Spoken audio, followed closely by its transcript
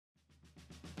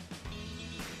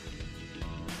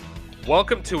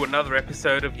Welcome to another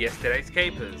episode of Yesterday's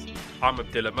Capers. I'm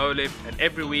Abdullah Molib, and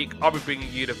every week I'll be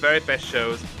bringing you the very best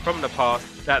shows from the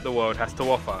past that the world has to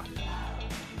offer.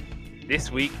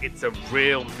 This week it's a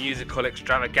real musical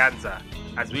extravaganza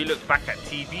as we look back at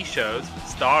TV shows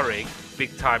starring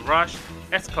Big Time Rush,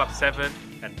 S Club 7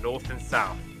 and North and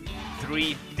South.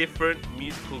 3 different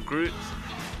musical groups,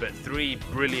 but 3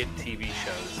 brilliant TV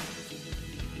shows.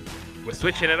 We're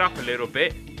switching it up a little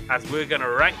bit as we're going to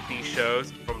rank these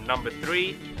shows from number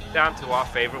 3 down to our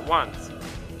favourite ones.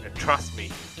 And trust me,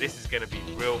 this is going to be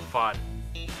real fun.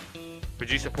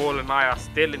 Producer Paul and I are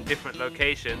still in different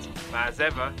locations, but as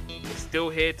ever, we're still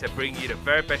here to bring you the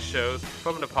very best shows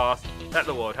from the past that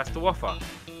the world has to offer.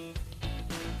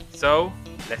 So,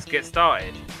 let's get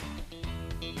started.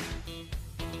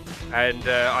 And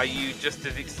are you just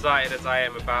as excited as I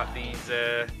am about these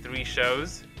 3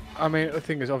 shows? I mean, the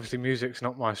thing is, obviously, music's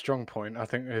not my strong point. I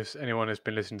think anyone who's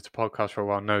been listening to podcasts for a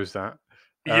while knows that.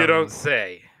 You don't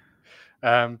say.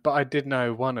 But I did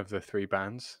know one of the 3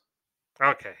 bands.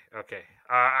 Okay.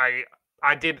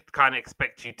 I did kind of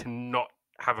expect you to not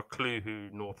have a clue who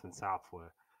North and South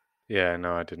were. Yeah,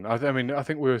 no, I didn't. I mean, I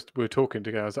think we were talking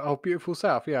together. I was like, "Oh, Beautiful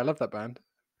South. Yeah, I love that band."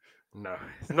 No,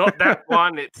 it's not that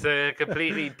one. It's a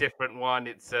completely different one.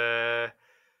 It's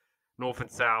North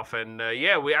and South, and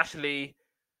yeah, we actually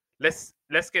let's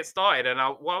get started. And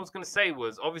what I was going to say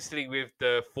was, obviously, with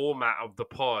the format of the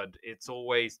pod, it's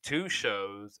always 2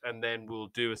 shows, and then we'll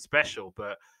do a special.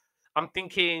 But I'm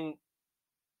thinking,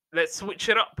 let's switch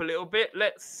it up a little bit.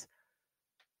 Let's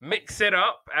mix it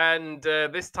up, and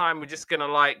this time we're just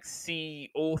gonna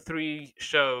see all 3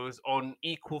 shows on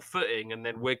equal footing, and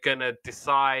then we're gonna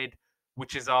decide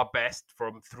which is our best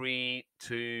from 3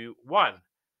 to 1.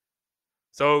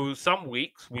 So some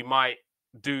weeks we might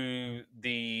do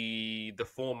the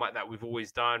format that we've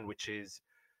always done, which is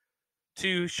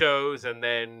 2 shows and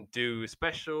then do a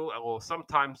special, or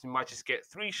sometimes we might just get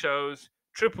 3 shows,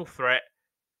 triple threat,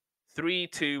 3,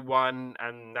 2, 1,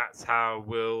 and that's how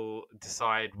we'll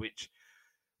decide which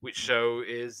show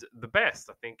is the best.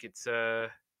 I think it's a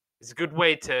good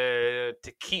way to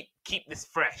keep this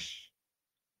fresh,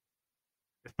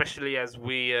 especially as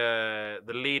we the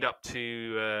lead up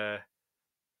to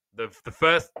the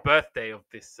first birthday of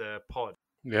this pod.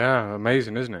 Yeah,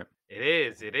 amazing, isn't it? It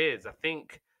is. I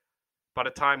think by the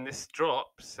time this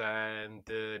drops and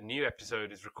the new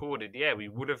episode is recorded, yeah, we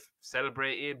would have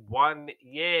celebrated 1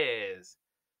 year.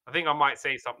 I think I might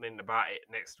say something about it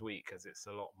next week as it's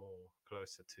a lot more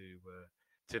closer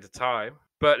to the time.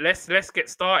 But let's get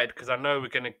started because I know we're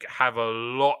going to have a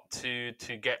lot to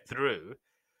get through.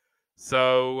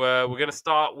 So we're going to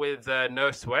start with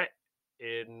No Sweat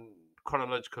in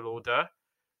chronological order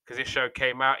because this show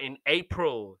came out in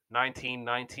April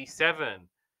 1997.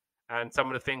 And some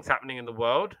of the things happening in the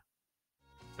world.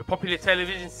 The popular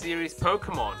television series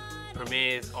Pokemon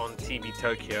premieres on TV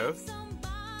Tokyo.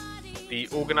 The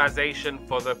Organization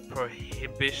for the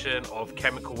Prohibition of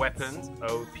Chemical Weapons,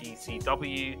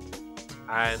 OPCW,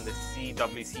 and the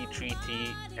CWC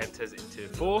Treaty enters into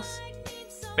force.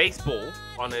 Baseball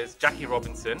honors Jackie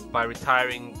Robinson by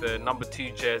retiring the number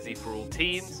 2 jersey for all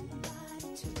teams.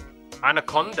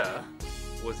 Anaconda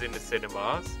was in the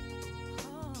cinemas.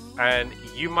 And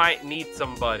You Might Need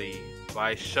Somebody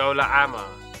by Shola Ama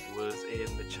was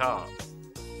in the charts.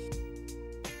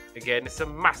 Again, it's a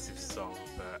massive song,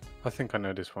 but I think I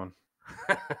know this one.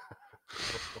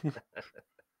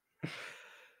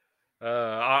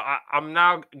 I'm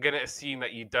now going to assume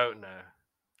that you don't know.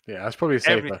 Yeah, that's probably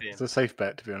safer. Everything. It's a safe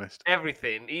bet, to be honest.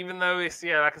 Everything. Even though it's,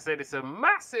 yeah, like I said, it's a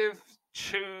massive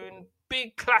tune,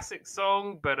 big classic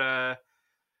song, but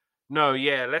no,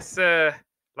 yeah, let's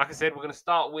like I said, we're going to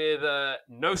start with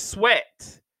No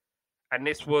Sweat. And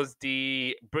this was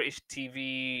the British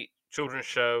TV children's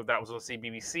show that was on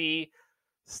CBBC,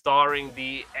 starring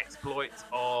the exploits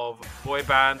of boy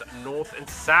band North and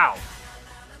South.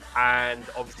 And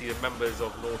obviously the members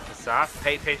of North and South.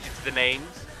 Pay attention to the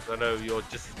names. I know you're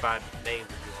just as bad at names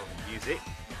as you are with music.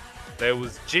 There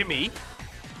was Jimmy,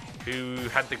 who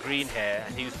had the green hair,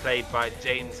 and he was played by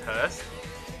James Hurst.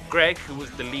 Greg, who was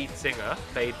the lead singer,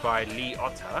 played by Lee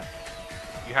Otter.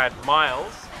 You had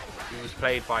Miles, who was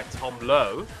played by Tom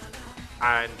Lowe.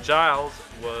 And Giles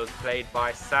was played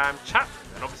by Sam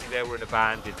Chapman. And obviously they were in a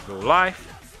band in real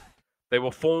life. They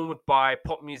were formed by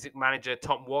pop music manager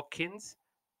Tom Watkins.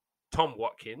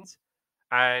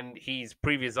 And his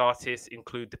previous artists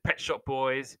include the Pet Shop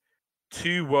Boys,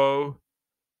 2WO,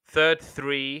 Third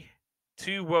 3.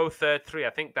 2WO Third 3. I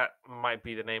think that might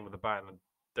be the name of the band.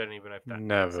 Don't even know if that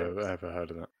Never ever heard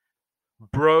of that.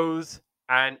 Bros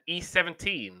and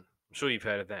E17. I'm sure you've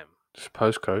heard of them. Just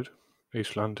postcode,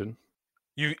 East London.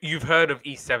 You've heard of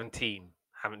E17,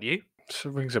 haven't you? So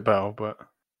it rings a bell, but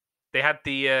They had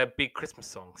the big Christmas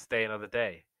song, "Stay Another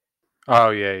Day." oh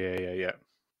yeah.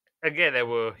 Again, they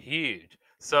were huge.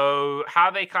 So how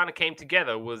they kind of came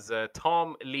together was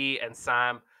Tom, Lee, and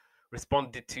Sam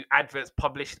responded to adverts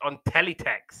published on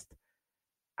teletext,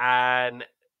 and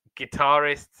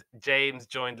guitarist James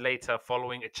joined later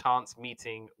following a chance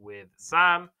meeting with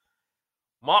Sam.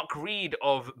 Mark Reed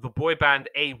of the boy band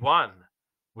A1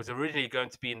 was originally going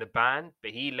to be in the band,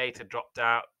 but he later dropped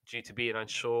out due to being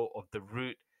unsure of the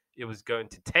route it was going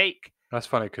to take. That's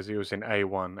funny because he was in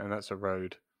A1, and that's a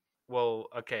road. Well,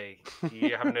 okay,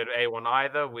 you haven't heard of A1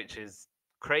 either, which is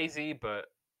crazy, but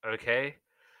okay.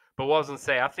 But what I was going to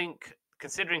say, I think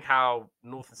considering how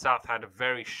North and South had a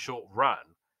very short run,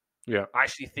 Yeah, I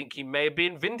actually think he may have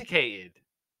been vindicated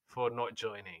for not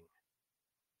joining.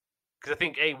 Because I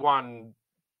think A1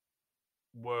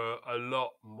 were a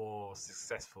lot more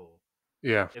successful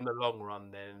yeah. in the long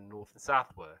run than North and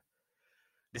South were,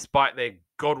 despite their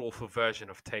god awful version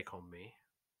of Take On Me.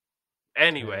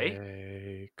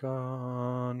 Anyway, Take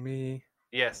on me.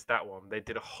 yes, that one. They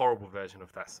did a horrible version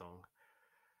of that song.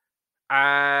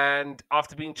 And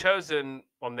after being chosen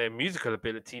on their musical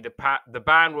ability, the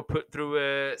band were put through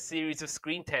a series of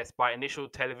screen tests by Initial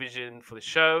Television for the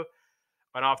show.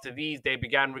 And after these, they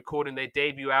began recording their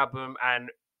debut album and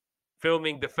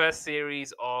filming the first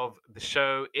series of the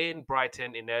show in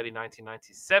Brighton in early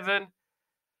 1997.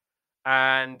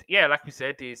 And yeah, like we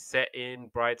said, it's set in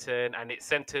Brighton and it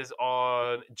centers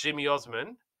on Jimmy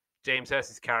Osmond, James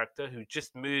Hurst's character, who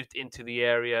just moved into the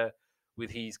area with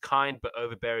his kind but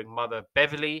overbearing mother,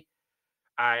 Beverly.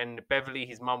 And Beverly,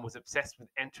 his mum, was obsessed with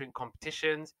entering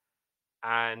competitions.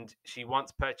 And she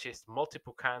once purchased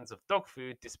multiple cans of dog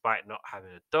food despite not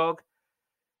having a dog.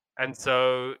 And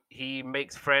so he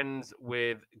makes friends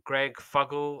with Greg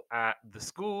Fuggle at the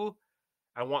school.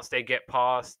 And once they get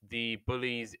past the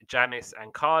bullies, Janice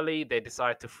and Carly, they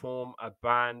decide to form a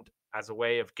band as a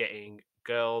way of getting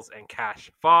girls and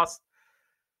cash fast.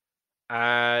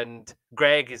 And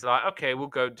Greg is like, okay, we'll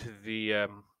go to the.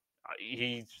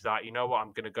 He's like, you know what,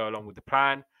 I'm going to go along with the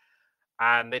plan.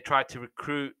 And they try to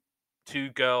recruit two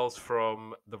girls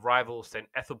from the rival St.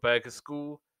 Ethelberger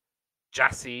school,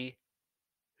 Jassy,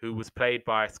 who was played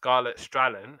by Scarlett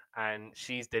Strallen, and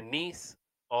she's the niece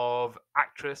of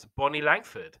actress Bonnie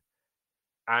Langford,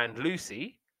 and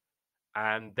Lucy,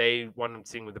 and they want them to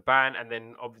sing with the band, and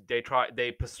then they try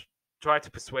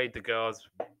to persuade the girls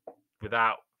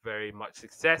without very much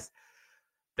success.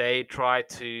 They try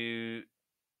to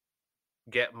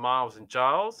get Miles and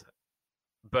Giles,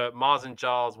 but Miles and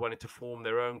Giles wanted to form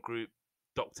their own group,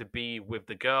 Dr. B, with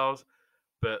the girls.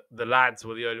 But the lads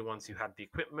were the only ones who had the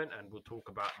equipment, and we'll talk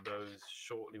about those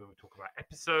shortly when we talk about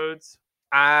episodes.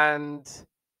 And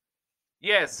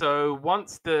yeah, so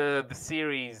once the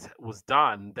series was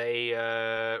done, they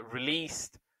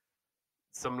released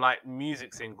some like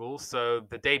music singles. So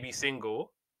the debut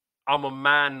single, "I'm a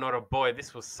Man, Not a Boy."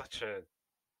 This was such a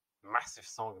massive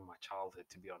song in my childhood,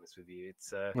 to be honest with you.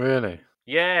 It's Really?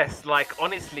 yes, like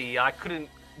honestly, I couldn't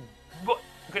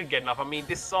get enough. I mean,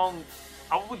 this song,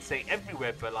 I would say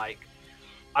everywhere, but like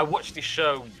I watched this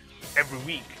show every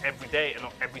week, every day, and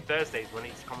every Thursdays when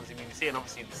it comes to BBC. And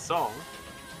obviously, the song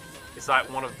is like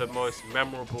one of the most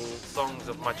memorable songs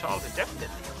of my childhood, definitely.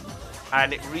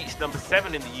 And it reached number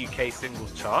 7 in the UK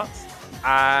singles charts,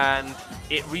 and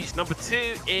it reached number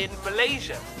 2 in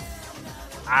Malaysia.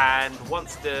 And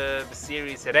once the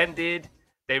series had ended,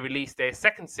 they released their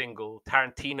second single,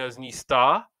 Tarantino's New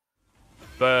Star,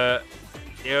 but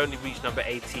it only reached number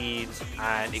 18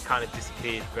 and it kind of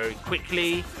disappeared very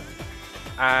quickly.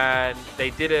 And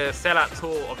they did a sellout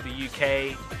tour of the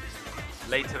UK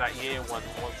later that year once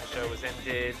the show was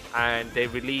ended, and they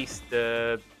released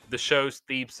the show's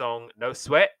theme song, No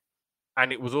Sweat.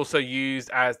 And it was also used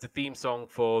as the theme song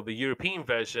for the European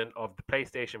version of the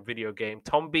PlayStation video game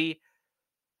Tombi.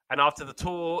 And after the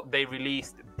tour, they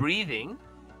released Breathing.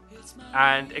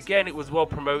 And again, it was well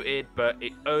promoted, but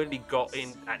it only got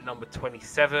in at number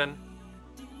 27.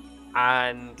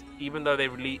 And even though they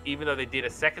did a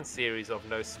second series of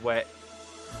No Sweat,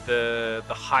 the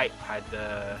hype had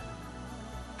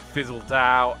fizzled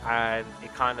out, and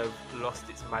it kind of lost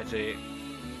its magic.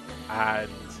 And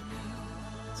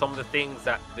some of the things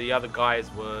that the other guys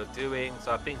were doing.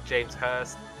 So I think James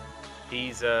Hurst,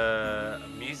 he's a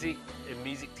music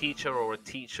teacher or a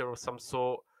teacher of some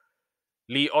sort.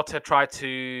 Lee Otter tried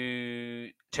to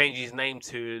change his name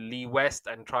to Lee West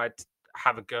and tried to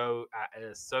have a go at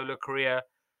a solo career,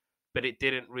 but it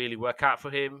didn't really work out for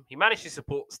him. He managed to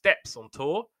support Steps on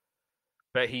tour,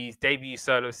 but his debut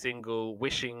solo single,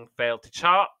 Wishing, failed to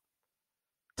chart.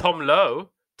 Tom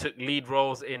Lowe, took lead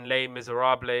roles in Les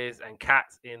Miserables and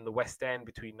Cats in the West End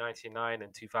between 1999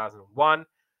 and 2001.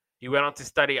 He went on to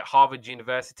study at Harvard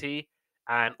University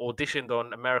and auditioned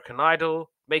on American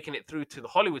Idol, making it through to the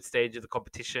Hollywood stage of the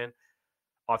competition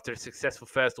after a successful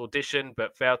first audition,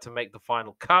 but failed to make the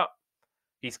final cut.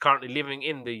 He's currently living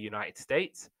in the United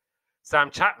States.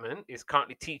 Sam Chapman is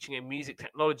currently teaching a music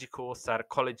technology course at a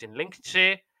college in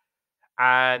Lincolnshire,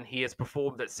 and he has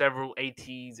performed at several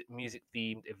 80s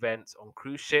music-themed events on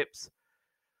cruise ships.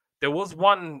 There was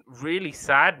one really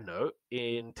sad note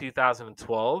in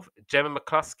 2012. Gemma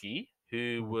McCluskey,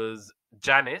 who was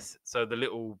Janice, so the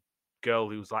little girl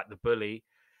who was like the bully,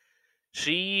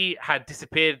 she had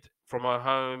disappeared from her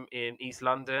home in East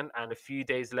London, and a few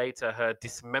days later, her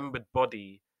dismembered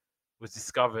body was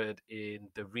discovered in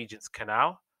the Regent's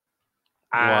Canal.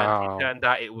 And Wow. it turned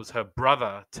out it was her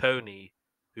brother, Tony,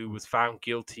 who was found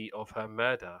guilty of her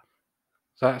murder.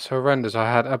 That's horrendous. I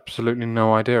had absolutely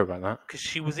no idea about that. Because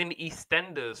she was in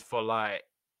EastEnders for like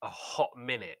a hot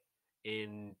minute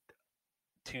in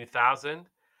 2000.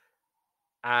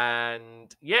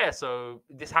 And yeah, so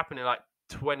this happened in like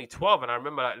 2012. And I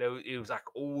remember like it was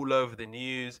like all over the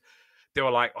news. They were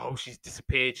like, oh, she's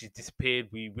disappeared.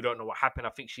 We don't know what happened. I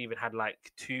think she even had like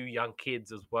 2 young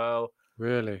kids as well.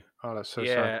 Really? Oh, that's so sad.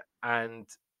 Yeah, and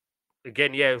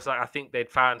again, yeah, it was like I think they'd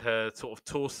found her sort of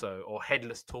torso or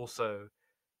headless torso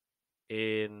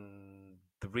in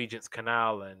the Regent's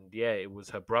Canal, and yeah, it was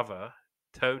her brother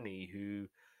Tony who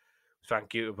was found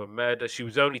guilty of a murder. She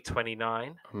was only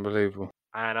 29, Unbelievable.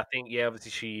 and I think yeah,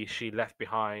 obviously she left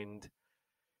behind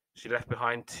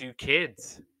 2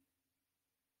 kids.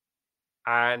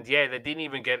 And yeah, they didn't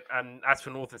even get. And as for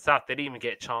North and South, they didn't even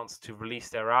get a chance to release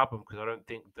their album because I don't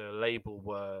think the label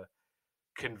were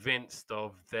convinced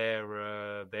of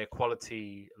their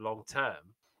quality long term.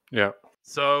 Yeah.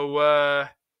 So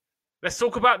let's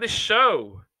talk about this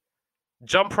show.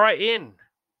 Jump right in.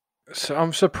 So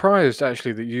I'm surprised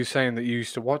actually that you saying that you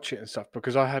used to watch it and stuff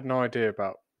because I had no idea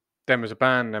about them as a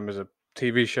band, them as a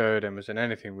TV show, them as in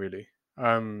anything really.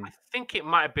 I think it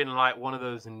might have been like one of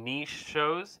those niche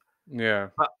shows, Yeah.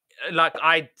 but like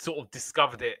I sort of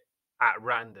discovered it at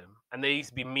random, and there used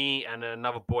to be me and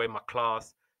another boy in my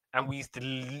class, and we used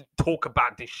to talk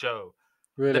about this show.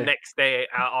 Really. The next day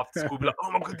after school, be like,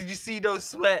 "Oh my god, did you see no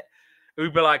sweat?" And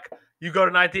we'd be like, "You got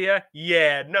an idea?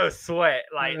 Yeah, no sweat."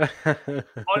 Like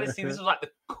honestly, this was like the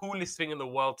coolest thing in the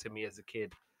world to me as a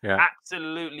kid. Yeah.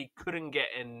 Absolutely couldn't get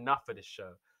enough of this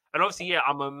show. And obviously, yeah,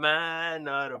 I'm a man,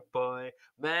 not a boy.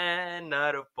 Man,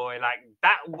 not a boy. Like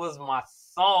that was my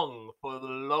song for the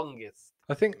longest.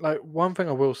 I think like one thing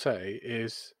I will say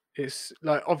is it's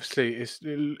like obviously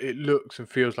it looks and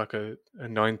feels like a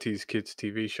 90s kids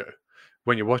TV show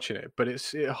when you're watching it, but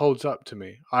it holds up to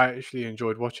me. I actually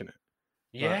enjoyed watching it.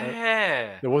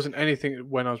 Yeah. There wasn't anything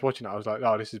when I was watching it I was like,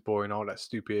 oh, this is boring, oh, that's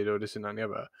stupid, or this and that and the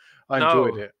other. I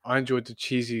enjoyed it. I enjoyed the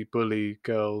cheesy bully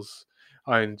girls.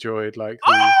 I enjoyed like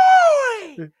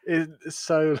it's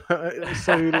so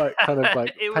like kind of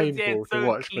like it painful was, so to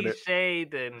watch,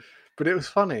 but it was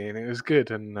funny and it was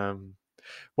good. And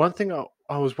one thing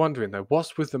I was wondering though,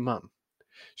 what's with the mum?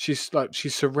 She's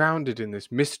surrounded in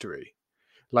this mystery.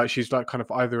 Like she's like kind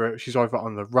of either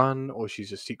on the run or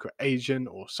she's a secret agent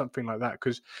or something like that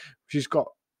because she's got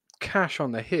cash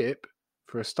on the hip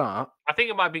for a start. I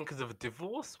think it might have been because of a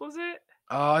divorce, was it?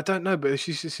 I don't know, but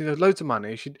she's just loads of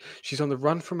money. She's on the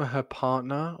run from her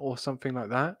partner or something like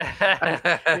that.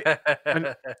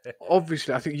 And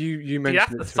obviously, I think you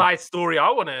mentioned that's the side story I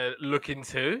want to look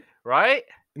into, right?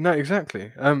 No, exactly.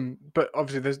 But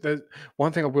obviously, there's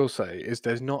one thing I will say is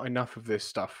there's not enough of this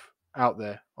stuff out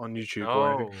there on YouTube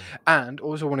or anything. And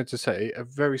also wanted to say a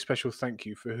very special thank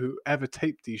you for whoever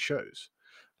taped these shows.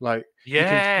 Like,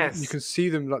 yes, you can see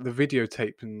them like the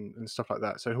videotape and stuff like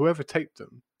that. So whoever taped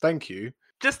them, thank you.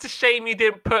 Just a shame you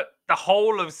didn't put the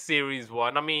whole of Series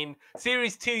 1. I mean,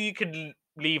 Series 2 you could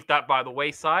leave that by the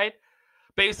wayside,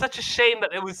 but it was such a shame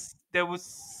that there was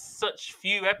such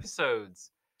few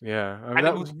episodes. Yeah, and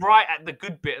it was right at the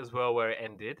good bit as well where it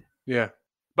ended. Yeah,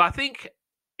 but I think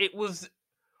it was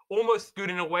almost good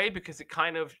in a way because it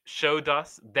kind of showed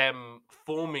us them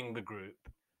forming the group.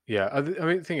 Yeah, I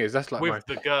mean, the thing is, that's like with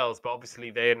the girls, but obviously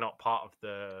they're not part of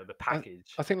the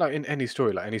package. I think like in any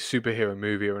story, like any superhero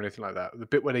movie or anything like that, the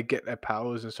bit where they get their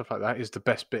powers and stuff like that is the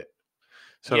best bit.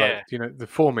 So like, the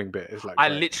forming bit is like I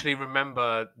literally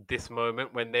remember this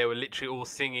moment when they were literally all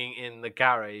singing in the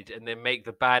garage and they make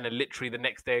the band, and literally the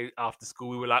next day after school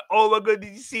we were like, oh my god,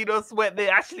 did you see No Sweat? They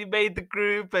actually made the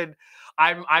group. And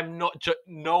I'm not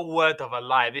no word of a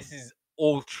lie, this is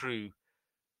all true.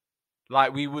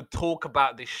 Like we would talk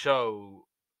about this show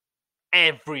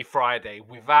every Friday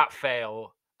without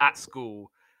fail at school.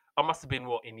 I must have been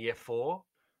in year 4,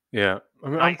 Yeah, I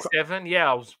mean, 97.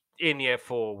 Yeah, I was in year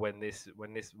 4 when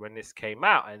this came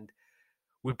out, and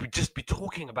we'd just be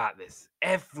talking about this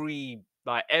every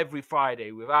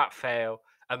Friday without fail,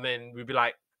 and then we'd be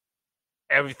like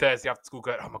every Thursday after school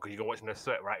going, "Oh my god, you're gonna watch No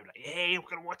Sweat, right?" We're like, "Yeah,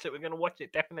 we're gonna watch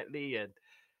it definitely." And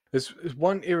there's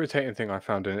one irritating thing I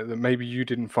found in it that maybe you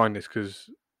didn't find this because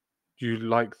you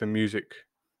like the music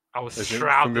I was as in from your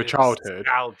shrouded in childhood.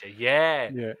 nostalgia. Yeah.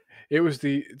 Yeah, it was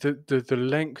the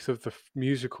length of the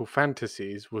musical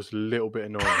fantasies was a little bit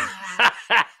annoying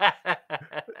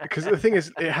because the thing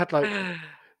is, it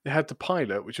had the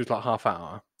pilot, which was like half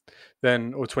hour,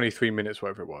 then or 23 minutes,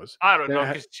 whatever it was. I don't Then know it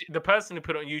had, because the person who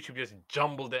put it on YouTube just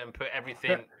jumbled it and put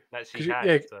everything that she had.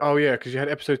 yeah, So oh yeah, because you had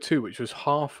episode 2, which was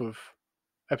half of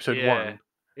episode yeah, 1,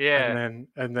 yeah,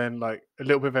 and then like a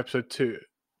little bit of episode 2,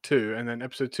 and then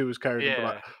episode 2 was carried on, but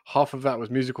like yeah. half of that was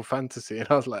musical fantasy, and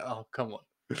I was like, oh come on.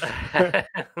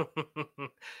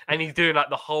 And he's doing like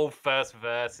the whole first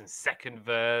verse and second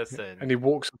verse, And and he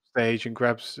walks up stage and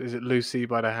grabs, is it Lucy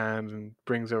by the hand and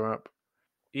brings her up.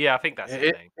 yeah, I think that's her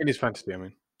name. In his fantasy, I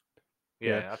mean.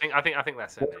 Yeah. Yeah, I think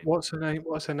that's her name. What's her name?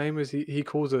 What's her name? Is he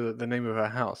calls her the name of her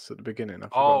house at the beginning? I've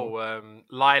forgotten. Oh,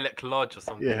 Lilac Lodge or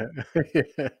Yeah. something.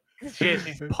 Yeah.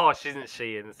 She's posh, isn't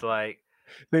she? And it's like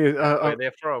Thing is, where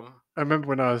they're from. I remember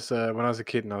when I was a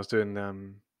kid and I was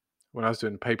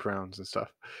doing paper rounds and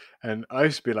stuff, and I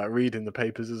used to be like reading the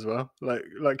papers as well,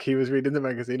 like he was reading the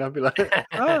magazine. I'd be like,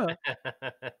 ah,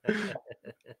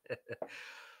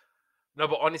 No,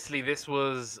 but honestly, this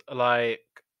was like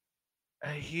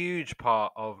a huge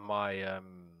part of my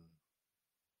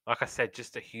like I said,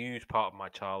 just a huge part of my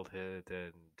childhood.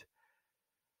 And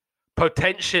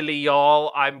potentially,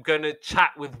 y'all, I'm gonna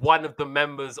chat with one of the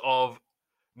members of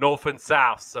North and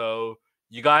South, so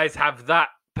you guys have that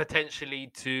potentially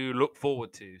to look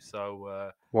forward to.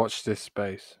 So watch this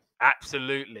space.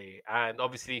 absolutely. And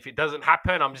obviously, if it doesn't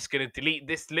happen, I'm just gonna delete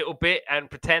this little bit and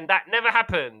pretend that never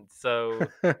happened. So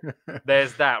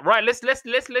there's that. Right, let's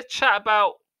chat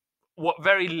about what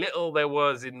very little there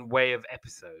was in way of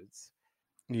episodes.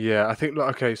 Yeah, I think.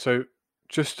 Okay, so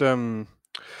just I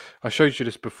showed you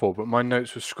this before, but my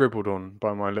notes were scribbled on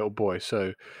by my little boy.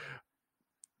 So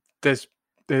there's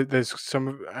there's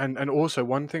some, and also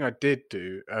one thing I did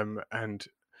do, and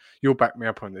you'll back me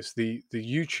up on this. The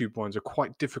YouTube ones are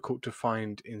quite difficult to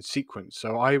find in sequence.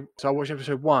 So I watched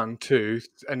episode 1, 2,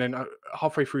 and then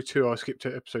halfway through 2, I skipped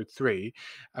to episode 3,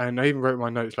 and I even wrote my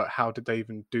notes like, how did they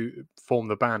even form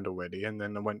the band already? And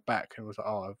then I went back and was like,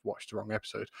 oh, I've watched the wrong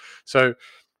episode. So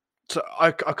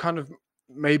I kind of,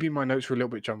 maybe my notes were a little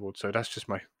bit jumbled. So that's just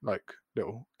my like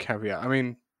little caveat. I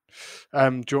mean,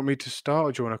 do you want me to start,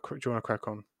 or do you want to crack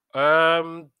on?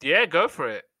 Yeah, go for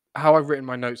it. How I've written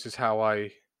my notes is how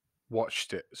I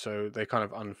watched it, so they kind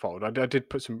of unfold. I did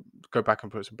go back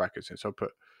and put some brackets in. So I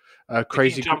put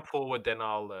If you jump forward, then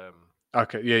I'll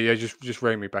Okay, yeah, just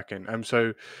rein me back in.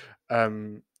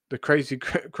 The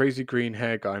crazy green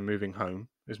hair guy moving home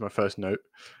is my first note.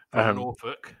 from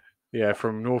Norfolk. Yeah,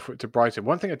 from Norfolk to Brighton.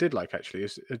 One thing I did like actually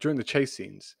is during the chase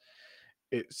scenes,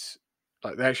 it's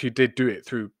like they actually did do it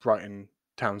through Brighton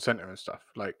town centre and stuff.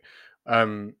 Like,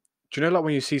 do you know, like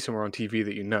when you see somewhere on TV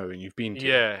that you know and you've been to?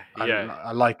 Yeah,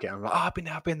 I like it. I'm like, oh, I've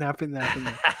been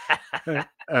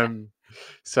there.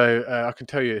 So I can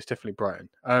tell you it's definitely Brighton.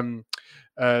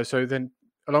 So then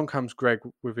along comes Greg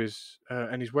with his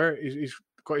and he's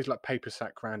got his like paper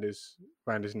sack around his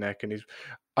neck, and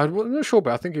I'm not sure,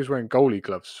 but I think he was wearing goalie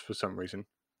gloves for some reason.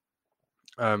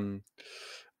 And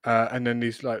then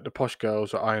these like the posh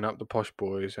girls are eyeing up the posh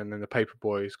boys, and then the paper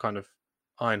boys kind of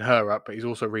eyeing her up, but he's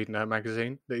also reading her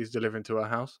magazine that he's delivering to her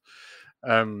house.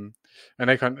 And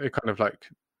they kind of like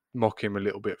mock him a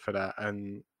little bit for that,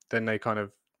 and then they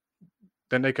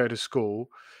go to school,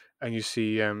 and you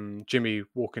see Jimmy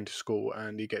walk into school,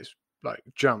 and he gets like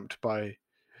jumped by.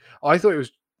 I thought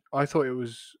it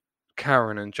was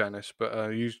Karen and Janice, but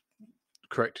you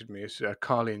corrected me. It's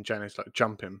Carly and Janice like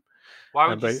jump him. Why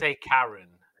would you say Karen?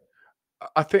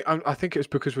 I think it's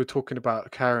because we're talking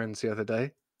about Karens the other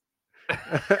day.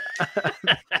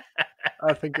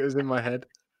 I think it was in my head.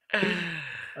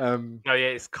 No, yeah,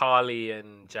 it's Carly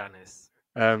and Janice.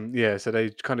 Yeah, so they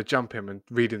kind of jump him and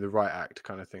read him the right act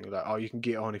kind of thing. Like, oh, you can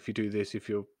get on if you do this.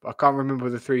 I can't remember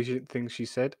the 3 things she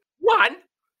said. 1,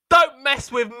 don't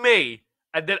mess with me.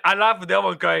 And then I love the other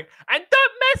one going, and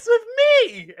don't mess with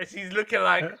me. And she's looking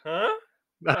like, huh?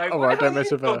 Like, All right, don't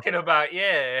mess with her. Talking about,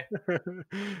 yeah.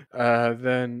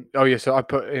 Then, oh yeah, so I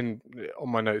put in on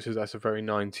my notes is that's a very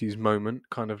 90s moment,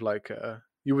 kind of like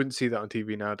you wouldn't see that on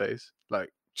TV nowadays.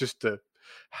 Like just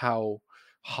how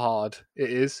hard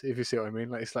it is, if you see what I mean.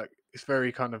 Like it's like it's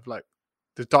very kind of like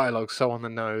the dialogue so on the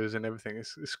nose and everything.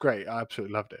 It's great. I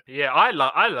absolutely loved it. Yeah, I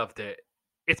loved it.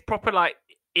 It's proper like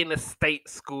in a state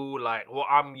school, like what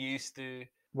I'm used to.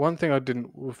 One thing I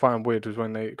didn't find weird was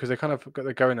when they, because they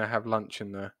go in there, have lunch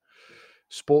in the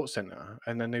sports center,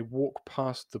 and then they walk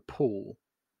past the pool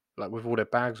like with all their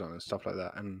bags on and stuff like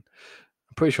that. And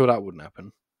I'm pretty sure that wouldn't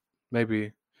happen.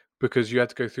 Maybe because you had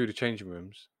to go through the changing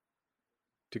rooms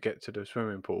to get to the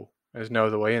swimming pool. There's no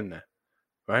other way in there,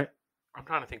 right? I'm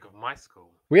trying to think of my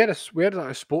school. We had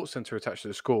like a sports center attached to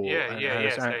the school Yeah.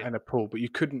 So and a pool, but you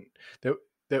couldn't.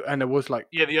 There was like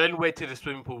yeah, the only way to the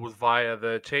swimming pool was via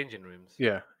the changing rooms.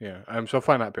 yeah. So I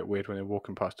find that a bit weird when they're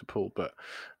walking past the pool, but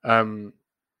um,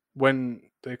 when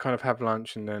they kind of have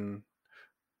lunch and then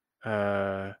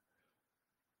uh,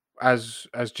 as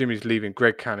Jimmy's leaving,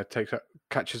 Greg kind of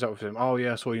catches up with him. Oh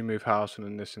yeah, I saw you move house and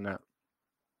then this and that.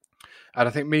 And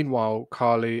I think meanwhile,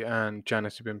 Carly and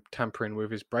Janice have been tampering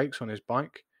with his brakes on his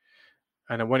bike.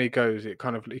 And then when he goes, he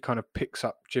kind of picks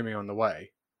up Jimmy on the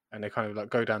way, and they kind of like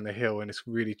go down the hill, and it's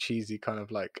really cheesy, kind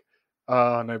of like,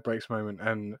 no brakes moment.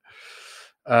 And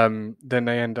then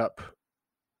they end up,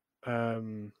 I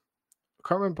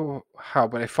can't remember how,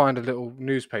 but they find a little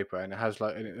newspaper, and it has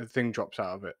like a thing drops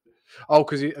out of it. Oh,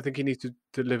 because I think he needs to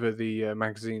deliver the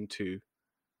magazine to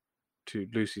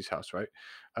Lucy's house, right?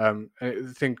 And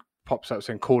the thing pops up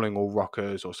saying "calling all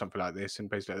rockers" or something like this, and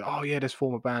basically, oh yeah, let's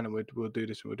form a band and we'll do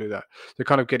this and we'll do that. They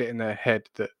kind of get it in their head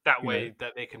that That way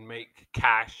that they can make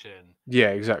cash and yeah,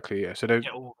 exactly, yeah. So they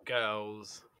get all the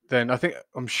girls. then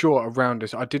I'm sure around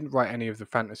this, I didn't write any of the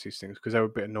fantasies things because they were a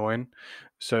bit annoying.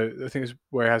 So the thing is,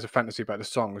 where he has a fantasy about the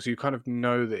songs, you kind of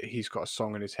know that he's got a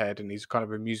song in his head and he's kind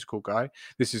of a musical guy.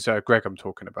 This is Greg I'm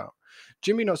talking about.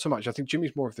 Jimmy, not so much. I think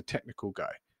Jimmy's more of the technical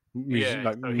guy, Yeah,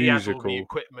 like so he has all the musical.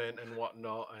 equipment and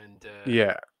whatnot, and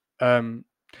Yeah.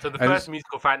 so the And first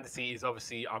musical fantasy is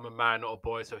obviously I'm a man, not a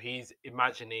boy. So he's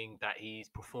imagining that he's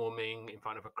performing in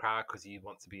front of a crowd because he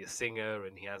wants to be a singer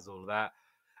and he has all that.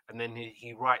 And then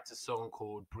he writes a song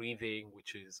called Breathing,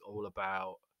 which is all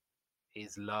about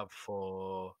his love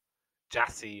for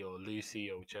Jassy or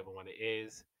Lucy or whichever one it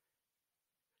is.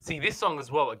 See, this song as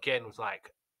well, again, was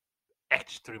like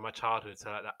etched through my childhood.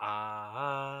 So like that,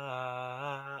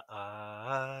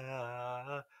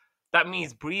 that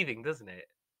means breathing, doesn't it?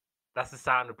 That's the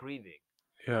sound of breathing.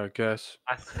 yeah, I guess.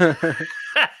 That's,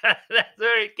 that's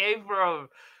where it came from.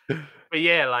 But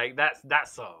yeah, like that's that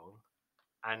song.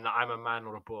 And I'm a man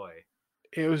or a boy.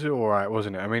 It was all right,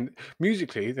 wasn't it? I mean,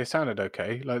 musically, they sounded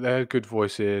okay. Like they had good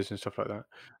voices and stuff like that.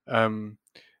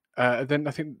 Then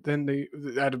I think they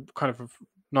had a kind of a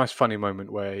nice, funny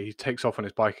moment where he takes off on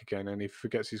his bike again and he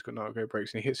forgets he's got not go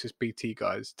brakes and he hits this BT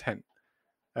guy's tent,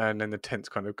 and then the tent's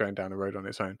kind of going down the road on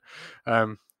its own.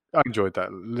 I enjoyed that.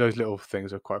 Those little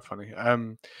things are quite funny.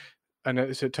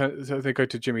 And so they go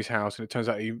to Jimmy's house, and it turns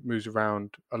out he moves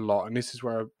around a lot. And this is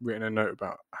where I've written a note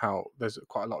about how there's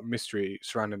quite a lot of mystery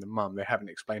surrounding the mum. They haven't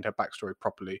explained her backstory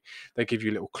properly. They give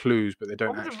you little clues, but they don't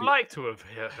I would have actually. liked to have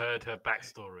heard her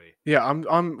backstory. Yeah,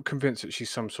 I'm convinced that she's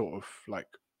some sort of like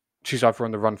she's either on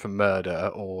the run for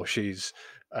murder or she's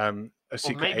a Or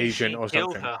secret maybe agent she or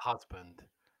killed something. her husband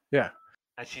Yeah,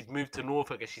 and she's moved to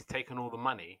Norfolk and she's taken all the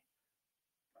money.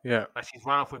 yeah. Like she's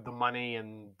run off with the money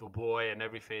and the boy and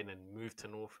everything and moved to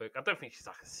Norfolk. I don't think she's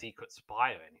like a secret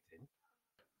spy or anything.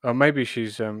 Or maybe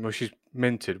she's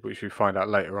minted, which we find out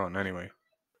later on anyway.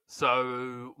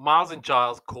 So Miles and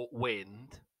Giles caught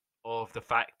wind of the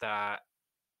fact that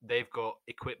they've got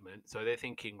equipment. So they're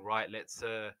thinking, right, let's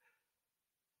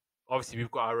obviously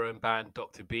we've got our own band,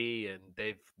 Dr. B, and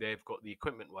they've got the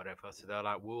equipment, whatever. So they're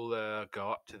like, we'll go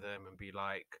up to them and be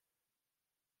like,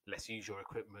 let's use your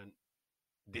equipment.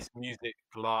 This music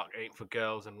lark ain't for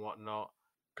girls and whatnot.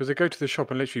 Because they go to the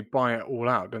shop and literally buy it all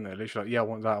out, don't they? Literally, like, yeah, I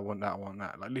want that, I want that, I want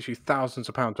that. Like, literally thousands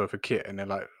of pounds worth of kit, and they're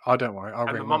like, "Oh, don't worry, I'll And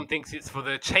the ring mum mum." thinks it's for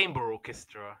the chamber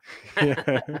orchestra. Yeah.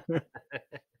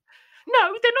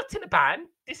 No, they're not in a band.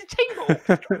 It's a chamber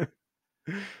orchestra.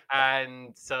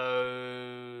 And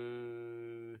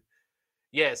so,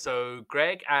 yeah, so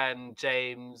Greg and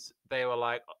James, they were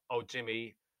like, oh,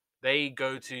 Jimmy, they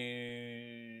go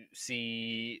to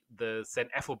see the St.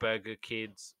 Ethelberger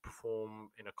kids perform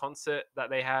in a concert that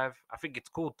they have. I think it's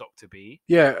called Dr. B.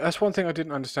 Yeah, that's one thing I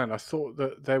didn't understand. I thought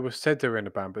that they were said they were in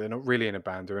a band, but they're not really in a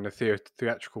band. They're in a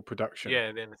theatrical production.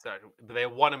 Yeah, but they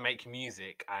want to make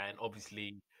music, and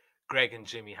obviously Greg and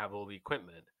Jimmy have all the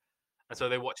equipment. And so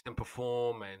they watch them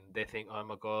perform and they think, oh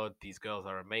my God, these girls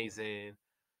are amazing.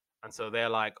 And so they're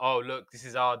like, oh, look, this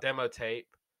is our demo tape.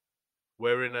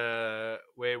 We're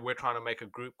trying to make a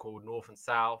group called North and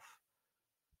South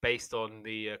based on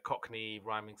the Cockney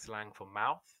rhyming slang for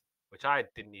mouth, which I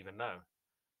didn't even know.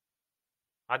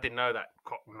 I didn't know that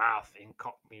mouth in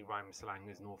Cockney rhyme slang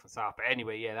is north and south. But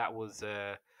anyway, yeah, that was.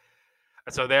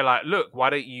 So they're like, look, why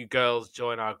don't you girls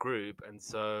join our group? And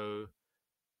so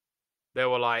they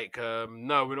were like,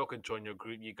 no, we're not going to join your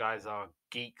group. You guys are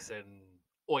geeks and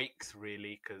oiks,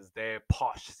 really, because they're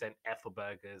posh St.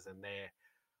 Ethelbergers and they're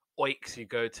oiks who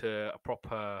go to a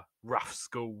proper rough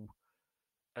school.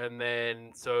 And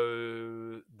then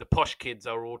so the posh kids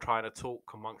are all trying to talk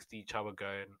amongst each other,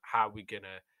 going, how are we going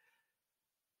to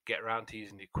get around to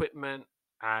using the equipment?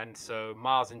 And so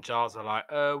Mars and Giles are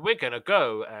like, we're going to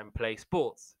go and play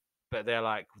sports. But they're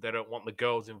like, they don't want the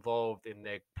girls involved in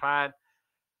their plan.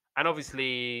 And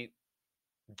obviously,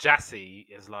 Jassy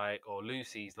is like, or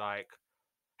Lucy's like,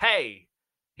 hey,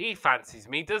 he fancies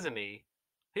me, doesn't he?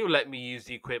 He'll let me use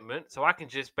the equipment, so I can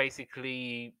just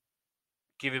basically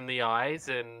give him the eyes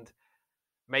and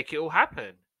make it all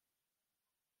happen.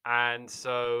 And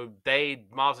so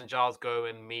Miles and Giles go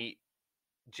and meet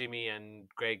Jimmy and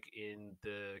Greg in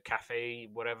the cafe,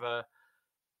 whatever.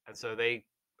 And so they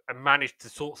manage to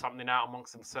sort something out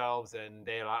amongst themselves, and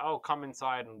they're like, oh, come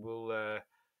inside and we'll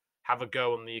have a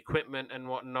go on the equipment and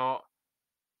whatnot.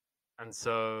 And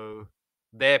so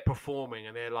they're performing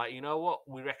and they're like, you know what,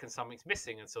 we reckon something's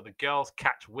missing. And so the girls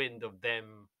catch wind of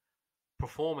them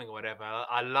performing or whatever.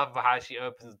 I love how she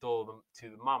opens the door to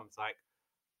the mum. It's like,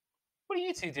 what are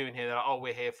you two doing here? They're like, oh,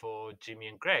 we're here for Jimmy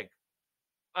and Greg.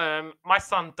 My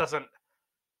son doesn't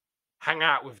hang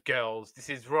out with girls. This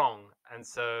is wrong. And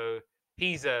so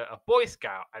he's a Boy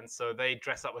Scout. And so they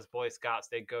dress up as Boy Scouts.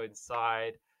 They go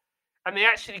inside. And they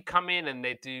actually come in and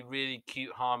they do really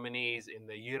cute harmonies in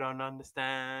the "You Don't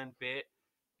Understand" bit.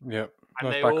 Yep, And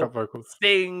nice they backup all vocals.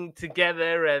 sing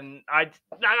together. And I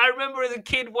remember as a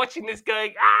kid watching this, going,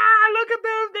 look at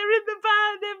them! They're in the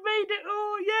band. They've made it!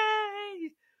 Oh, yay!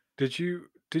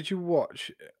 Did you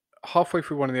watch halfway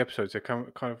through one of the episodes? There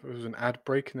kind of was an ad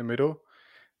break in the middle,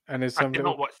 and I did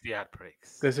not watch the ad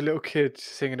breaks. there's a little kid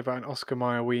singing about an Oscar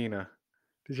Mayer wiener.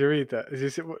 Did you read that?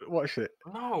 Watch it?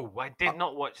 No, I did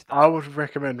not watch that. I would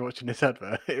recommend watching this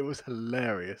advert. It was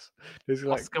hilarious. There's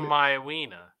like Oscar Mayer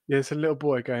wiener. there's a little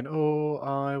boy going, "Oh,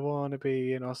 I want to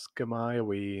be an Oscar Mayer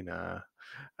wiener,"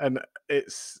 and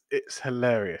it's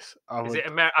hilarious. Is it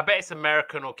I bet it's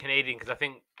American or Canadian, because I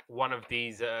think one of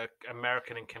these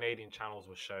American and Canadian channels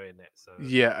was showing it. So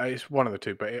yeah, it's one of the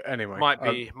two. But anyway, might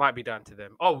be down to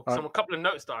them. Oh, a couple of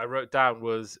notes that I wrote down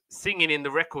was singing in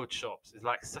the record shops is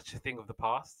like such a thing of the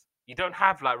past. You don't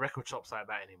have like record shops like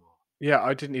that anymore. Yeah,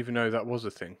 I didn't even know that was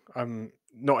a thing.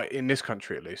 Not in this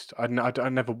country, at least. I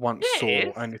never once Yeah, saw it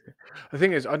is. anything. The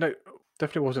thing is, I know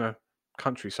definitely wasn't a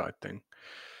countryside thing.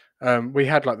 We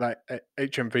had like that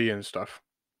HMV and stuff,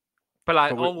 But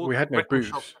like we had no record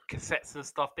shop booths. cassettes and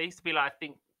stuff, they used to be like, I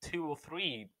think 2 or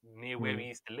 3 near where we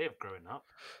used to live growing up.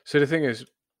 So the thing is,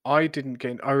 I didn't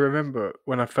get. I remember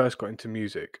when I first got into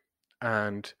music,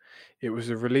 and it was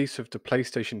the release of the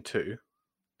PlayStation 2,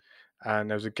 and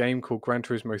there was a game called Gran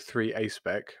Turismo 3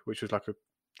 A-Spec, which was like a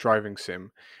driving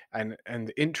sim, and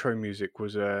the intro music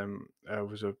was a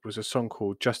song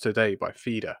called Just a Day by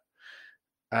Feeder.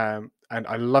 And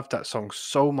I loved that song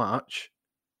so much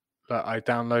that I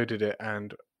downloaded it,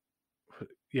 and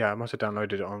yeah, I must have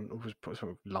downloaded it on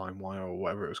some LimeWire or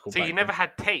whatever it was called. So you never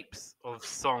had tapes of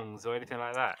songs or anything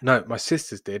like that? No, my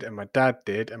sisters did, and my dad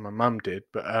did, and my mum did,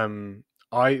 but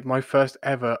my first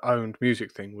ever owned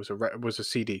music thing was a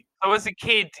CD. So as a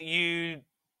kid, you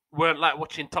weren't like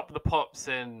watching Top of the Pops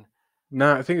and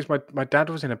No, I think it's my dad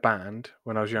was in a band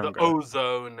when I was younger. the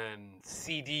Ozone and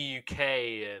CD UK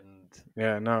and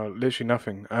Yeah, no, literally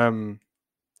nothing.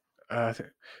 I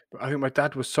think my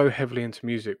dad was so heavily into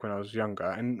music when I was younger,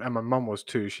 and my mum was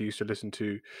too. She used to listen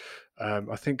to,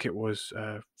 I think it was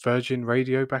Virgin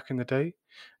Radio back in the day,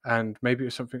 and maybe it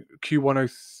was something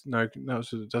Q10. No,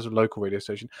 that's a local radio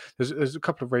station. There's a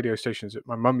couple of radio stations that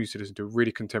my mum used to listen to,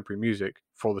 really contemporary music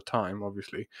for the time,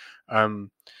 obviously.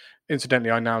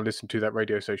 Incidentally, I now listen to that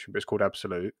radio station, but it's called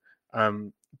Absolute.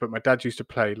 But my dad used to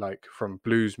play like from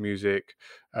blues music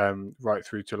right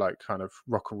through to like kind of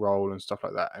rock and roll and stuff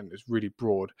like that, and it's really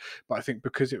broad. But I think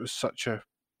because it was such a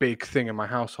big thing in my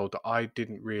household that I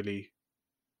didn't really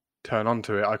turn on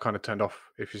to it, I kind of turned off,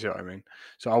 if you see what I mean.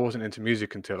 So I wasn't into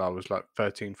music until I was like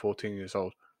 13, 14 years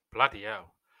old. Bloody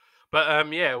hell. But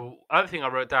yeah, other thing I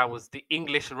wrote down was the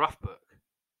English rough book.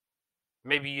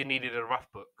 Maybe you needed a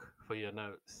rough book for your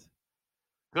notes.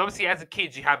 Because obviously, as a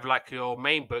kid, you have like your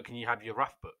main book and you have your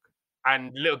rough book.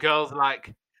 And the little girl was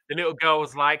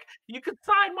like, you could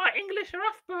sign my English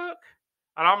rough book.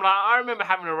 And I'm like, I remember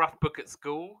having a rough book at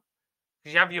school.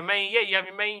 Because you have your main,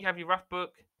 you have your rough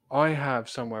book. I have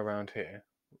somewhere around here.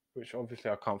 which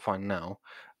obviously I can't find now.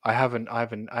 I have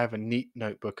a neat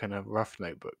notebook and a rough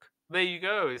notebook. There you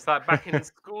go. It's like back in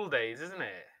school days, isn't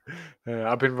it?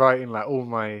 I've been writing like all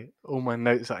my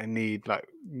notes that I need, like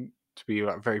to be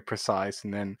like very precise,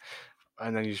 and then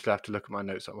you just have to look at my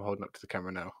notes that I'm holding up to the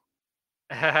camera now.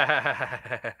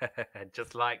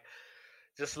 just like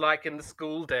just like in the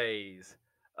school days.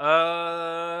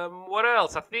 What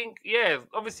else? I think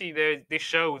obviously this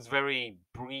show was very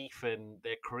brief and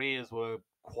their careers were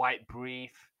quite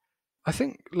brief. I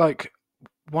think like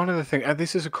one of the things, and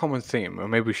this is a common theme, and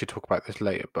maybe we should talk about this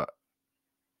later, but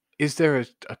is there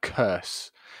a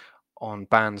curse on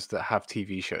bands that have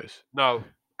TV shows? No,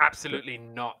 absolutely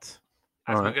not.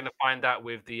 All As we're right. going to find out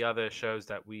with the other shows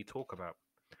that we talk about.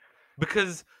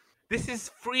 Because this is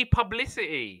free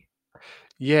publicity.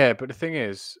 Yeah, but the thing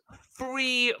is,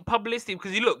 Free publicity.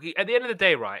 Because you look, at the end of the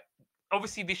day, right?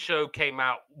 Obviously, this show came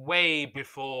out way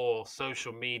before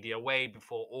social media, way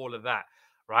before all of that,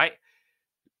 right?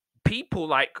 People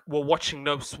like were watching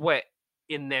No Sweat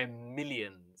in their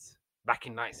millions back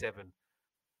in '97.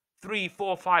 3,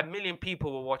 4, 5 million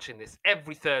people were watching this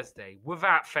every Thursday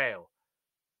without fail.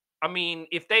 I mean,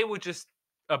 if they were just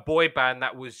a boy band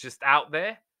that was just out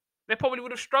there, they probably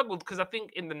would have struggled because I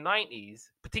think in the '90s,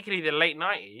 particularly the late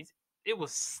 '90s, it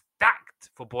was stacked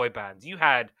for boy bands. You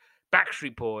had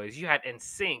Backstreet Boys, you had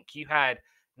NSYNC, you had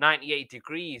 98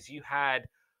 Degrees, you had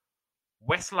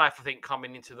Westlife, I think,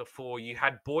 coming into the fore. You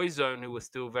had Boyzone, who was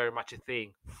still very much a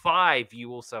thing. Five,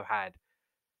 you also had.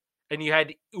 And you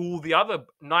had all the other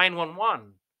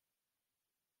 911,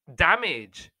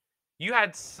 Damage. You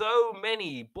had so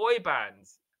many boy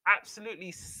bands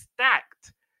absolutely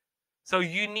stacked. So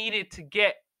you needed to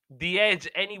get the edge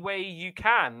any way you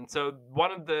can. So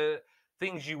one of the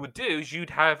things you would do is you'd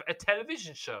have a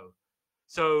television show.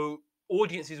 So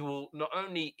audiences will not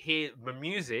only hear the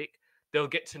music, they'll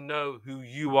get to know who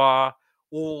you are,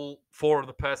 all four of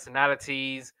the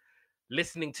personalities,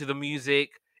 listening to the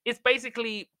music. It's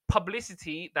basically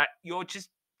publicity that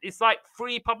it's like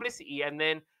free publicity. And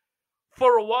then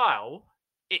for a while,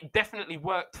 it definitely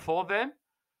worked for them.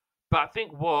 But I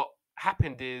think what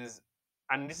happened is,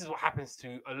 and this is what happens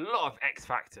to a lot of X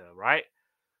Factor, right?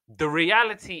 The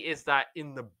reality is that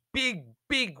in the big,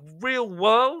 big real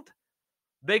world,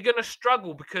 they're going to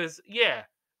struggle because,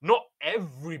 not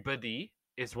everybody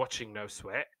is watching No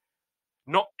Sweat.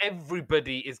 Not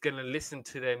everybody is going to listen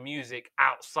to their music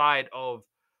outside of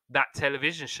that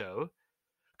television show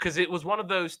because it was one of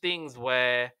those things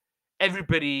where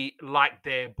everybody liked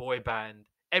their boy band.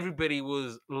 Everybody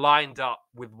was lined up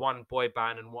with one boy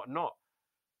band and whatnot.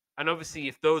 And obviously,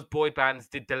 if those boy bands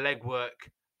did the legwork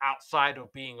outside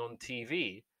of being on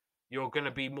TV, you're going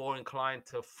to be more inclined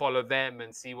to follow them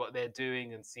and see what they're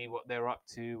doing and see what they're up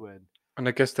to. and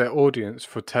I guess their audience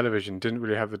for television didn't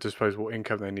really have the disposable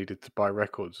income they needed to buy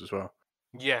records as well.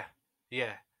 Yeah,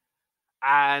 yeah.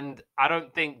 And I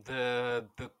don't think the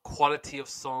quality of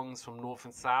songs from North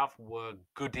and South were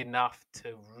good enough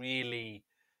to really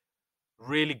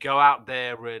go out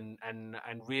there and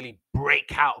really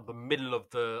break out the middle of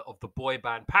the boy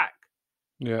band pack.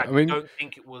 Yeah, I I mean, don't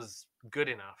think it was good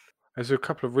enough. there's a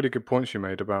couple of really good points you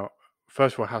made about,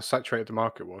 first of all, how saturated the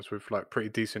market was with like pretty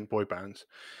decent boy bands,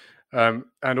 and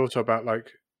also about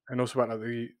like,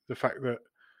 the fact that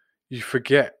you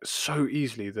forget so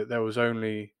easily that there was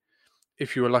only,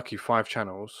 if you were lucky, 5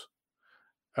 channels,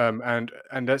 and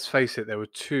let's face it, there were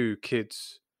 2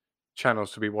 kids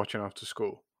channels to be watching after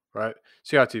school, right?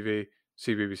 CRTV,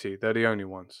 CBBC, they're the only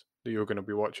ones that you're going to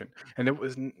be watching, and there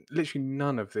was literally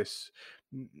none of this,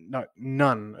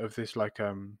 none of this like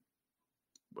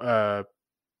uh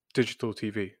digital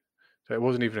TV. So it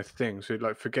wasn't even a thing. So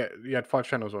like, forget, you had 5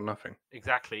 channels or nothing.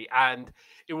 Exactly. And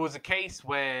it was a case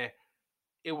where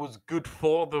it was good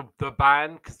for the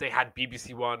band because they had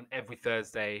BBC One every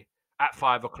Thursday at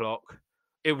 5 o'clock.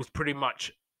 It was pretty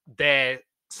much their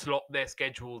slot, their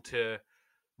schedule to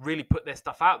really put their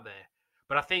stuff out there.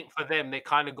 But I think for them, they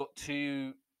kind of got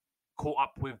too caught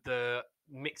up with the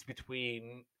mix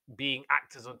between being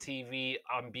actors on TV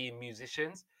and being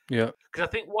musicians. Yeah. Because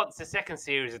I think once the second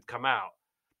series had come out,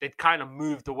 they'd kind of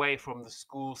moved away from the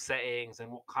school settings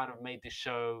and what kind of made the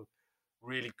show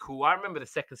really cool. I remember the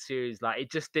second series, like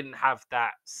it just didn't have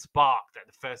that spark that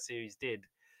the first series did.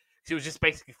 So it was just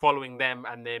basically following them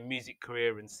and their music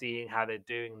career and seeing how they're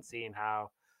doing and seeing how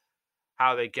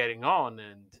they're getting on.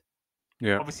 And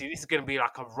Yeah. obviously, this is going to be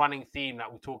like a running theme that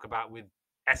we'll talk about with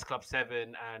S Club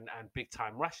 7 and Big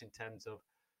Time Rush in terms of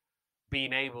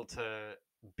being able to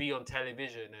be on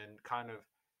television and kind of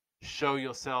show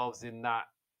yourselves in that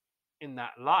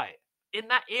light. in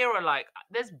that era, like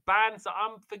there's bands that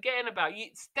I'm forgetting about. You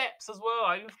Steps as well.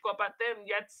 I forgot about them.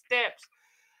 You had Steps.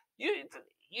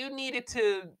 You needed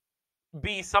to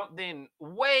be something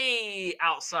way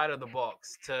outside of the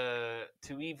box to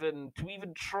even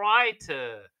try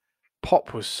to.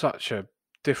 Pop was such a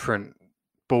different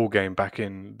ball game back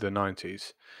in the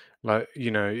 90s. Like,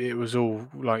 it was all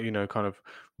like, kind of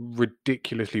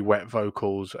ridiculously wet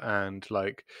vocals and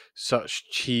like such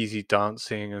cheesy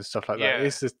dancing and stuff like that. Yeah.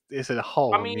 It's a I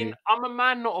whole mean, new. I'm a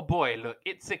man, not a boy. Look,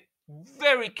 it's a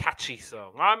very catchy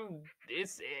song.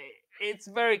 It's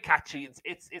very catchy.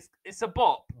 It's a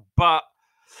bop, but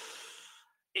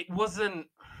it wasn't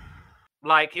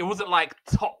like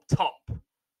top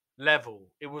level.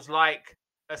 It was like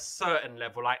a certain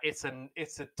level. Like it's a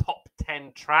top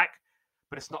 10 track,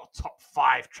 but it's not a top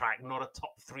 5 track, not a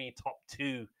top 3, top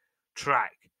 2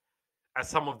 track, as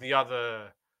some of the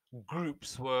other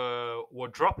groups were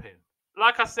dropping.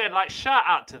 Like I said, like shout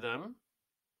out to them.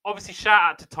 Obviously, shout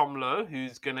out to Tom Lowe,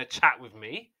 who's gonna chat with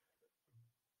me.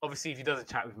 Obviously, if he doesn't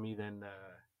chat with me, then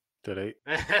Delete.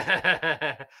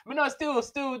 but no,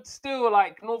 still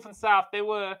like North and South, they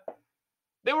were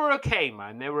okay,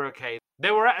 man. They were okay. They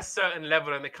were at a certain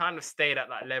level, and they kind of stayed at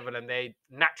that level, and they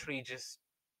naturally just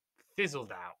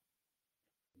fizzled out.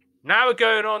 Now we're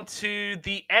going on to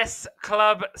the S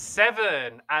Club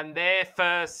 7, and their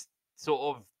first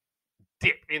sort of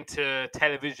dip into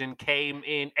television came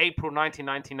in April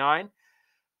 1999.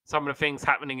 Some of the things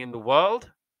happening in the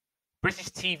world. British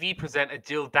TV presenter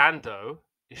Jill Dando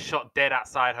is shot dead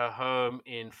outside her home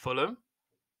in Fulham.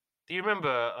 Do you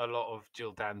remember a lot of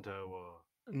Jill Dando? Or...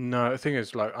 No, the thing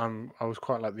is, like, I was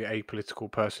quite like the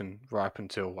apolitical person right up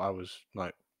until I was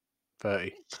like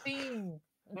 30.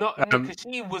 Because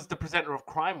she was the presenter of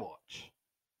Crime Watch.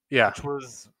 Yeah, which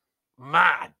was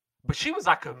mad. But she was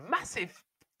like a massive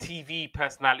TV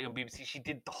personality on BBC. She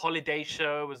did the Holiday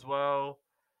Show as well.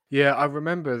 Yeah, I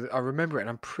remember it, and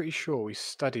I'm pretty sure we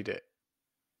studied it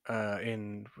for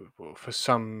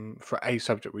a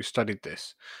subject. We studied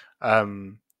this,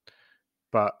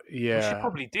 but yeah, we should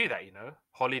probably do that.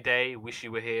 Holiday, Wish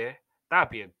You Were Here. That'd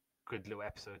be a good little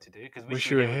episode to do because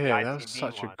Wish You Were Here. That was ITV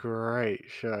such one. a great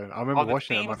show. I remember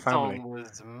watching it with my family. The theme song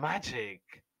was magic.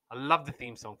 I love the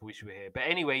theme song for Wish You Were Here. But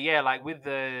anyway, yeah, like with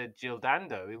the Jill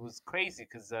Dando, it was crazy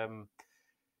because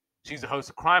she's the host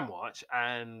of Crime Watch,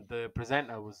 and the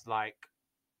presenter was like,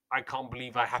 I can't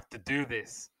believe I have to do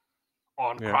this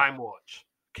on Crime Watch.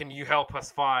 Can you help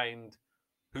us find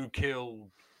who killed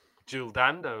Jill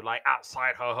Dando, like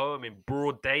outside her home in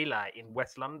broad daylight in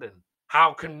West London?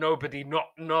 How can nobody not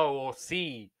know or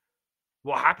see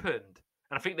what happened?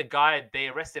 And I think they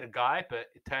arrested a guy, but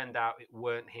it turned out it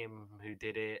weren't him who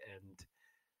did it. And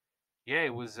yeah,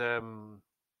 it was,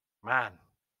 man.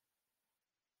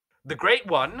 The great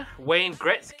one, Wayne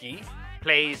Gretzky,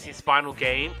 plays his final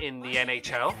game in the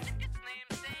NHL.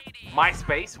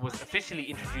 MySpace was officially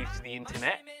introduced to the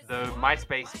internet, though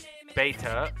MySpace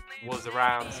beta was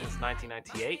around since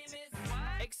 1998.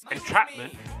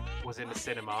 Entrapment was in the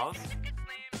cinemas.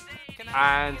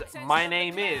 And My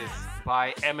Name Is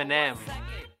by Eminem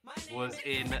was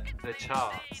in the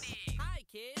charts.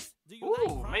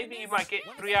 Ooh, maybe you might get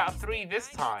 3 out of 3 this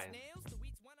time.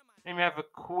 Let me have a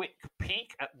quick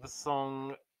peek at the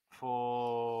song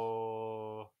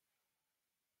for...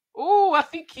 Ooh, I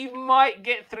think you might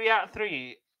get 3 out of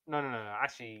 3. No.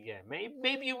 Actually, yeah.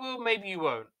 Maybe you will, maybe you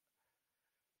won't.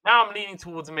 Now I'm leaning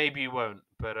towards maybe you won't.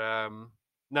 But,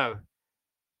 no.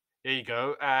 There you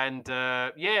go. And,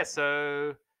 yeah,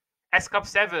 so... S Club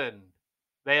 7.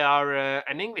 They are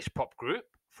an English pop group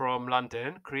from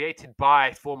London, created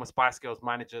by former Spice Girls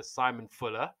manager Simon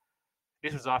Fuller.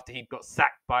 This was after he got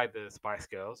sacked by the Spice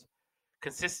Girls.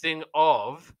 Consisting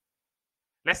of...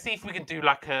 Let's see if we can do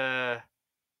like a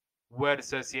word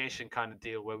association kind of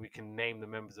deal where we can name the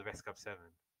members of S Club 7.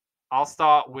 I'll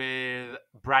start with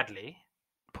Bradley.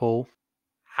 Paul.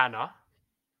 Hannah.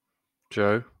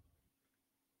 Joe.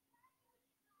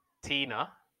 Tina.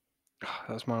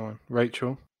 That's my one.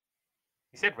 Rachel.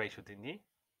 You said Rachel, didn't you?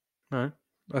 No.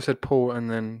 I said Paul and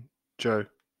then Joe.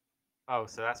 Oh,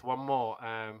 so that's one more.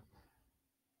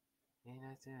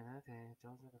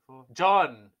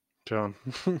 John. At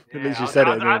least you said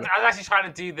it. I was actually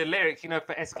trying to do the lyrics,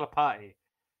 for S Club Party.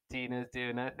 Tina's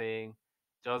doing her thing.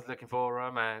 John's looking for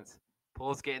romance.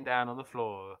 Paul's getting down on the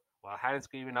floor while Hannah's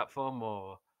screaming up for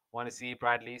more. Want to see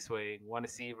Bradley swing. Want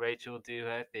to see Rachel do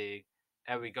her thing.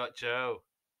 And we got Joe.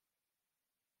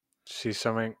 See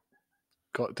something.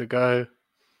 Got to go.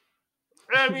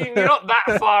 I mean, you're not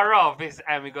that far off.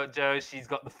 And we got Joe. She's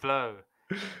got the flow.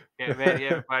 Get ready,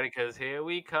 everybody, because here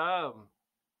we come.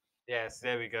 Yes,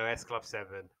 there we go. S Club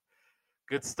 7.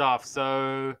 Good stuff.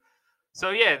 So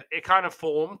yeah, it kind of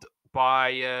formed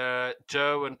by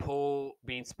Joe and Paul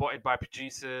being spotted by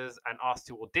producers and asked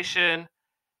to audition.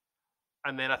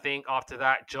 And then I think after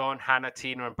that, John, Hannah,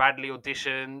 Tina, and Bradley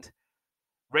auditioned.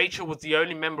 Rachel was the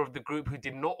only member of the group who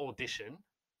did not audition.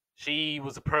 She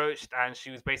was approached and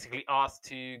she was basically asked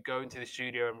to go into the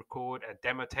studio and record a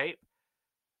demo tape.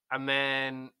 And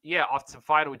then, yeah, after some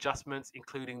final adjustments,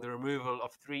 including the removal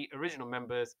of 3 original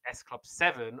members, S Club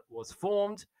 7 was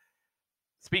formed.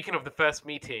 Speaking of the first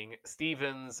meeting,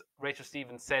 Rachel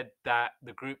Stevens said that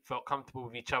the group felt comfortable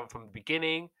with each other from the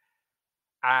beginning,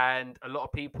 and a lot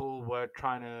of people were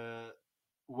trying to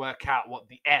work out what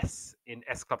the S in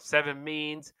S Club 7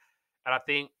 means. And I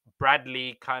think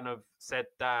Bradley kind of said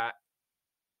that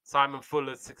Simon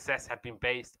Fuller's success had been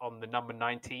based on the number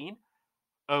 19,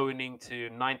 owing to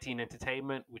 19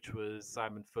 Entertainment, which was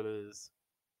Simon Fuller's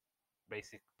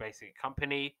basic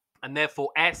company. And therefore,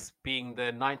 S being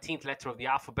the 19th letter of the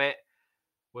alphabet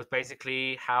was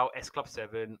basically how S Club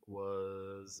 7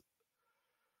 was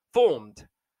formed.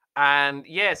 And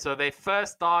yeah, so they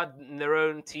first starred in their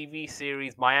own TV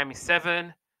series, Miami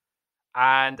 7.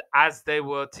 And as they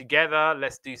were together,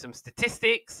 let's do some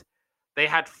statistics. They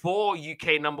had 4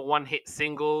 UK number 1 hit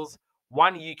singles,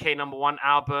 1 UK number 1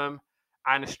 album,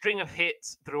 and a string of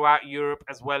hits throughout Europe,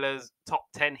 as well as top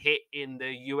 10 hit in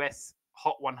the US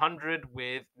Hot 100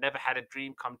 with Never Had a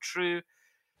Dream Come True.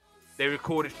 They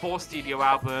recorded 4 studio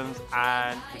albums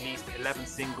and released 11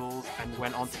 singles and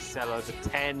went on to sell over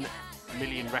 10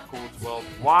 million records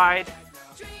worldwide.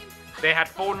 They had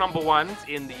 4 number 1s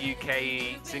in the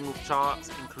UK singles charts,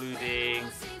 including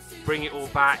Bring It All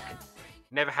Back,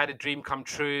 Never Had a Dream Come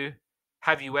True,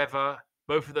 Have You Ever.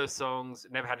 Both of those songs,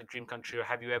 Never Had a Dream Come True,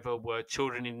 Have You Ever, were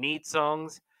Children in Need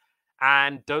songs.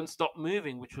 And Don't Stop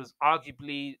Moving, which was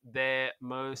arguably their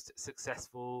most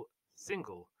successful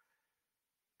single.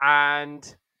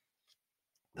 And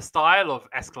the style of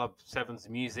S Club 7's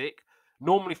music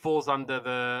normally falls under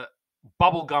the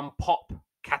bubblegum pop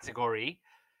category,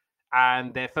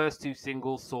 and their first 2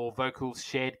 singles saw vocals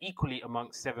shared equally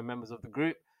amongst 7 members of the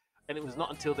group, and it was not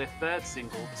until their third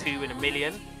single, 2 in a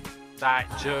Million, that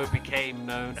Joe became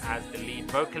known as the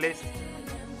lead vocalist.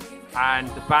 And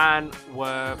the band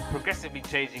were progressively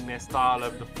changing their style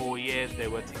over the 4 years they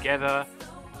were together.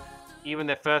 Even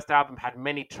their first album had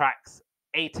many tracks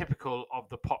atypical of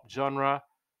the pop genre.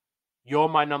 You're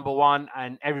My Number One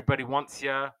and Everybody Wants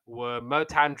Ya were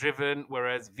Motown driven,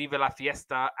 whereas Viva La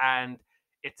Fiesta and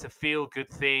It's a Feel Good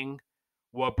Thing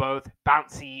were both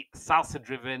bouncy, salsa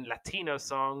driven Latino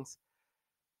songs.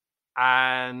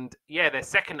 And yeah, their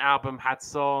second album had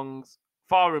songs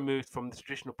far removed from the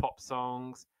traditional pop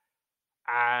songs,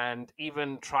 and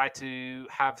even tried to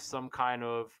have some kind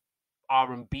of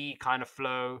R&B kind of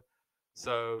flow.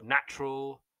 So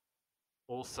Natural,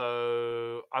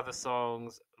 also other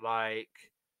songs like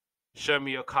Show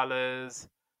Me Your Colors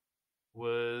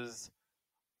was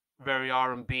very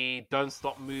R&B. Don't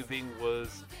Stop Moving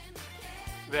was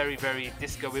very, very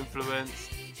disco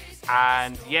influenced.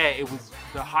 And yeah, it was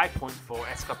the high point for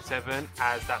S Club 7,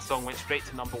 as that song went straight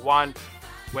to number 1,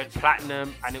 went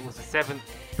platinum, and it was the 7th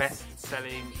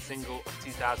best-selling single of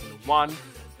 2001.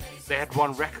 They had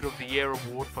won Record of the Year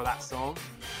award for that song,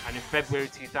 and in February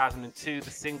 2002,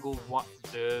 the single,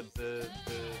 the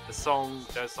song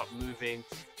 "Don't Stop Moving,"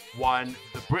 won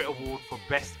the Brit Award for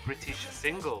Best British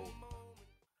Single.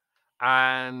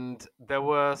 And there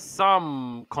were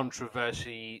some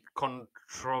controversies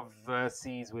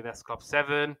with S Club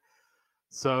 7.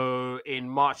 So in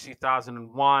March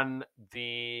 2001,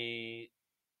 the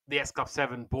S Club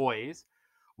 7 boys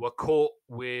were caught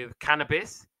with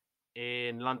cannabis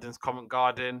in London's Covent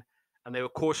Garden, and they were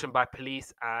cautioned by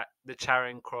police at the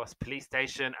Charing Cross police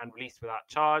station and released without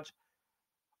charge.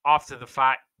 After the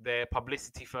fact, their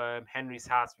publicity firm, Henry's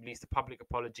House, released a public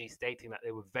apology stating that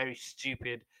they were very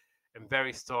stupid and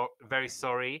very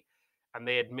sorry, and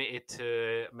they admitted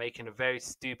to making a very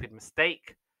stupid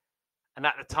mistake. And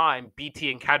at the time, BT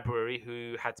and Cadbury,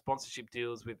 who had sponsorship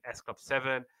deals with S Club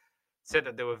 7, said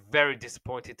that they were very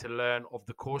disappointed to learn of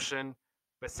the caution,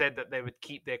 but said that they would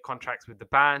keep their contracts with the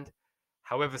band.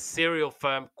 However, cereal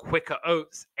firm Quaker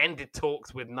Oats ended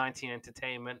talks with 19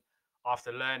 Entertainment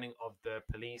after learning of the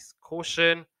police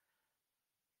caution.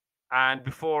 And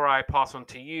before I pass on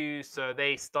to you, so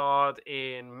they starred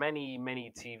in many,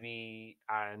 many TV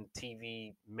and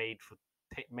TV made for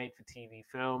TV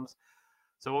films.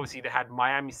 So obviously they had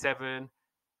Miami 7,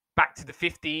 Back to the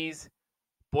 50s,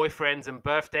 Boyfriends and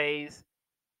Birthdays,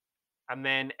 and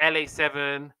then LA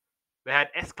 7. They had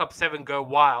S Club 7 Go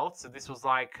Wild. So this was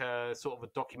like a, sort of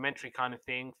a documentary kind of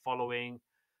thing following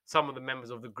some of the members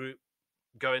of the group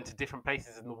going to different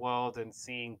places in the world and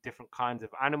seeing different kinds of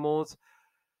animals,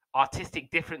 artistic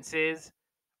differences.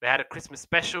 They had a Christmas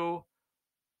special,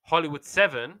 Hollywood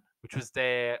 7, which was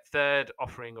their third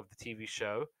offering of the TV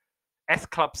show, S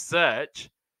Club Search,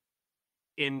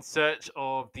 in search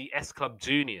of the S Club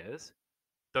Juniors.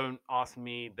 Don't ask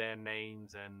me their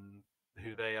names and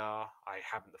who they are. I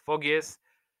haven't the foggiest.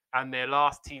 And their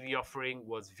last TV offering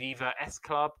was Viva S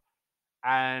Club.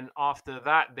 And after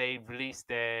that, they released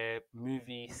their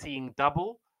movie Seeing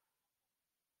Double.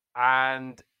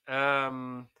 And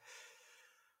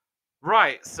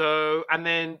right, so and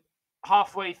then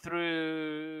halfway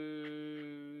through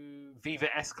Viva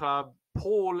S Club,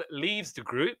 Paul leaves the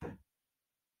group,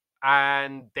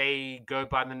 and they go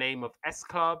by the name of S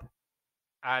Club,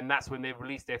 and that's when they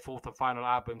released their fourth and final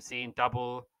album, Seeing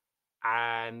Double,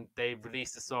 and they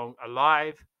released the song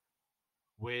Alive,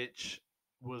 which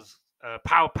was a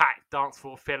power pack dance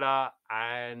floor filler,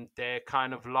 and their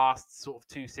kind of last sort of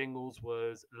two singles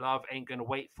was Love Ain't Gonna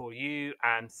Wait For You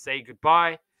and Say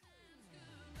Goodbye.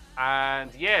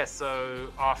 And yeah,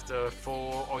 so after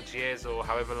 4 odd years or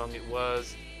however long it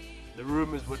was, the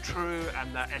rumors were true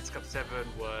and that S Club 7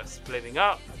 were splitting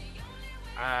up,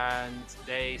 and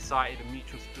they cited a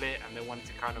mutual split and they wanted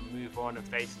to kind of move on and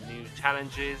face new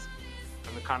challenges.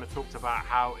 And they kind of talked about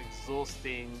how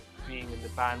exhausting being in the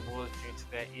band was due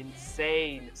to their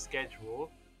insane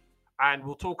schedule. And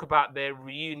we'll talk about their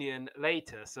reunion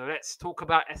later. So let's talk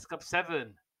about S Club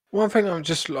 7. One thing I'm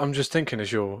just thinking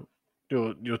as you're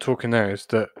talking there is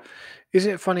that,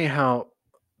 isn't it funny how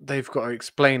they've got to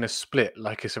explain a split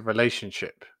like it's a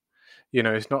relationship? You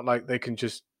know, it's not like they can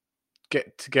just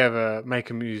get together, make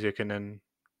a music, and then,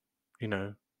 you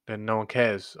know, then no one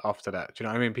cares after that. Do you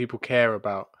know what I mean? People care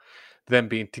about them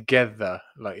being together,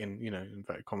 like in, you know,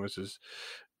 inverted commas,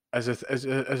 as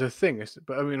a thing.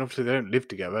 But I mean, obviously they don't live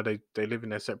together. They live in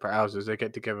their separate houses. They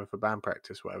get together for band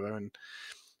practice, whatever. And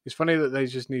it's funny that they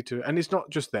just need to. And it's not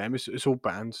just them. It's all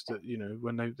bands that, you know,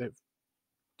 when they've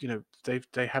you know,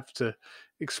 they have to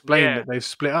explain that they've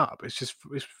split up. It's just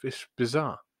it's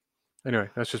bizarre. Anyway,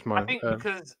 that's just I my. think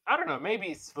because, I don't know, maybe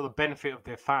it's for the benefit of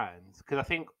their fans. Because I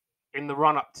think in the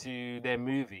run up to their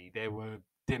movie, they were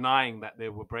denying that they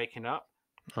were breaking up.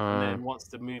 And then once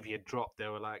the movie had dropped, they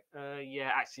were like,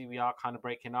 yeah, actually, we are kind of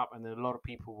breaking up. And then a lot of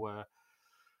people were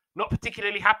not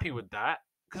particularly happy with that.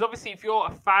 Because obviously, if you're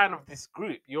a fan of this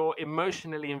group, you're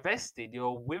emotionally invested.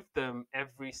 You're with them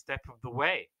every step of the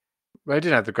way. They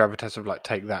didn't have the gravitas of like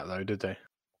Take That though, did they?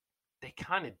 They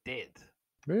kind of did.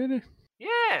 Really?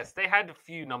 Yes, they had a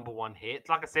few number one hits.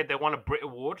 Like I said, they won a Brit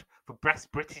Award for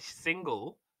Best British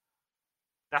Single.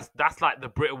 That's like the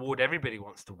Brit Award everybody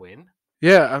wants to win.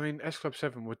 Yeah, I mean, S Club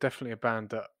 7 were definitely a band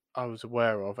that I was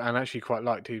aware of and actually quite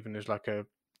liked, even as like I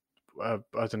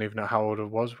don't even know how old I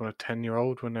was, when a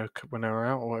 10-year-old when they were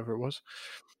out or whatever it was,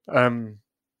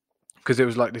 because it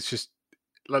was like this, just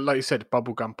like you said,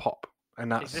 bubblegum pop,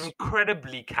 and It's that's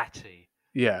incredibly catchy.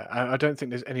 yeah. I don't think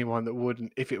there's anyone that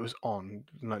wouldn't, if it was on,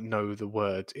 like know the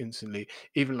words instantly.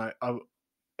 Even like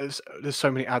there's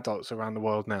so many adults around the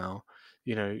world now.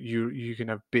 You know, you can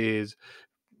have beards,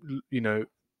 you know,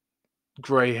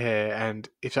 grey hair, and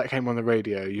if that came on the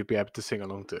radio, you'd be able to sing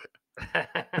along to it.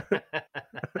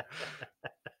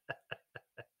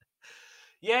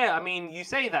 Yeah, I mean, you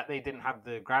say that they didn't have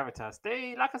the gravitas.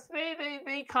 They, like I said,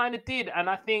 they kind of did, and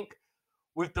I think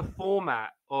with the format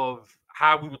of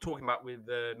how we were talking about with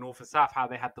North and South, how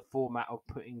they had the format of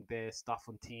putting their stuff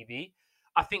on TV.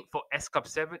 I think for S Club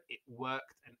 7, it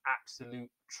worked an absolute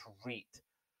treat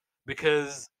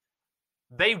because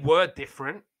they were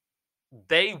different.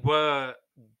 They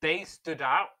stood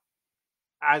out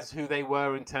as who they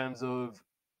were in terms of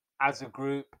as a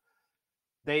group.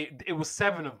 It was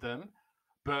 7 of them,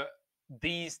 but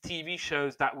these TV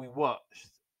shows that we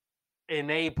watched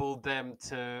enabled them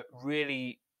to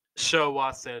really show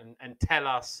us and tell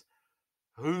us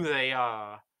who they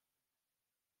are,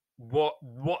 what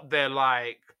they're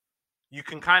like. You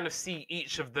can kind of see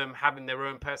each of them having their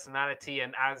own personality,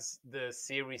 and as the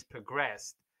series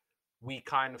progressed, we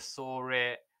kind of saw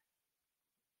it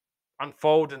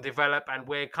unfold and develop, and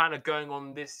we're kind of going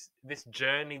on this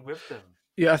journey with them.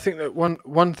 Yeah, I think that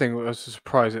one thing I was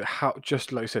surprised at how,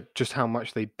 just like you said, just how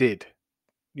much they did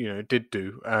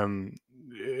do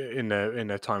in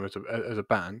their time as a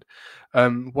band.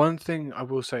 One thing I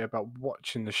will say about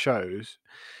watching the shows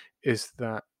is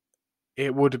that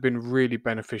it would have been really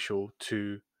beneficial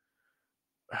to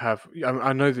have.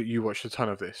 I know that you watched a ton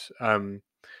of this,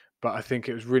 but I think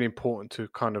it was really important to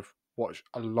kind of watch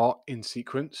a lot in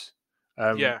sequence,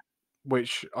 Yeah,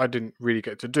 which I didn't really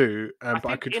get to do. I But I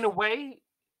think could. in a way,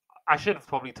 I should have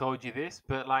probably told you this,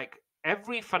 but like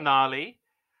every finale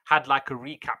had like a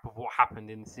recap of what happened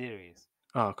in the series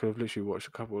Oh, I could have literally watched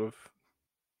a couple of.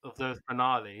 those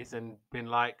finales and been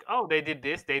like, oh, they did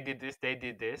this, they did this, they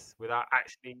did this, without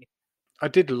actually. I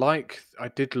did like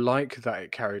that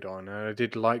it carried on, and I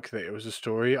did like that it was a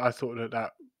story. I thought that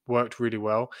that worked really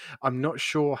well. I'm not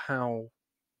sure how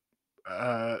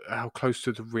close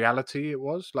to the reality it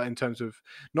was, like in terms of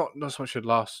not so much the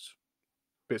last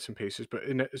bits and pieces, but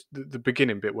in the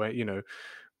beginning bit where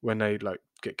when they like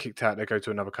get kicked out, they go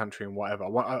to another country and whatever.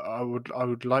 I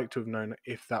would like to have known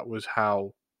if that was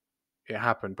how it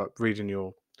happened, but reading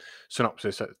your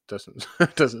synopsis, that doesn't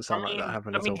doesn't sound like that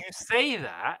happened I at mean, all. you say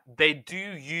that they do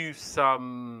use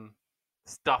some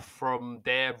stuff from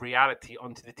their reality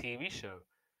onto the TV show.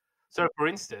 So, for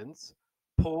instance,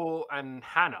 Paul and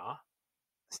Hannah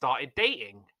started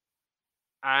dating.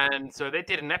 And so they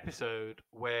did an episode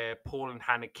where Paul and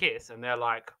Hannah kiss, and they're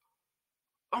like,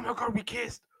 oh my God, we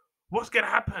kissed. What's going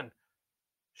to happen?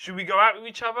 Should we go out with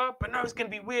each other? But no, it's going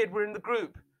to be weird. We're in the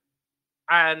group.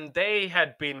 And they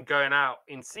had been going out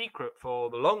in secret for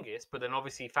the longest, but then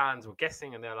obviously fans were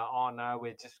guessing, and they're like, oh no,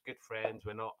 we're just good friends.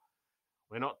 We're not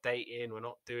dating. We're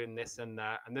not doing this and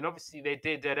that. And then obviously they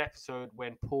did that episode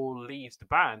when Paul leaves the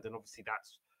band, and obviously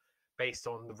that's based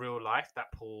on the real life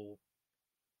that Paul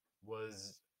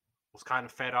was kind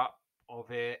of fed up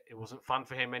of it. It wasn't fun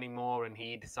for him anymore, and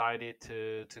he decided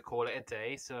to call it a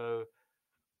day. So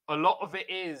a lot of it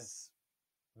is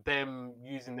them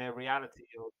using their reality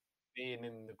or being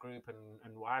in the group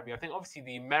and what have you. I think obviously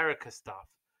the America stuff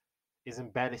is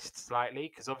embellished slightly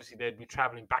because obviously they'd be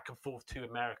traveling back and forth to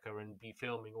America and be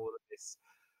filming all of this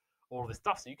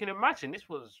stuff. So you can imagine this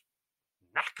was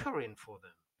knackering for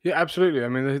them. Yeah, absolutely. I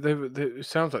mean, it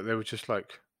sounds like they were just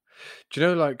like, do you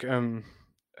know, like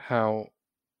how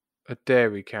a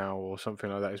dairy cow or something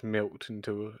like that is milked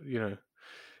into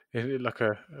like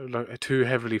a too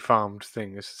heavily farmed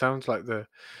thing. It sounds like the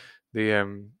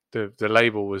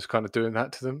label was kind of doing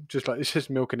that to them, just like it's just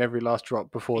milking every last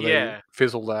drop before they Yeah,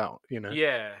 fizzled out. You know.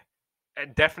 yeah,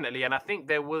 definitely. And I think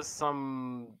there was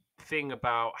some thing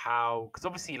about how, because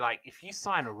obviously, like, if you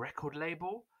sign a record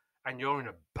label and you're in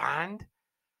a band,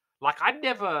 like, I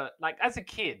never, like, as a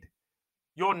kid,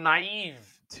 you're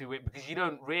naive to it because you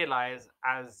don't realize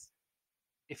as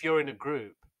if you're in a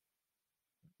group,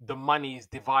 the money is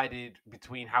divided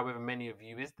between however many of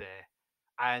you is there.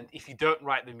 And if you don't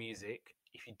write the music,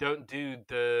 if you don't do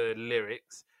the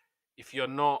lyrics, if you're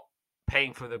not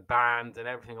paying for the band and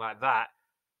everything like that,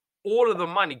 all of the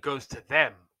money goes to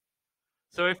them.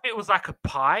 So if it was like a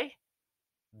pie,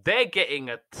 they're getting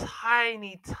a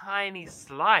tiny, tiny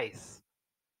slice.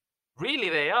 Really,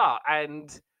 they are.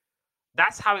 And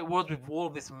that's how it was with all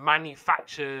this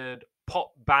manufactured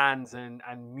pop bands and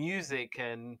music.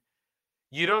 And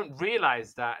you don't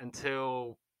realize that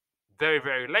until very,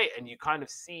 very late. And you kind of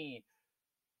see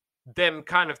them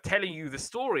kind of telling you the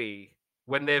story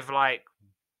when they've like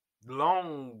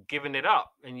long given it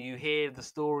up. And you hear the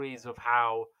stories of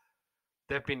how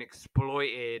they've been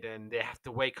exploited and they have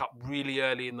to wake up really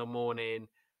early in the morning,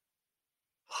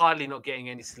 hardly not getting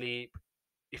any sleep.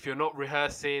 If you're not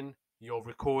rehearsing, you're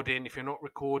recording. If you're not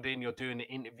recording, you're doing an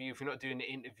interview. If you're not doing the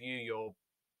interview, you're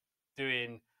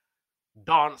doing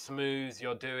dance moves,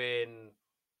 you're doing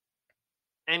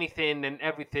anything and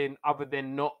everything other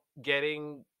than not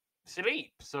getting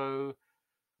sleep. So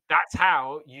that's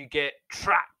how you get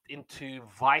trapped into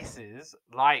vices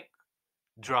like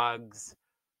drugs,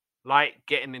 like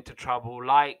getting into trouble,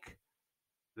 like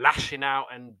lashing out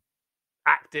and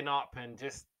acting up and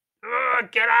just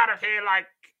get out of here, like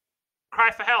cry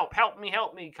for help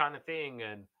me kind of thing.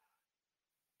 And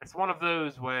it's one of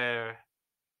those where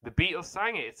the Beatles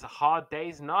sang it. It's a hard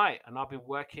day's night, and I've been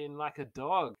working like a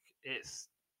dog. It's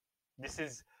this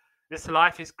is this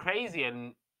life is crazy,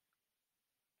 and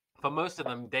for most of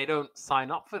them, they don't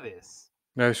sign up for this.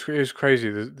 No, it's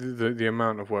crazy the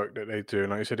amount of work that they do,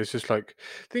 and like I said, it's just like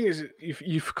thing is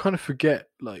you kind of forget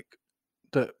like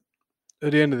that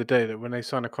at the end of the day that when they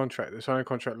sign a contract like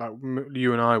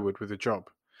you and I would with a job.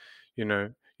 You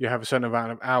know, you have a certain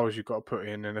amount of hours you've got to put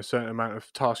in, and a certain amount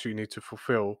of tasks you need to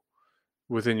fulfill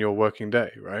within your working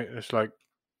day, right? It's like,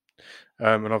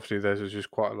 and obviously theirs is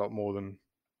just quite a lot more than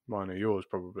mine or yours,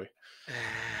 probably.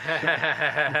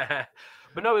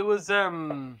 But no, it was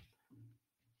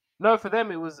no, for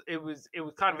them it was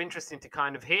kind of interesting to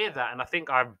kind of hear that. And I think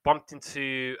I bumped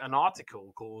into an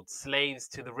article called Slaves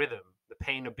to the Rhythm: The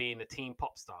Pain of Being a Teen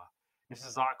Pop Star. This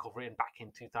is an article written back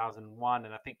in 2001,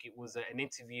 and I think it was an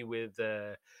interview with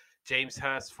James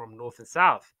Hurst from North and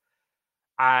South.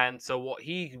 And so what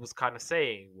he was kind of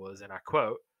saying was, and I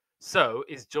quote, "So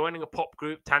is joining a pop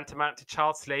group tantamount to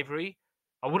child slavery?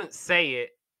 I wouldn't say it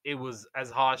it was as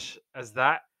harsh as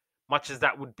that. Much as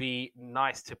that would be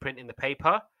nice to print in the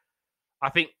paper, I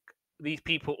think these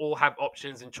people all have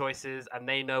options and choices, and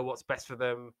they know what's best for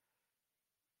them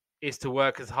is to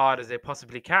work as hard as they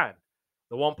possibly can.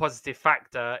 The one positive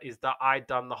factor is that I'd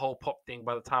done the whole pop thing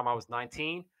by the time I was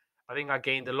 19. I think I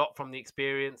gained a lot from the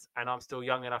experience, and I'm still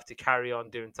young enough to carry on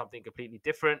doing something completely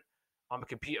different. I'm a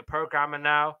computer programmer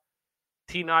now.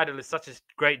 Teen Idol is such a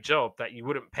great job that you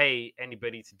wouldn't pay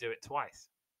anybody to do it twice.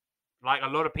 Like a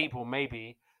lot of people,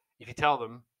 maybe if you tell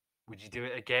them, would you do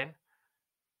it again?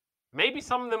 Maybe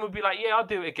some of them would be like, yeah, I'll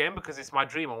do it again because it's my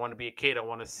dream. I want to be a kid. I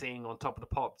want to sing on Top of the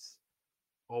Pops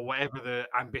or whatever the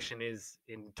ambition is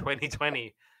in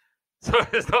 2020. So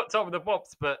it's not Top of the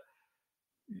Pops, but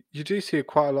You do see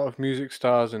quite a lot of music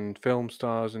stars and film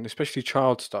stars, and especially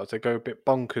child stars. They go a bit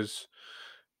bonkers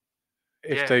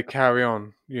if yeah, they carry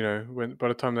on. When by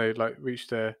the time they like reach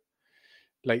their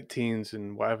late teens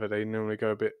and whatever, they normally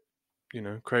go a bit,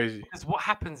 crazy. because what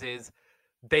happens is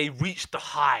they reach the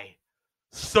high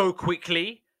so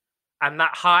quickly, and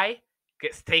that high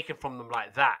gets taken from them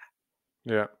like that.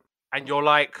 Yeah. And you're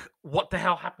like, what the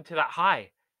hell happened to that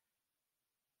high?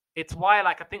 It's why,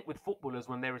 like, I think with footballers,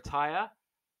 when they retire,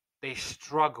 they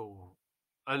struggle.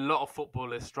 A lot of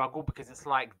footballers struggle because it's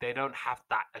like they don't have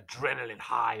that adrenaline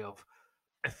high of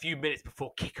a few minutes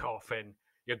before kickoff, and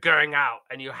you're going out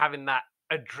and you're having that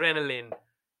adrenaline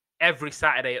every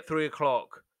Saturday at 3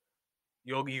 o'clock.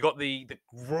 You got the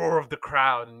roar of the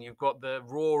crowd, and you've got the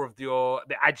roar of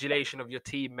the adulation of your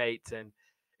teammates, and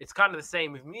it's kind of the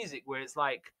same with music, where it's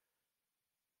like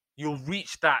you'll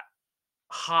reach that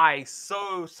high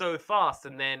so fast,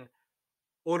 and then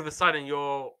all of a sudden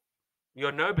you're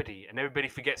nobody, and everybody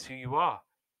forgets who you are,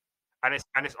 and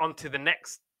it's on to the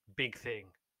next big thing.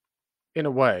 In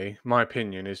a way, my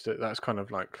opinion is that that's kind of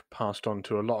like passed on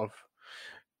to a lot of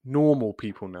normal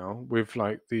people now with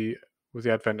the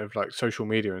advent of like social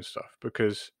media and stuff,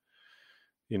 because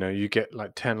you get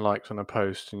like 10 likes on a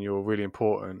post and you're really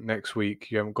important. Next week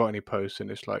you haven't got any posts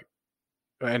and it's like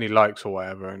any likes or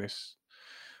whatever,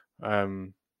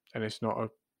 um and it's not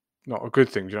a good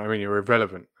thing. Do you know what I mean? You're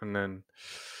irrelevant, and then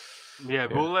Yeah,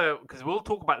 yeah, because we'll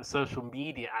talk about the social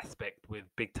media aspect with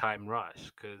Big Time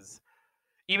Rush, because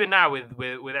even now with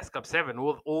S Club 7,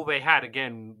 all they had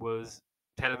again was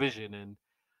television, and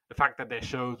the fact that their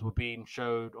shows were being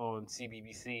showed on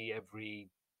CBBC every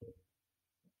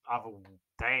other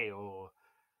day or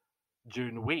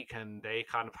during the week, and they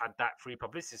kind of had that free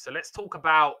publicity. So let's talk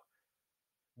about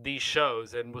these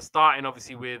shows, and we're starting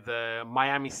obviously with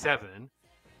Miami 7.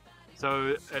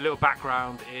 So a little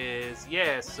background is,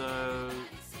 so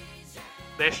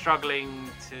they're struggling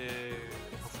to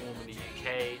perform in the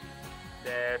UK.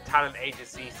 Their talent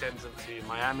agency sends them to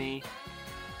Miami,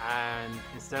 and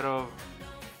instead of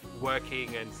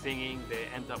working and singing, they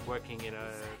end up working in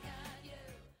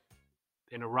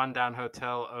a rundown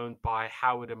hotel owned by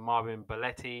Howard and Marvin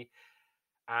Belletti,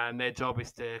 and their job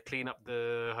is to clean up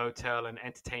the hotel and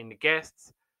entertain the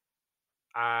guests.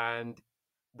 And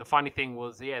the funny thing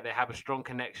was, they have a strong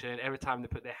connection. Every time they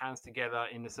put their hands together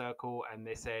in the circle and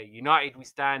they say, "United we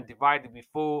stand, divided we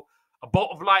fall," a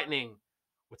bolt of lightning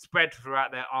would spread throughout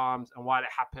their arms, and while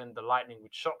it happened, the lightning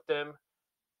would shock them.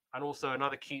 And also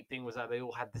another cute thing was that they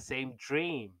all had the same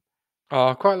dream. oh,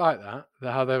 I quite like that.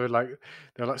 How they were like,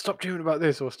 stop dreaming about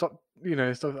this, or stop,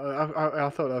 stuff. I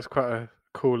thought that was quite a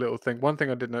cool little thing. One thing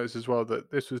I did notice as well,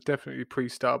 that this was definitely pre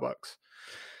Starbucks.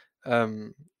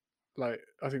 Like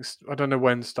I think I don't know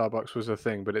when Starbucks was a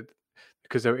thing, but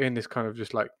because they were in this kind of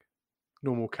just like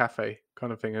normal cafe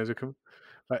kind of thing, as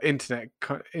like internet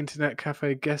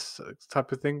cafe guest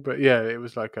type of thing. But yeah, it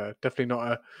was like definitely not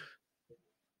a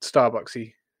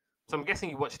Starbucksy. So I'm guessing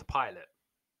you watched the pilot.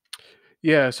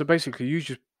 Yeah, so basically, you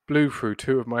just blew through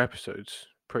 2 of my episodes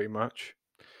pretty much,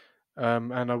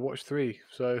 and I watched 3.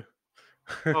 So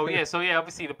Oh yeah, so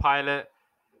obviously the pilot,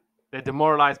 they're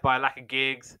demoralized by a lack of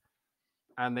gigs,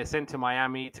 and they're sent to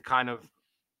Miami to kind of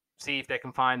see if they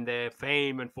can find their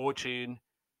fame and fortune.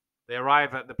 They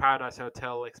arrive at the Paradise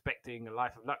Hotel expecting a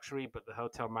life of luxury, but the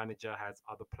hotel manager has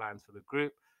other plans for the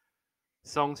group.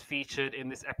 Songs featured in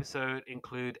this episode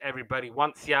include Everybody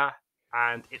Wants Ya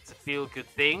and It's a Feel Good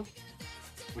Thing,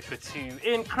 which were 2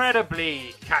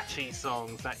 incredibly catchy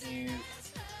songs that you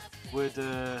would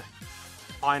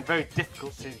find very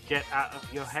difficult to get out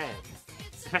of your head,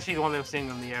 especially the one they were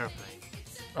singing on the airplane.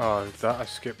 oh, that I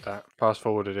skipped that, fast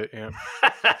forwarded it. Yeah,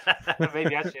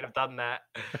 Maybe I should have done that.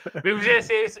 But it was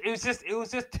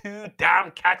just too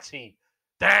damn catchy.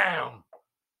 Damn.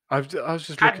 I was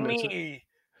just Had looking at me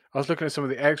I was looking at some of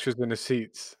the extras in the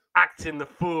seats. acting the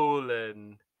fool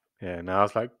and Yeah, and I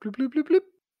was like bloop bloop bloop bloop.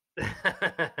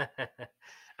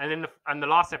 And then the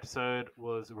last episode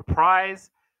was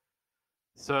Reprise.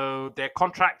 So their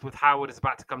contract with Howard is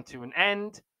about to come to an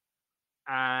end,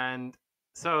 and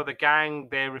so the gang,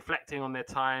 they're reflecting on their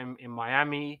time in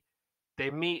Miami. They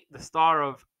meet the star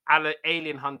of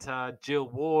Alien Hunter, Jill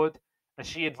Ward, and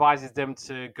she advises them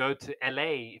to go to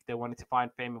LA if they wanted to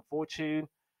find fame and fortune.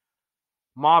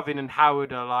 Marvin and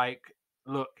Howard are like,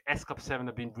 look, S Club 7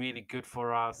 have been really good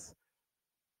for us.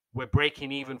 We're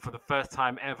breaking even for the first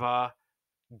time ever.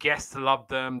 Guests love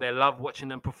them. They love watching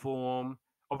them perform.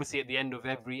 Obviously, at the end of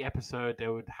every episode, they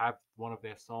would have one of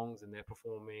their songs and they're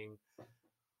performing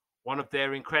one of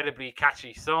their incredibly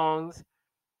catchy songs.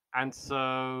 And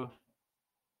so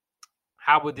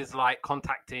Howard is like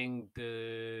contacting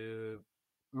the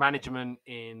management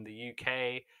in the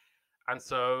UK. And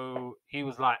so he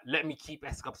was like, let me keep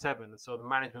S Club 7. And so the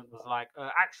management was like,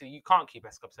 actually, you can't keep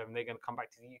S Club 7. They're going to come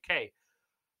back to the UK.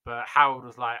 But Howard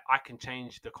was like, I can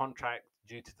change the contract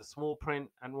due to the small print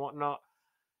and whatnot.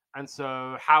 And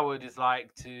so Howard is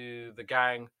like to the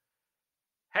gang,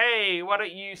 hey, why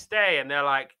don't you stay? And they're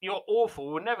like, you're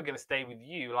awful. We're never going to stay with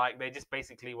you. Like, they just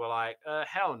basically were like,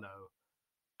 hell no.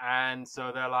 And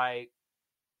so they're like,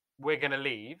 we're going to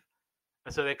leave.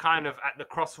 And so they're kind of at the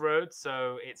crossroads.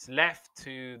 So it's left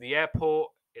to the airport.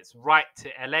 It's right to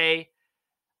LA.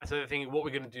 And so they're thinking, what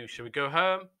we're going to do? Should we go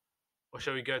home or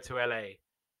should we go to LA?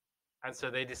 And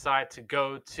so they decide to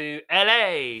go to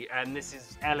LA. And this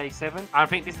is LA 7. I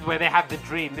think this is where they have the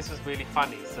dream. This was really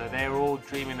funny. So they're all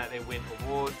dreaming that they win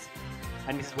awards.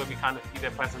 And this is where we kind of see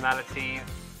their personalities.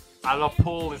 I love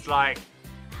Paul is like,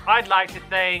 I'd like to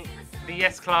thank the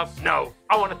Yes Club. No,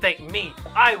 I want to thank me.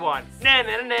 I won. Nah,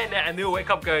 nah, nah, nah. And they all wake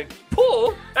up going,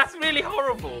 Paul, that's really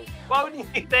horrible. Why wouldn't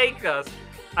you thank us?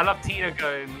 I love Tina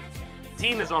going.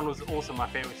 Tina's one was also my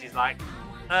favorite. She's like,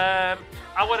 I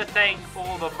want to thank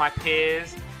all of my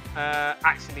peers.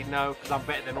 Actually, no, because I'm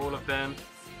better than all of them.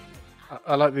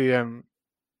 I like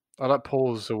I like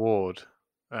Paul's award.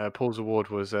 Paul's award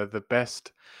was the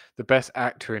best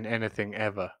actor in anything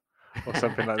ever, or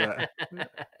something like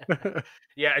that.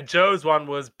 Yeah, Joe's one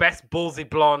was best ballsy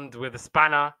blonde with a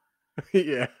spanner.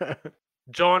 Yeah.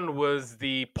 John was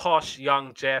the posh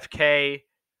young JFK,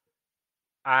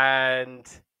 and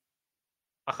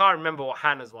I can't remember what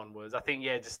Hannah's one was. I think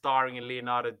just starring in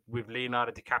Leonardo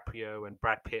DiCaprio and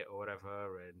Brad Pitt or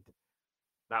whatever, and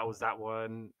that was that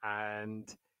one.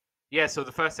 And so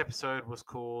the first episode was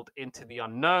called Into the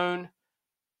Unknown,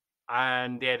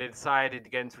 and they decided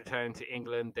again to return to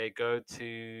England. They go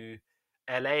to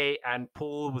LA, and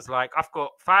Paul was like, I've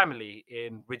got family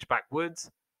in Ridgeback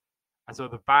Woods, and so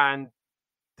the band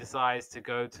decides to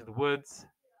go to the woods,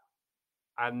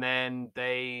 and then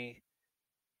they,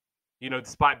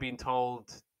 despite being told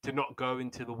to not go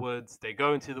into the woods, they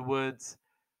go into the woods,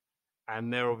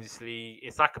 and they're obviously,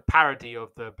 it's like a parody of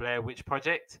the Blair Witch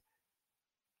Project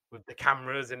with the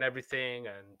cameras and everything.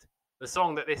 And the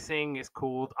song that they sing is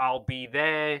called I'll Be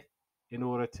There, in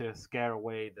order to scare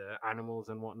away the animals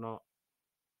and whatnot.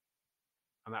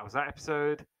 And that was that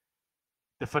episode.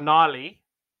 The finale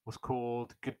was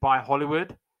called Goodbye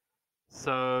Hollywood.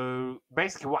 So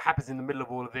basically what happens in the middle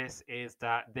of all of this is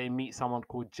that they meet someone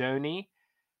called Joni,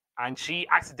 and she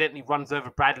accidentally runs over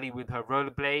Bradley with her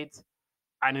rollerblades.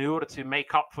 And in order to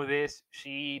make up for this,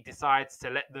 she decides to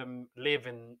let them live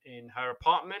in her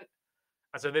apartment.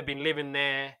 And so they've been living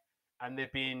there, and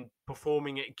they've been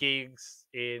performing at gigs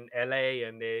in LA,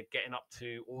 and they're getting up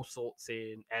to all sorts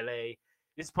in LA.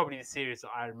 This is probably the series that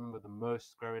I remember the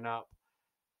most growing up.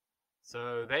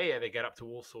 So they get up to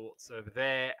all sorts over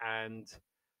there. And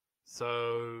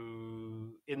so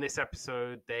in this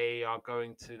episode, they are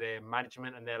going to their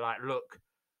management, and they're like, look,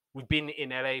 we've been in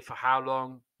LA for how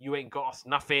long? You ain't got us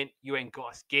nothing. You ain't got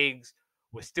us gigs.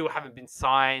 We still haven't been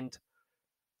signed.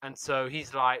 And so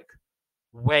he's like,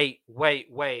 wait.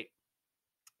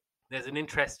 There's an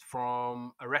interest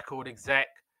from a record exec,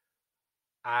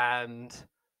 and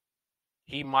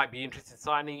he might be interested in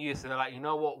signing you. So they're like, you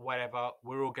know what, whatever.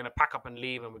 We're all going to pack up and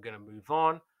leave, and we're going to move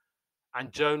on.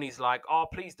 And Joni's like, oh,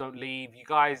 please don't leave. You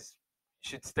guys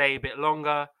should stay a bit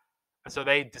longer. And so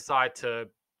they decide to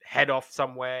head off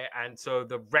somewhere. And so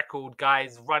the record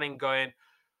guy's running, going,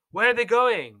 where are they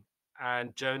going?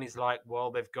 And Joni's like,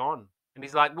 well, they've gone. And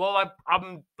he's like, well,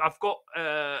 I've got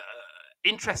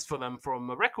interest for them from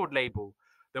a record label.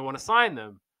 They want to sign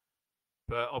them.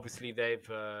 But obviously they've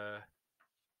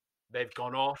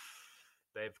gone off.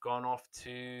 They've gone off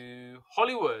to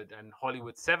Hollywood and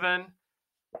Hollywood 7.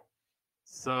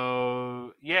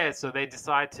 So so they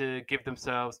decide to give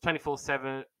themselves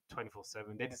 24/7.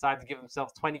 They decide to give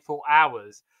themselves 24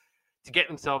 hours to get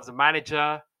themselves a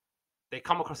manager. They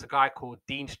come across a guy called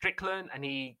Dean Strickland, and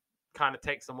he kind of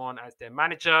takes them on as their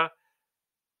manager.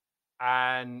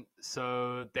 And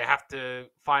so they have to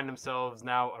find themselves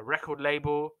now a record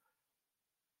label.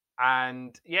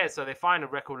 And yeah, so they find a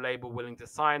record label willing to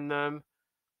sign them.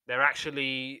 They're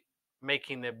actually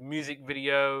making their music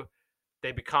video.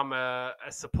 They become a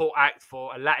support act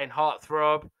for a Latin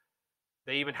heartthrob.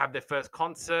 They even have their first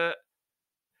concert.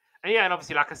 And yeah, and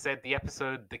obviously, like I said, the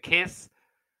episode, The Kiss.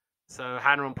 So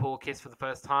Hannah and Paul kiss for the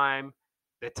first time.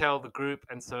 They tell the group,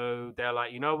 and so they're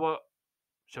like, you know what?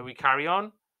 Shall we carry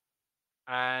on?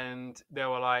 And they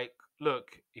were like,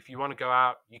 look, if you want to go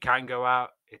out, you can go out.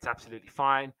 It's absolutely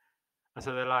fine. And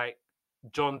so they're like,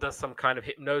 John does some kind of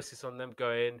hypnosis on them,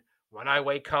 going, when I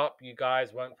wake up, you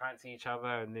guys won't fancy each other.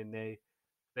 And then they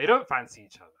don't fancy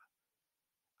each other.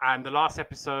 And the last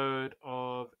episode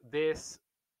of this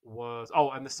was,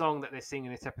 and the song that they sing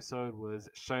in this episode was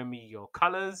Show Me Your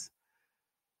Colors.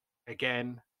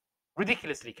 Again,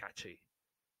 ridiculously catchy.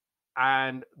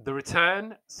 And the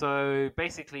return, so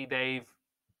basically they've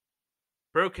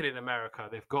broken in America.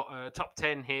 They've got a top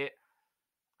 10 hit,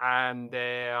 and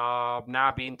they are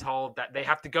now being told that they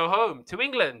have to go home to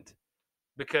England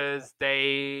because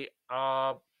they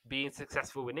are being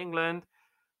successful in England.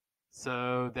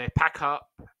 So they pack up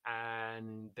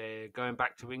and they're going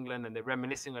back to England, and they're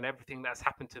reminiscing on everything that's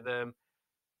happened to them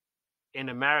in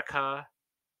America.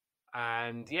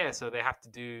 And yeah, so they have to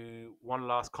do one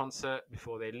last concert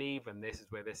before they leave, and this is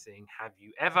where they're saying, have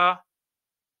you ever?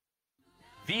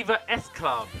 Viva S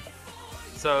Club.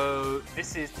 So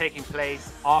this is taking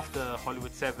place after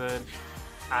Hollywood 7,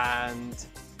 and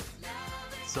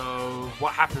so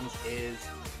what happens is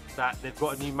that they've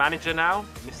got a new manager now,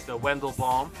 Mr. Wendell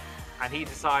Baum, and he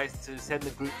decides to send the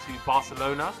group to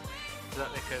Barcelona so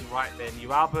that they can write their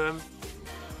new album.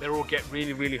 They all get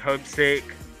really, really homesick,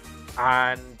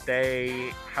 and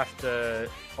they have to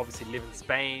obviously live in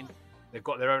Spain. They've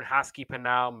got their own housekeeper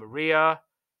now, Maria,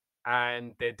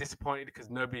 and they're disappointed because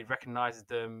nobody recognizes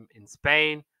them in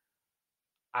Spain.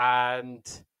 And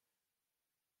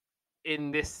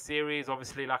in this series,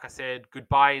 obviously, like I said,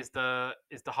 goodbye is the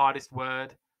hardest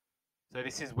word. So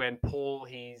this is when Paul,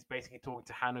 he's basically talking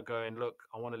to Hannah, going, look,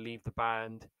 I want to leave the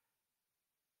band.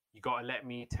 You got to let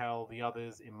me tell the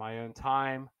others in my own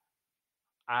time.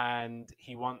 And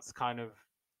he wants kind of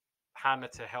Hannah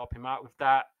to help him out with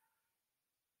that.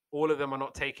 All of them are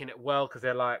not taking it well because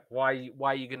they're like, why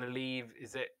are you going to leave?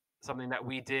 Is it something that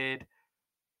we did?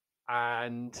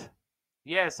 And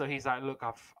yeah, so he's like, look,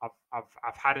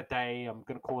 I've had a day. I'm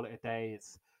going to call it a day.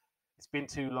 It's been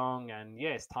too long, and yeah,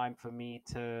 it's time for me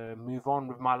to move on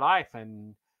with my life.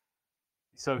 And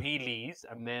so he leaves,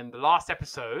 and then the last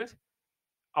episode,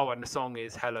 and the song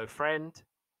is Hello Friend.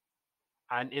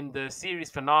 And in the series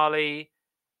finale,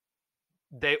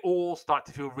 they all start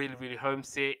to feel really, really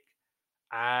homesick.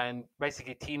 And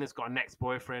basically, Tina's got an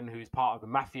ex-boyfriend who's part of the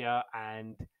mafia,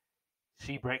 and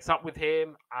she breaks up with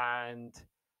him. And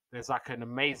there's like an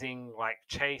amazing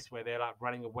chase where they're like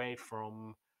running away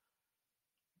from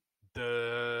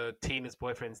the Tina's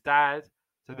boyfriend's dad.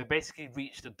 So they basically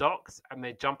reach the docks and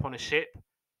they jump on a ship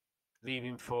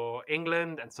leaving for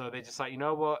England. And so they're just like, you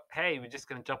know what? Hey, we're just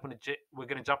going to jump on a ship and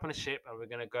we're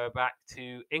going to go back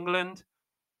to England.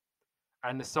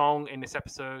 And the song in this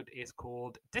episode is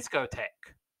called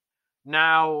Discotheque.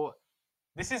 Now,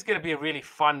 this is going to be a really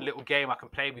fun little game I can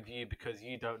play with you because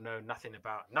you don't know nothing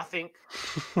about nothing.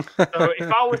 So if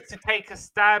you was to take a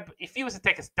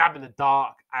stab in the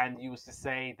dark and you was to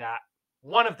say that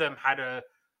one of them had a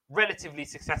relatively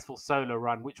successful solo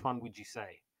run, which one would you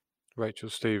say? Rachel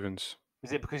Stevens.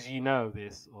 Is it because you know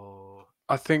this, or?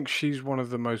 I think she's one of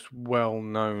the most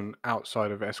well-known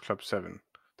outside of S Club 7.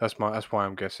 That's why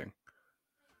I'm guessing.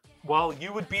 Well,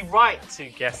 you would be right to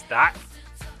guess that,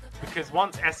 because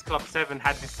once S Club 7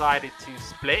 had decided to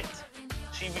split,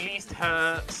 she released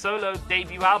her solo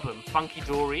debut album, Funky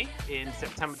Dory, in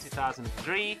September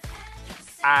 2003.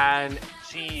 And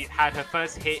she had her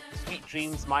first hit, Sweet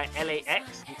Dreams, My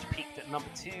LAX, which peaked at number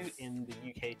 2 in the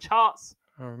UK charts.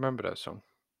 I remember that song.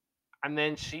 And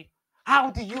then how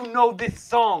do you know this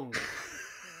song?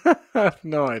 I have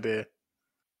no idea.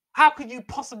 How could you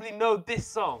possibly know this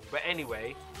song? But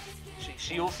anyway,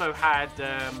 she also had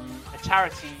a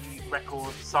charity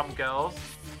record, Some Girls,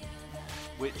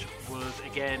 which was,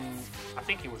 again, I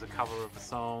think it was a cover of a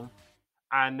song.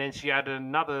 And then she had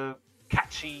another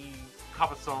catchy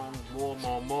cover song,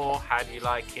 More, How Do You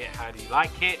Like It, How Do You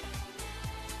Like It?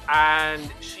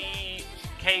 And she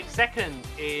came second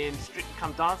in Strictly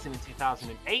Come Dancing in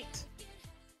 2008.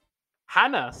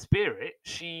 Hannah Spirit,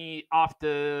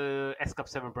 after S Club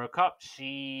 7 broke up,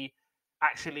 she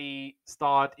actually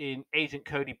starred in Agent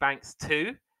Cody Banks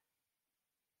 2.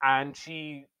 and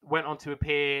she went on to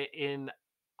appear in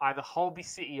either Holby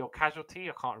City or Casualty.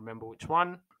 I can't remember which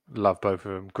one. Love both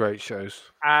of them. Great shows.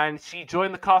 And she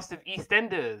joined the cast of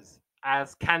EastEnders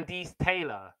as Candice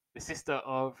Taylor, the sister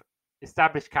of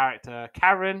established character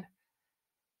Karen.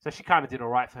 So she kind of did all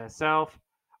right for herself.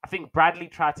 I think Bradley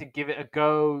tried to give it a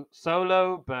go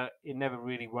solo, but it never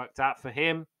really worked out for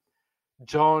him.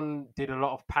 John did a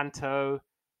lot of panto.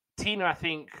 Tina, I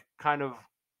think, kind of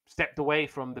stepped away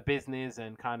from the business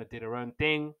and kind of did her own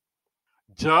thing.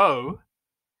 Jo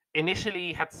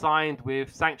initially had signed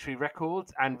with Sanctuary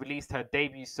Records and released her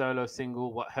debut solo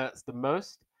single, What Hurts the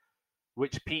Most,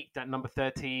 which peaked at number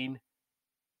 13.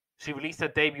 She released her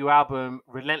debut album,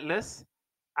 Relentless,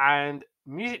 and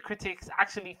music critics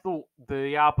actually thought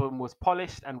the album was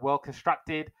polished and well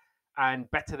constructed and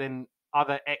better than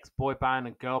other ex-boy band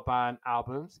and girl band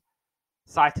albums,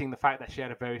 citing the fact that she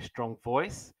had a very strong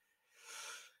voice.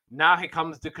 Now here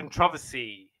comes the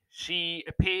controversy. She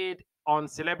appeared on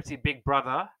Celebrity Big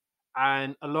Brother,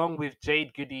 and along with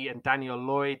Jade Goody and Daniel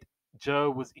Lloyd, Jo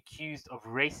was accused of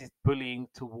racist bullying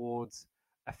towards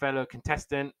a fellow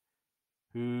contestant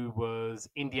who was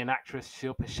Indian actress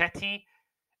Shilpa Shetty,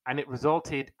 and it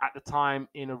resulted at the time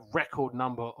in a record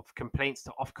number of complaints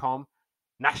to Ofcom,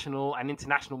 national and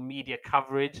international media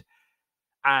coverage,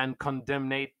 and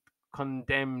condemnatory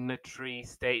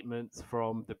statements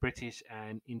from the British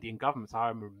and Indian governments. I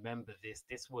remember this.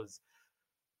 This was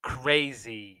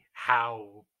crazy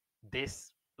how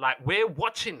this, like, we're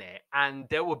watching it and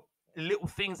there were little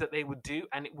things that they would do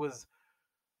and it was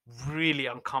really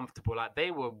uncomfortable. Like, they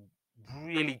were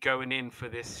really going in for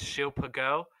this Shilpa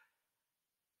girl,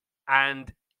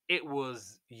 and it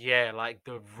was, yeah, like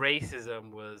the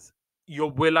racism was,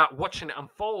 we're like watching it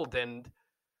unfold. And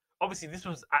obviously this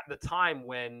was at the time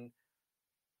when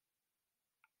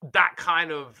that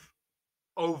kind of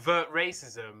overt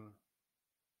racism,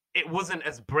 it wasn't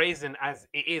as brazen as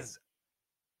it is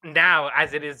now,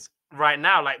 as it is right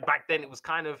now. Like back then it was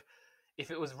kind of,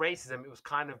 if it was racism, it was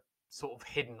kind of sort of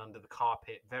hidden under the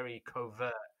carpet, very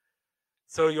covert.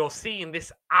 So you're seeing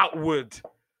this outward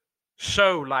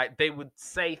show, like they would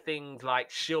say things like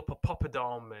Shilpa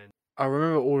Poppadom. And I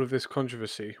remember all of this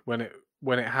controversy when it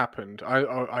happened.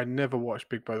 I never watched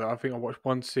Big Brother. I think I watched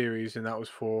one series, and that was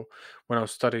for when I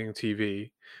was studying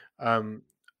TV.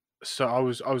 So I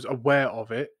was aware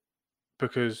of it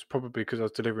probably because I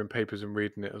was delivering papers and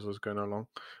reading it as I was going along.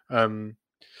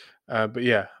 But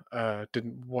yeah,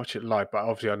 didn't watch it live. But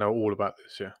obviously, I know all about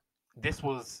this. Yeah, this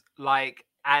was like,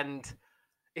 and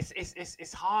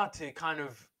it's hard to kind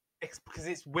of,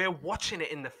 because we're watching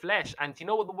it in the flesh. And you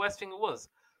know what the worst thing was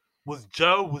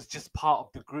Jo was just part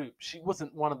of the group. She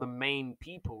wasn't one of the main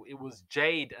people. It was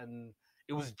Jade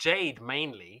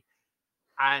mainly.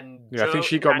 And yeah, I think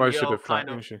she got most of the flack,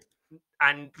 didn't she?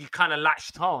 And you kind of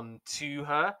latched on to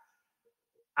her,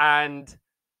 and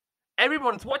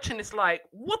everyone's watching this like,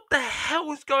 what the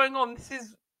hell is going on? This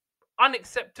is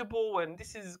unacceptable and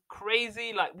this is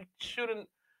crazy. Like, we shouldn't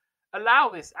allow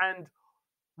this. And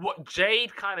what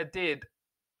Jade kind of did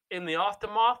in the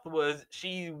aftermath was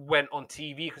she went on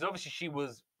TV, because obviously she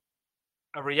was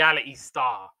a reality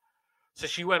star. So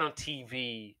she went on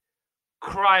TV,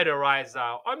 cried her eyes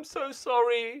out. I'm so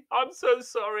sorry. I'm so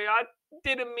sorry. I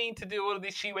didn't mean to do all of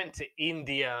this. She went to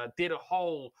India, did a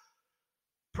whole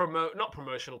not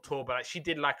promotional tour, but like she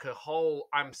did like a whole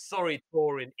I'm sorry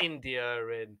tour in India,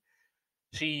 and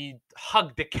she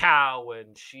hugged the cow,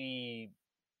 and she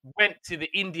went to the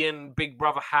Indian Big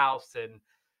Brother house and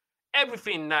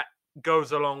everything that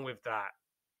goes along with that.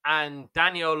 And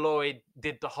Daniel Lloyd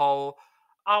did the whole,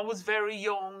 I was very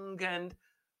young and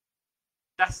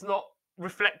that's not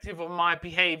reflective of my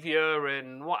behavior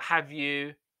and what have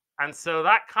you. And so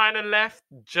that kind of left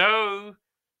Jo,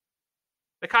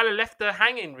 they kind of left her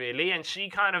hanging, really. And she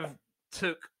kind of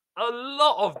took a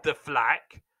lot of the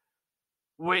flack,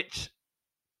 which,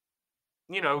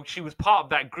 you know, she was part of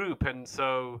that group. And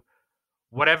so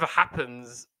whatever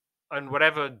happens and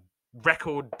whatever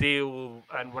record deal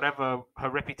and whatever her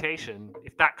reputation,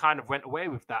 if that kind of went away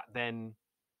with that, then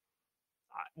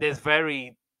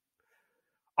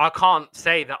I can't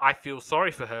say that I feel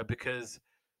sorry for her, because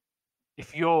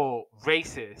if you're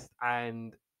racist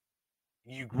and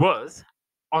you was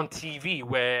on TV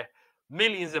where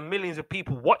millions and millions of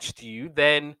people watched you,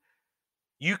 then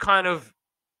you kind of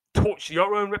torch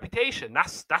your own reputation.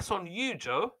 That's on you,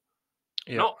 Jo.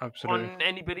 Yeah, not absolutely. On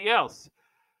anybody else.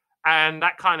 And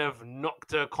that kind of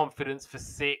knocked her confidence for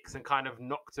 6 and kind of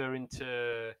knocked her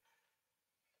into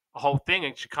a whole thing,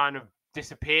 and she kind of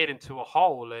disappeared into a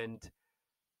hole. And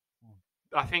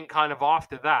I think kind of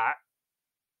after that,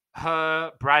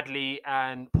 her, Bradley,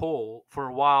 and Paul for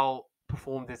a while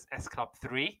performed as S Club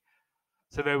 3.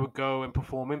 So they would go and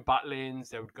perform in Butlins.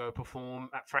 They would go perform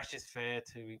at Freshers' Fair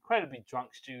to incredibly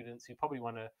drunk students who probably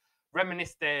want to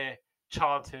reminisce their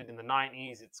childhood in the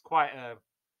 90s. It's quite a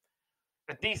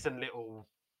decent little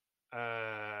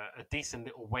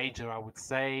wager, I would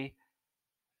say.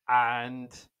 And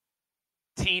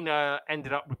Tina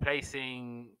ended up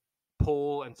replacing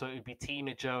Paul, and so it would be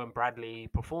Tina, Joe, and Bradley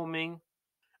performing.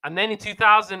 And then in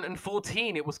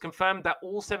 2014, it was confirmed that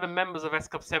all 7 members of S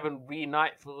Club 7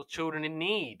 reunite for Children in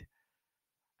Need.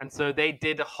 And so they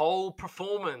did a whole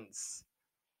performance,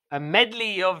 a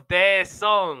medley of their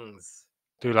songs.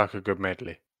 Do like a good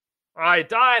medley. I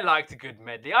liked a good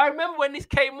medley. I remember when this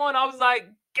came on, I was like,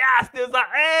 gassed. It was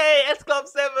like, hey, S Club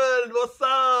 7, what's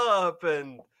up?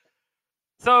 And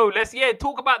so let's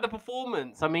talk about the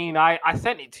performance. I mean, I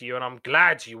sent it to you, and I'm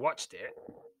glad you watched it.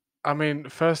 I mean,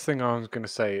 first thing I was going to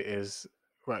say is,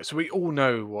 right, so we all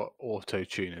know what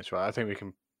auto-tune is, right? I think we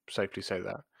can safely say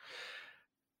that.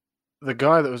 The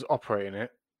guy that was operating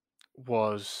it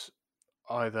was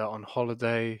either on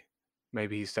holiday,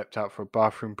 maybe he stepped out for a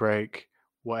bathroom break,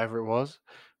 whatever it was.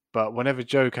 But whenever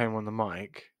Joe came on the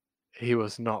mic, he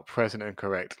was not present and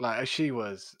correct. Like she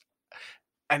was,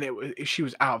 and she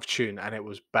was out of tune, and it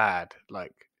was bad.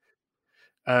 Like,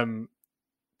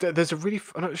 there's a really,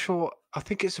 I'm not sure. I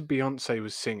think it's a Beyonce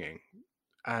was singing,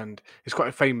 and it's quite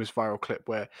a famous viral clip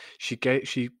where she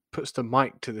puts the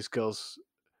mic to this girl's,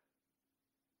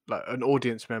 like an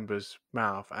audience member's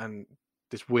mouth, and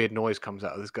this weird noise comes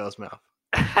out of this girl's mouth.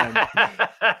 I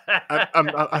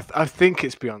think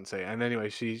it's Beyonce, and anyway,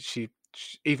 she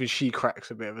even she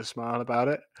cracks a bit of a smile about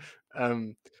it.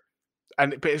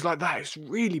 But it's like that. It's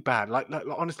really bad. Like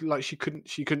honestly, like she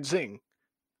couldn't sing.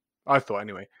 I thought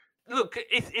anyway. Look,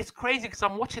 it's crazy because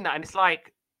I'm watching that, and it's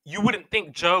like you wouldn't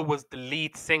think Joe was the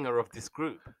lead singer of this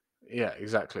group. Yeah,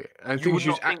 exactly. And you would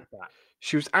not think that.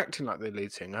 She was acting like the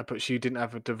lead singer, but she didn't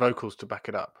have the vocals to back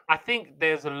it up. I think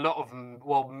there's a lot of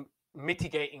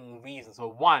mitigating reasons. So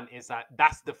one is that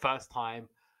that's the first time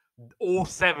all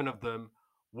 7 of them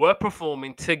were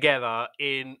performing together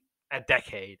in a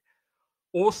decade.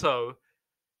 Also,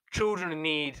 Children in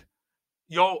Need,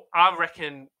 I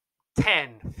reckon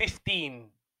 10, 15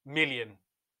 million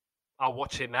are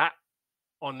watching that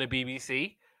on the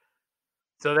BBC.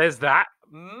 So there's that.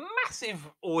 Massive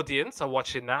audience are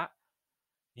watching that.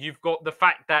 You've got the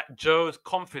fact that Joe's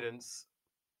confidence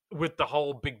with the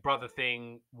whole Big Brother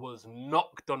thing was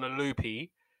knocked on a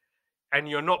loopy, and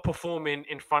you're not performing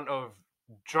in front of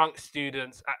drunk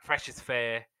students at Freshers'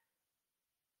 Fair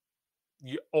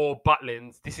or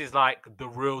Butlins. This is like the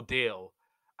real deal.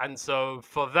 And so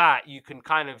for that, you can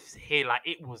kind of hear like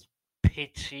it was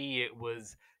pitchy. It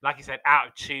was, like you said, out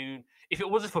of tune. If it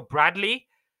wasn't for Bradley,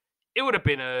 it would have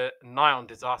been a nigh on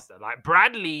disaster. Like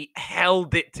Bradley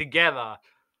held it together.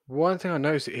 One thing I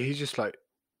noticed, he's just like,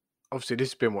 obviously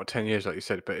this has been 10 years, like you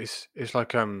said, but it's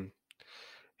like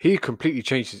he completely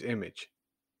changed his image.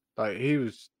 Like he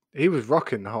was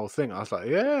rocking the whole thing. I was like,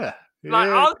 yeah. Like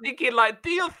I was thinking, like, do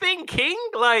your thing, King.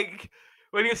 Like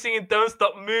when he was singing "Don't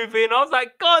Stop Moving," I was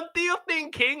like, God, do your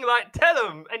thing, King. Like tell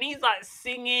him. And he's like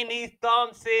singing, he's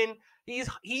dancing. He's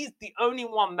the only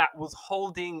one that was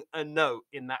holding a note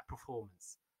in that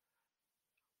performance.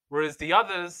 Whereas the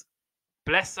others,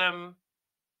 bless them,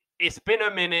 it's been a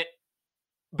minute.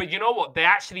 But you know what? They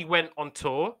actually went on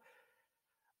tour.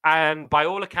 And by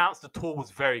all accounts, the tour was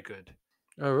very good.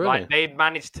 Oh, really? Like they'd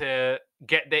managed to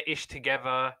get their ish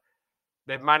together.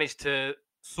 They've managed to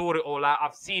sort it all out.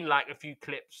 I've seen like a few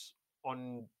clips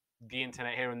on the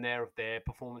internet here and there of their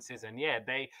performances. And yeah,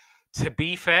 to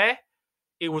be fair,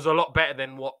 it was a lot better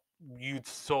than what you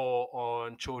saw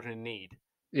on Children in Need.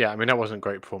 Yeah, I mean, that wasn't a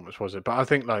great performance, was it? But I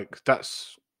think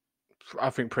I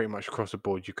think pretty much across the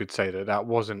board, you could say that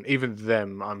wasn't, even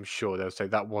them, I'm sure they'll say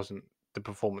that wasn't the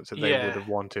performance that they would have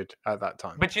wanted at that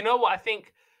time. But you know what? I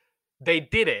think they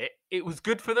did it. It was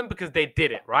good for them because they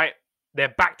did it, right? They're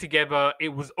back together. It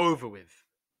was over with.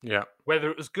 Yeah.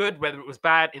 Whether it was good, whether it was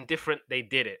bad, indifferent, they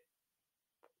did it.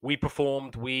 We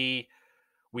performed. We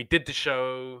did the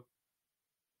show.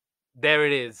 There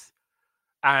it is.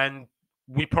 And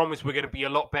we promised we're going to be a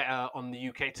lot better on the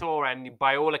UK tour. And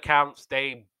by all accounts,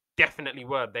 they definitely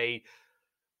were. They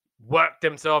worked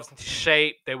themselves into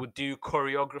shape. They would do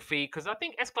choreography. Because I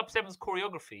think S Club 7's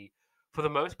choreography, for the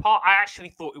most part, I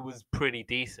actually thought it was pretty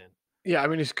decent. Yeah, I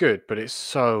mean, it's good, but it's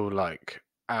so, like,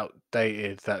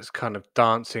 outdated. That's kind of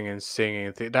dancing and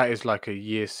singing. That is like a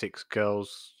year 6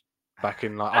 girls back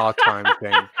in, like, our time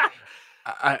thing.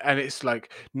 And it's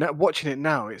like, watching it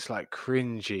now, it's, like,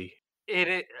 cringy.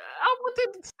 I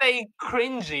wouldn't say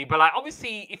cringy, but, like,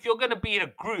 obviously, if you're going to be in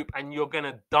a group and you're going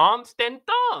to dance, then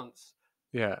dance.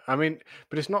 Yeah, I mean,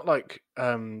 but it's not like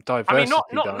I mean, diversity not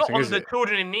dancing, on is the it?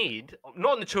 Children in Need,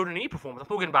 not on the Children in Need performance. I'm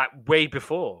talking about way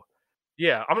before.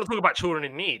 Yeah, I'm not talking about Children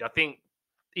in Need. I think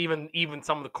even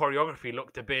some of the choreography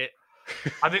looked a bit.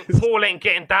 I think Paul ain't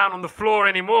getting down on the floor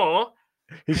anymore.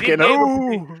 He's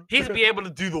getting He'd be able to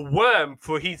do the worm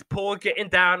for his Paul getting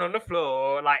down on the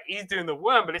floor. Like he's doing the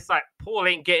worm, but it's like Paul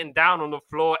ain't getting down on the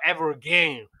floor ever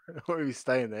again. Or he's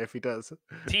staying there if he does.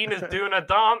 Tina's doing a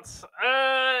dance.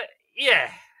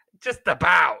 Yeah, just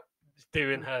about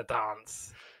doing her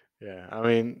dance. Yeah, I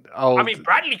mean,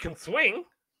 Bradley can swing.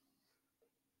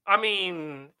 I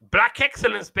mean, Black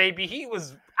Excellence, baby. He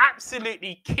was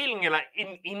absolutely killing it, like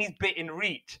in his bit in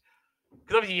Reach.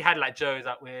 Because obviously you had like Joe's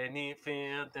like when you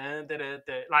feel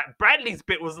like Bradley's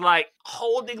bit was like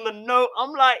holding the note.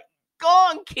 I'm like, go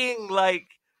on, King. Like,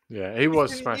 yeah, he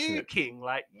was smashing it. King,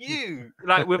 like you,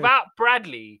 like without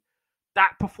Bradley,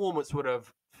 that performance would have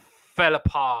fell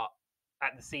apart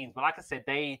at the seams. But like I said,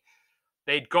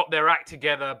 they'd got their act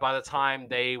together by the time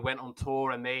they went on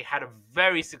tour, and they had a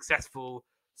very successful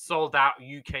sold out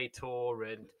UK tour.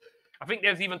 And I think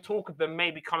there's even talk of them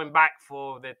maybe coming back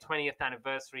for their 20th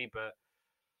anniversary, but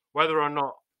whether or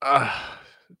not,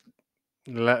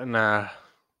 nah.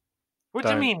 What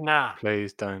do you mean, nah?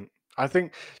 Please don't. I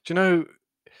think. Do you know?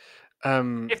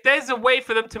 If there's a way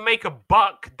for them to make a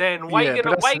buck, then why are you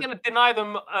gonna deny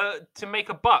them to make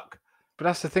a buck? But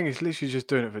that's the thing. It's literally just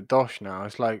doing it for dosh now.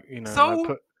 It's like, you know,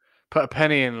 like put a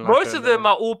penny in. Like most of them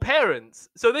are all parents,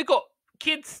 so they got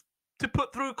kids to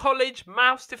put through college,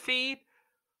 mouths to feed.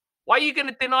 Why are you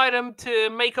gonna deny them to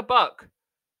make a buck?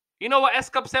 You know what, S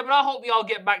Club 7? I hope y'all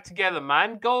get back together,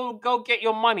 man. Go get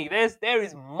your money. There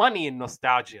is money in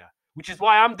nostalgia, which is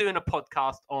why I'm doing a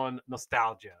podcast on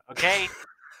nostalgia. Okay,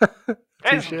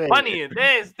 there's money in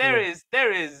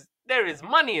there is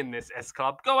money in this S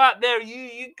Club. Go out there,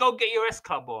 you go get your S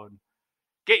Club on,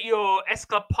 get your S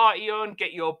Club party on,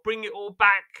 get your Bring It All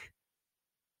Back.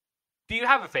 Do you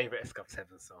have a favorite S Club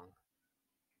 7 song?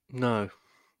 No.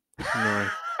 No.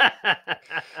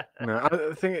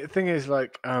 The thing is,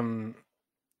 like,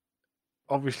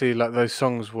 obviously, like those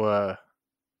songs were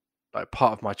like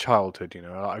part of my childhood. You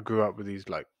know, I grew up with these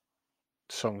like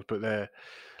songs, but they're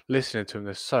listening to them.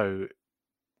 They're so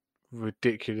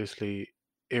ridiculously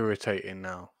irritating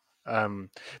now. But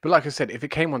like I said, if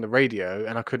it came on the radio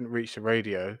and I couldn't reach the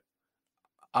radio,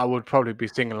 I would probably be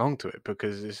singing along to it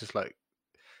because it's just like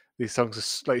these songs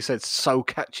are, like you said, so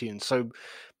catchy and so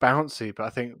bouncy. But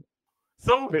I think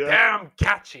damn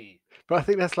catchy. But I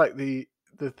think that's like the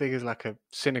thing is like a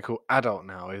cynical adult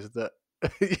now is that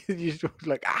you're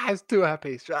like, it's too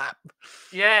happy, strap.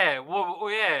 Yeah, well,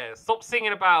 yeah. Stop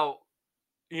singing about,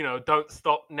 don't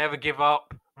stop, never give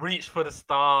up, reach for the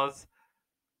stars.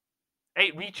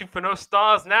 Ain't reaching for no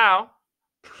stars now.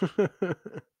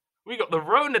 We got the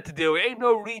Rona to deal with. Ain't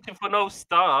no reaching for no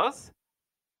stars.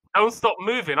 Don't stop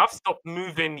moving. I've stopped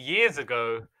moving years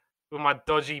ago with my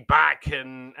dodgy back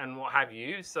and what have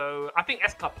you. So I think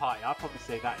S Club Party, I'll probably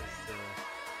say that is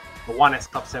the one S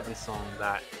Club 7 song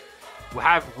that will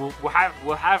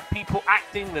have people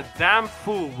acting the damn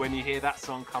fool when you hear that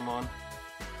song come on.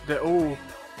 They're all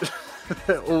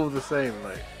the same.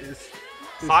 Like it's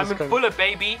Simon Fuller,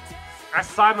 baby. That's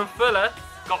Simon Fuller.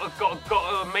 Got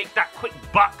to make that quick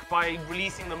buck by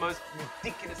releasing the most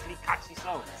ridiculously catchy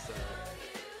songs. So.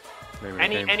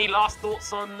 Any last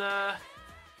thoughts on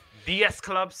the S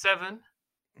Club 7?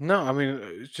 No, I mean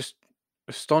it's just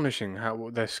astonishing how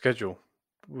their schedule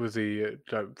with the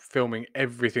filming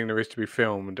everything there is to be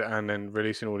filmed and then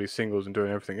releasing all these singles and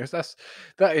doing everything.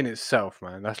 That in itself,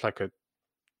 man. That's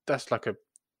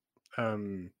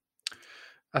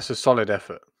a solid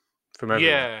effort from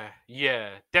everyone. Yeah,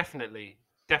 definitely,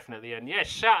 and yeah,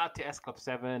 shout out to S Club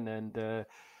 7 and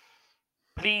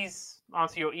please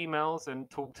answer your emails and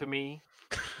talk to me.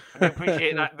 I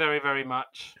appreciate that very, very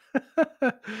much.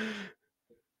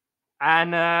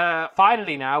 And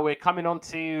finally now we're coming on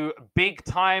to Big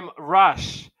Time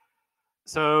Rush.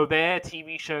 So their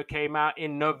TV show came out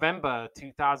in November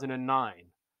 2009.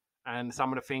 And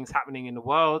some of the things happening in the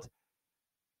world.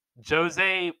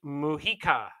 Jose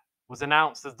Mujica was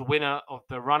announced as the winner of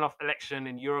the runoff election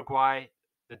in Uruguay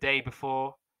the day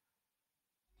before.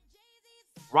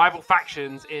 Rival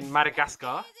factions in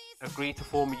Madagascar agreed to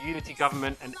form a unity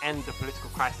government and end the political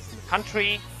crisis in the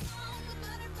country.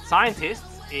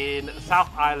 Scientists in the South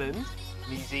Island,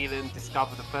 New Zealand,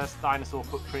 discovered the first dinosaur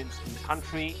footprints in the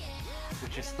country,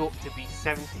 which is thought to be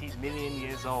 70 million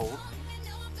years old.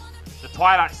 The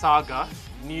Twilight Saga,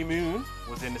 New Moon,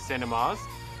 was in the cinemas.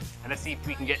 And let's see if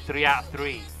we can get 3 out of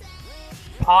 3.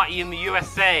 Party in the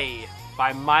USA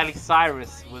by Miley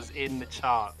Cyrus was in the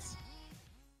charts.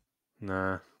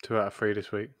 Nah, 2 out of 3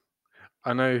 this week.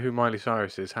 I know who Miley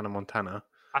Cyrus is, Hannah Montana.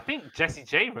 I think Jessie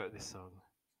J wrote this song.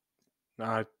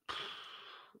 No,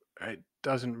 it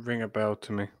doesn't ring a bell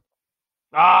to me.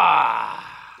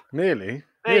 Nearly.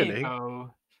 There you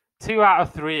go. 2 out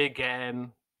of 3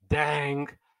 again. Dang.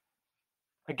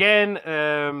 Again,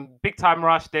 Big Time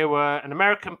Rush, they were an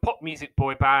American pop music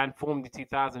boy band formed in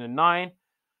 2009.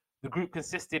 The group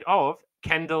consisted of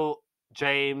Kendall,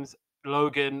 James,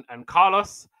 Logan, and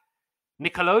Carlos.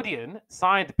 Nickelodeon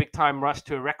signed Big Time Rush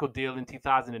to a record deal in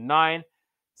 2009,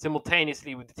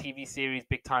 simultaneously with the TV series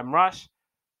Big Time Rush.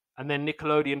 And then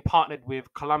Nickelodeon partnered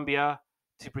with Columbia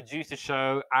to produce the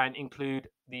show and include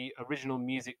the original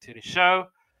music to the show.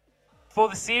 For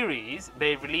the series,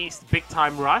 they released Big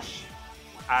Time Rush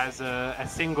as a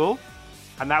single,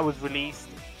 and that was released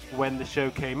when the show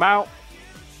came out.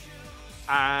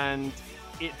 And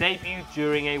it debuted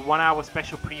during a 1-hour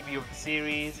special preview of the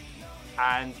series,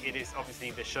 and it is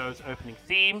obviously the show's opening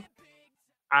theme.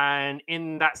 And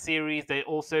in that series, they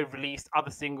also released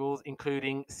other singles,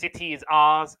 including City Is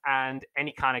Ours and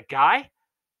Any Kind of Guy.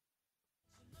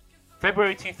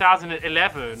 February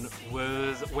 2011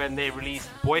 was when they released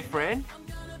Boyfriend,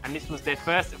 and this was their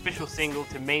first official single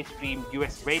to mainstream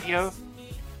US radio,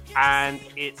 and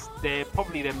it's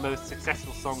probably their most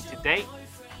successful song to date.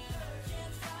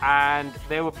 And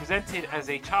they were presented as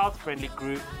a child-friendly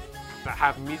group that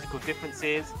have musical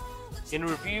differences. In a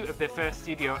review of their first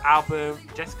studio album,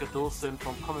 Jessica Dawson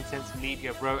from Common Sense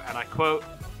Media wrote, and I quote,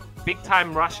 "Big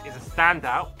Time Rush is a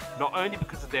standout, not only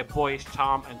because of their boyish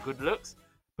charm and good looks,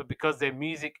 but because their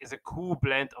music is a cool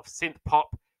blend of synth pop,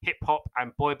 hip hop,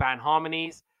 and boy band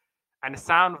harmonies. And the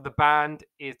sound of the band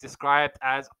is described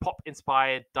as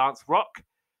pop-inspired dance rock.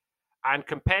 And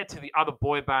compared to the other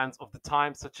boy bands of the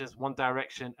time, such as One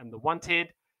Direction and The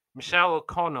Wanted, Michelle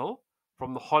O'Connell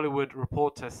from The Hollywood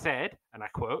Reporter said, and I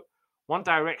quote, One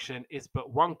Direction is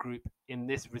but one group in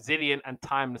this resilient and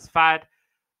timeless fad.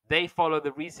 They follow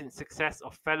the recent success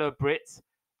of fellow Brits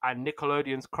and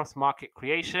Nickelodeon's cross-market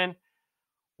creation.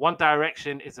 One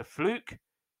Direction is a fluke.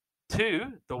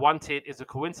 2, The Wanted is a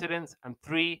coincidence. And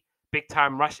 3, Big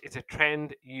Time Rush is a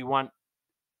trend you want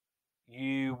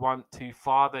to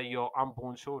father your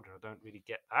unborn children. I don't really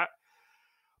get that.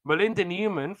 Melinda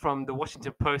Newman from the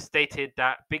Washington Post stated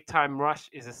that Big Time Rush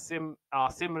is similar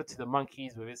to the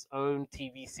Monkees with its own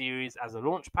TV series as a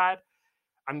launchpad,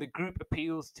 and the group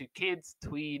appeals to kids,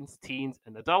 tweens, teens,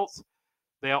 and adults.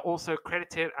 They are also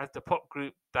credited as the pop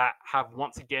group that have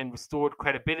once again restored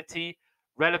credibility,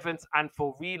 relevance, and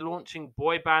for relaunching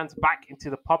boy bands back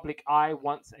into the public eye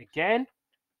once again.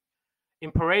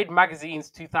 In Parade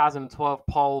Magazine's 2012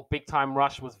 poll, Big Time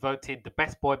Rush was voted the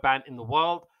best boy band in the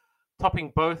world,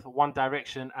 topping both One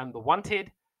Direction and The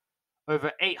Wanted.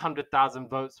 Over 800,000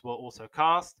 votes were also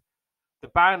cast. The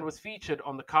band was featured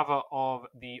on the cover of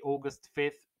the August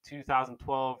 5th,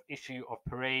 2012 issue of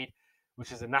Parade,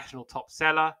 which is a national top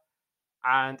seller,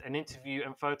 and an interview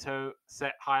and photo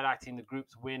set highlighting the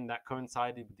group's win that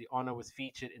coincided with the honor was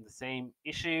featured in the same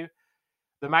issue.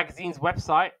 The magazine's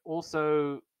website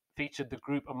also featured the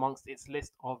group amongst its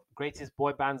list of greatest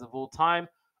boy bands of all time,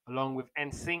 along with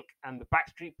NSYNC and the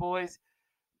Backstreet Boys.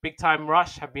 Big Time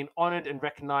Rush have been honored and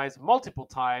recognized multiple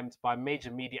times by major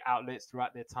media outlets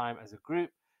throughout their time as a group.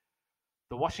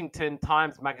 The Washington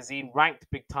Times magazine ranked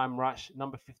Big Time Rush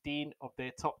number 15 of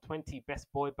their top 20 best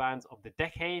boy bands of the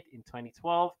decade in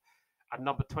 2012, and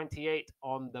number 28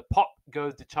 on the Pop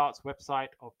Goes the Charts website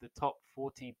of the top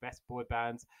 40 best boy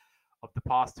bands of the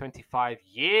past 25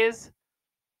 years.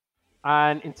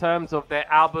 And in terms of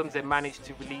their albums, they managed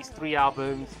to release 3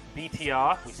 albums: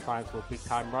 BTR, which stands for Big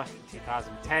Time Rush, in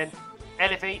 2010,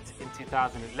 Elevate in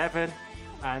 2011,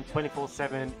 and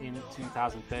 24/7 in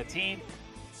 2013.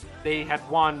 They had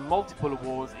won multiple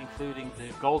awards, including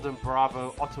the Golden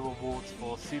Bravo Otto Awards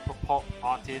for Super Pop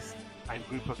Artist and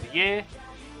Group of the Year.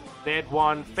 They had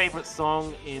won Favorite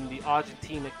Song in the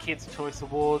Argentina Kids' Choice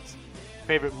Awards,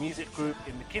 Favorite Music Group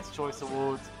in the Kids' Choice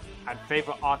Awards, and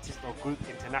Favorite Artist or Group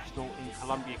International in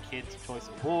Columbia Kids' Choice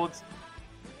Awards.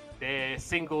 Their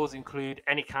singles include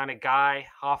Any Kind of Guy,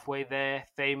 Halfway There,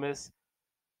 Famous,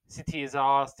 City Is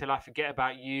Ours, Till I Forget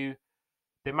About You.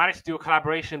 They managed to do a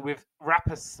collaboration with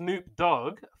rapper Snoop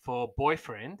Dogg for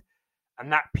Boyfriend,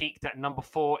 and that peaked at number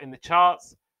 4 in the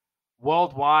charts.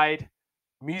 Worldwide,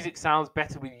 Music Sounds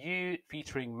Better With You,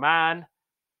 featuring Man,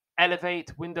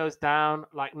 Elevate, Windows Down,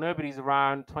 Like Nobody's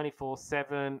Around,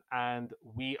 24/7, and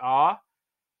We Are.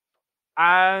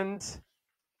 And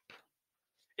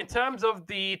in terms of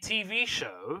the TV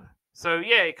show, so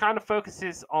yeah, it kind of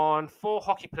focuses on 4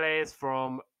 hockey players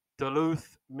from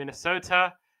Duluth,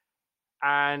 Minnesota,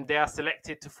 and they are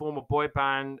selected to form a boy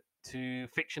band to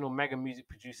fictional mega music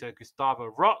producer Gustavo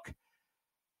Rock.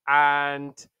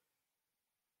 And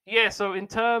yeah, so in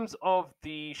terms of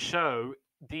the show,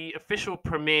 the official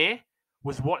premiere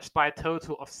was watched by a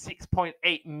total of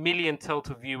 6.8 million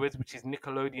total viewers, which is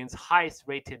Nickelodeon's highest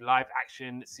rated live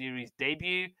action series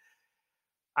debut.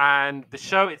 And the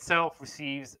show itself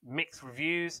receives mixed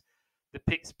reviews. The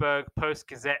Pittsburgh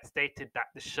Post-Gazette stated that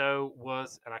the show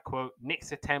was, and I quote,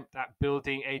 Nick's attempt at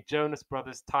building a Jonas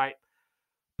Brothers type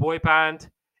boy band.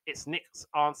 It's Nick's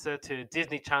answer to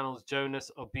Disney Channel's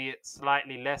Jonas, albeit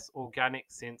slightly less organic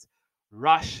since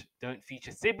Rush don't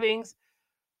feature siblings.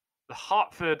 The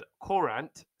Hartford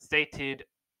Courant stated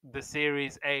the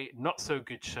series a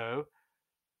not-so-good show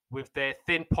with their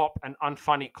thin pop and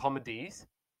unfunny comedies.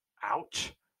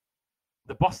 Ouch.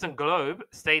 The Boston Globe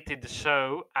stated the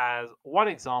show as one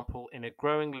example in a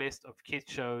growing list of kids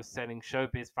shows selling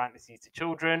showbiz fantasies to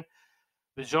children.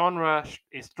 The genre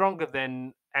is stronger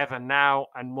than ever now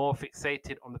and more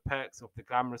fixated on the perks of the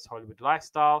glamorous Hollywood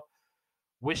lifestyle.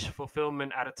 Wish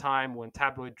fulfillment at a time when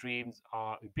tabloid dreams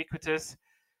are ubiquitous.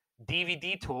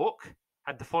 DVD Talk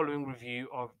had the following review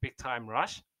of Big Time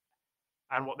Rush.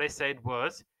 And what they said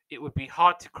was, it would be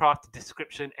hard to craft a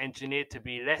description engineered to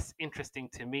be less interesting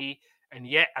to me. And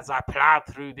yet, as I plowed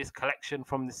through this collection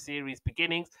from the series'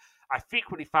 beginnings, I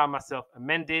frequently found myself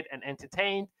amended and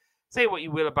entertained. Say what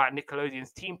you will about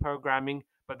Nickelodeon's teen programming,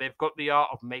 but they've got the art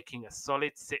of making a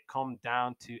solid sitcom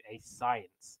down to a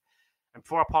science. And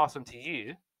before I pass on to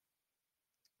you,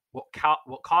 what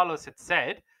Carlos had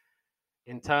said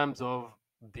in terms of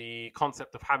the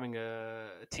concept of having a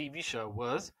TV show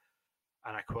was,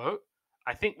 and I quote,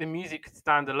 I think the music could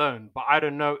stand alone, but I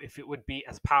don't know if it would be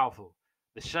as powerful.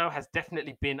 The show has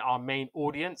definitely been our main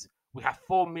audience. We have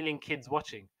 4 million kids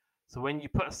watching. So when you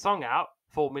put a song out,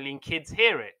 4 million kids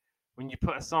hear it. When you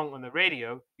put a song on the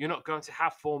radio, you're not going to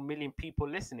have 4 million people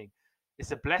listening.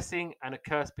 It's a blessing and a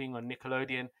curse being on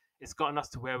Nickelodeon. It's gotten us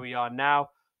to where we are now,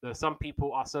 though some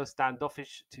people are so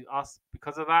standoffish to us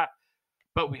because of that.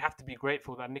 But we have to be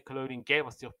grateful that Nickelodeon gave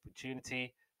us the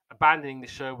opportunity. Abandoning the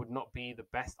show would not be the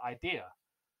best idea.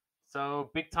 So,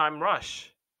 Big Time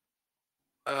Rush.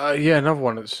 Yeah, another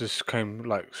one that's just came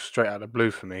like straight out of the blue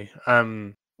for me.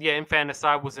 Yeah, in fairness,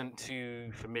 I wasn't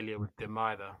too familiar with them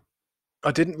either.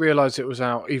 I didn't realize it was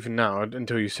out even now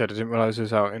until you said. I didn't realize it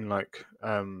was out in like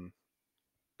out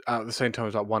at the same time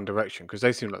as like One Direction, because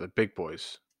they seem like the big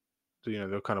boys. You know,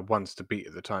 they're kind of ones to beat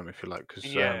at the time, if you like. Because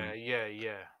Yeah.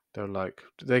 they're like,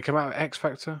 did they come out of X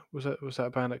Factor? Was that a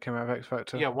band that came out of X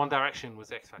Factor? Yeah, One Direction was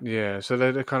X Factor. Yeah, so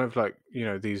they're kind of like, you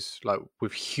know, these like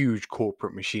with huge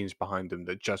corporate machines behind them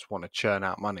that just want to churn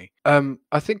out money.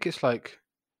 I think it's like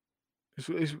it's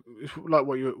like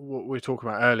what we were talking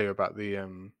about earlier about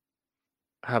the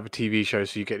have a TV show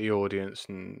so you get the audience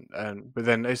and but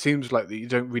then it seems like that you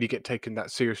don't really get taken that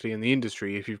seriously in the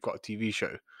industry if you've got a TV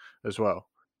show as well.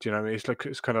 Do you know what I mean? It's like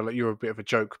it's kind of like you're a bit of a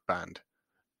joke band.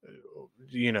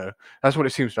 You know, that's what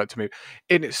it seems like to me.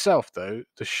 In itself, though,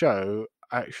 the show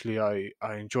actually I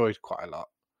enjoyed quite a lot.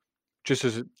 Just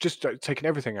taking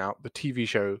everything out, the TV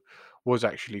show was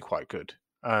actually quite good.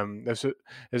 There's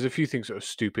a few things that were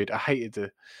stupid. I hated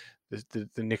the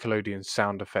Nickelodeon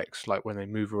sound effects, like when they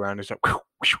move around, it's like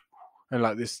and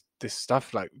like this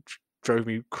stuff like drove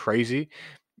me crazy.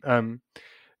 Um,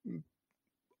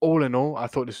 all in all, I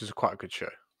thought this was quite a good show.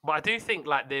 But I do think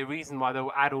like the reason why they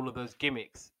will add all of those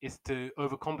gimmicks is to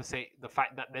overcompensate the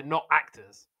fact that they're not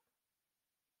actors.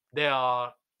 They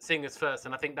are singers first,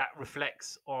 and I think that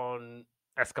reflects on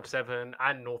S Cup 7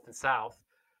 and North and South,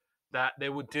 that they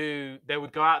would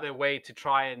go out their way to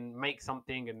try and make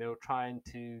something, and they were trying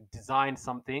to design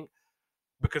something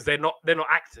because they're not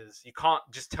actors. You can't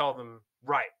just tell them,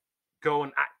 right, go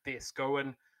and act this, go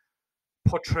and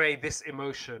portray this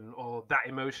emotion or that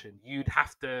emotion. You'd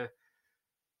have to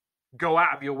go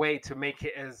out of your way to make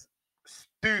it as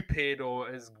stupid or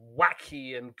as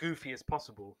wacky and goofy as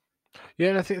possible. Yeah,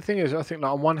 and I think the thing is, I think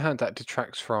like on one hand that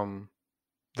detracts from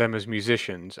them as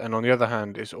musicians, and on the other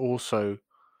hand, it's also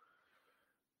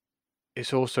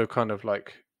kind of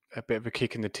like a bit of a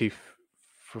kick in the teeth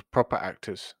for proper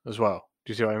actors as well.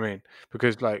 Do you see what I mean?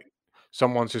 Because like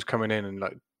someone's just coming in and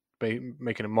like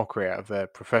making a mockery out of their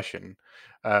profession,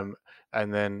 and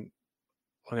then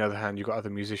on the other hand, you've got other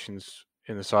musicians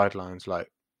in the sidelines like,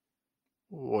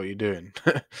 what are you doing?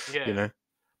 Yeah. You know?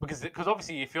 Because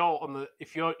obviously if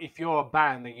you're a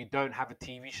band and you don't have a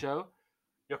TV show,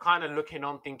 you're kind of looking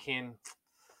on thinking,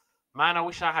 man, I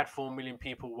wish I had 4 million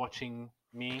people watching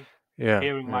me,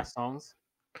 hearing my songs.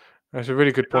 That's a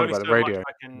really good point about the radio.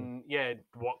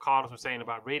 What Carlos was saying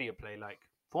about radio play, like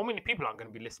 4 million people aren't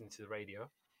going to be listening to the radio.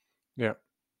 Yeah.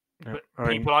 But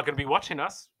people are going to be watching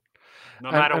us.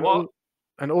 no matter what.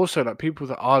 And also, like, people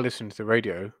that are listening to the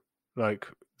radio, like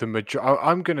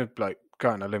I'm gonna like go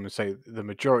on a limb and say the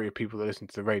majority of people that listen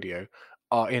to the radio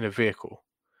are in a vehicle,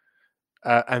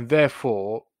 and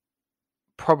therefore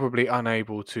probably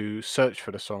unable to search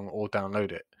for the song or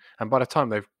download it. And by the time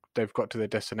they've got to their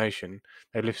destination,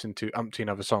 they listened to umpteen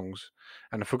other songs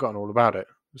and have forgotten all about it.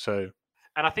 So,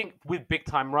 and I think with Big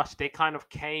Time Rush, they kind of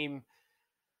came.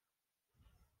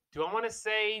 Do I want to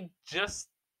say just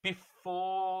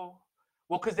before?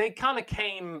 Well, because they kind of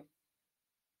came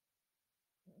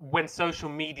when social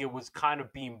media was kind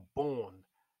of being born.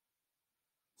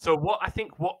 So what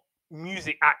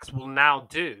music acts will now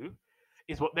do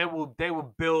is what they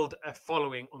will build a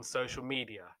following on social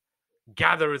media,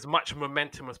 gather as much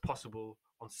momentum as possible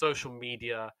on social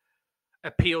media,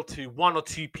 appeal to one or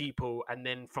two people, and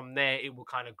then from there it will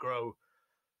kind of grow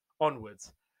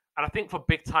onwards. And I think for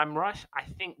Big Time Rush, I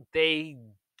think they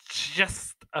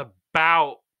just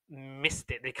about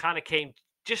missed it. They kind of came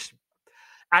just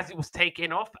as it was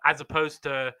taking off, as opposed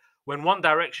to when One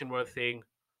Direction were a thing,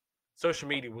 social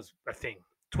media was a thing.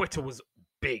 Twitter was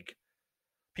big.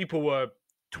 People were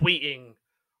tweeting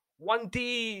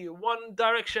 1D, One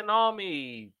Direction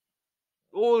Army,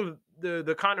 all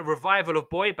the kind of revival of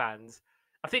boy bands.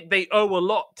 I think they owe a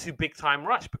lot to Big Time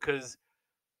Rush because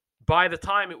by the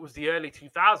time it was the early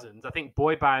 2000s, I think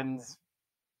boy bands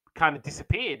kind of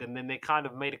disappeared and then they kind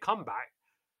of made a comeback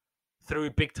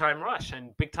through Big Time Rush.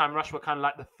 And Big Time Rush were kind of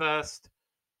like the first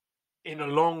in a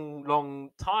long, long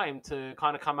time to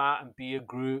kind of come out and be a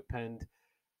group. And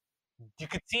you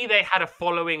could see they had a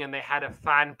following and they had a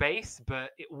fan base,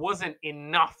 but it wasn't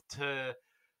enough to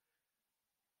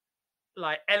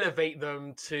like elevate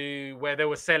them to where they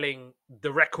were selling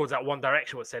the records that One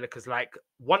Direction was selling. Because like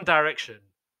One Direction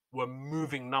were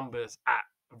moving numbers at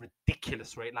a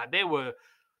ridiculous rate. Like they were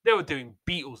doing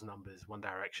Beatles numbers, One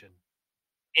Direction,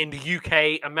 in the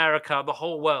UK, America, the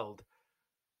whole world.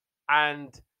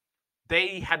 And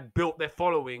they had built their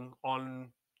following on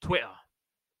Twitter.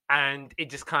 And it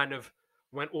just kind of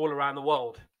went all around the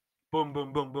world. Boom,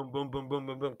 boom, boom, boom, boom, boom, boom,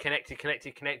 boom, boom.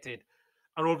 Connected.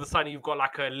 And all of a sudden you've got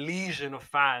like a legion of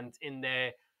fans in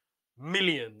their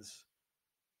millions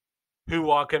who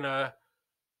are going to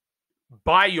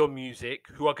buy your music,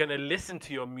 who are going to listen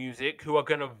to your music, who are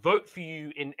going to vote for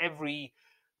you in every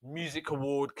music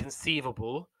award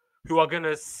conceivable, who are going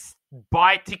to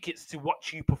buy tickets to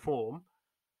watch you perform.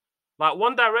 Like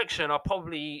One Direction are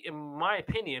probably, in my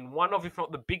opinion, one of, if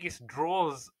not the biggest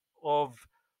draws of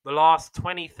the last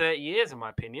 20, 30 years, in my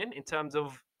opinion, in terms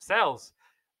of sales.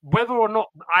 Whether or not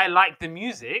I like the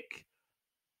music,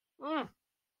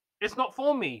 it's not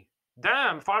for me.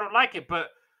 Damn, if I don't like it. But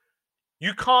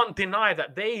you can't deny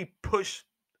that they push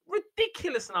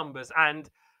ridiculous numbers. And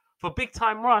for Big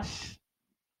Time Rush,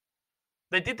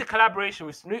 they did the collaboration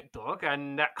with Snoop Dogg,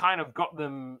 and that kind of got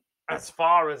them as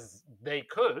far as they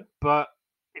could, but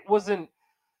it wasn't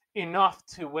enough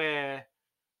to where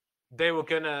they were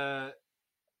gonna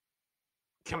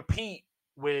compete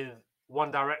with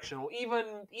One Direction or even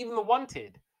the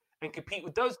Wanted and compete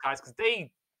with those guys because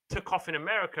they took off in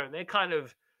America and they kind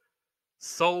of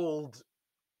sold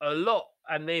a lot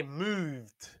and they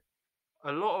moved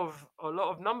a lot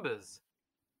of numbers.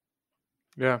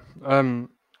 Yeah, I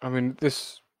mean,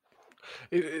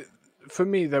 for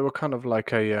me, they were kind of like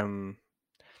they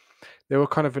were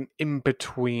kind of an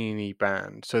in-betweeny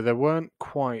band, so they weren't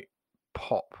quite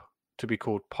pop to be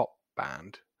called pop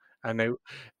band, and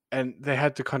they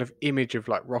had the kind of image of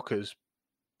like rockers,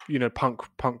 punk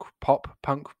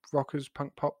rockers,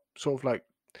 punk pop, sort of like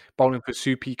Bowling for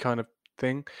Soupy kind of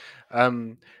thing.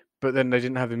 But then they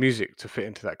didn't have the music to fit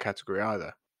into that category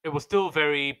either. It was still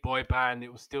very boy band.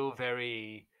 It was still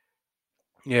very.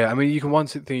 Yeah, I mean, one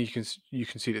thing you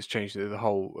can see that's changed this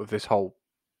whole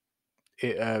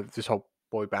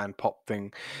boy band pop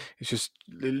thing. It's just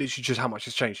literally just how much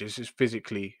has changed. It's just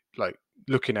physically like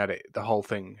looking at it, the whole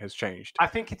thing has changed. I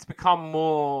think it's become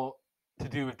more to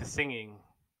do with the singing.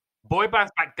 Boy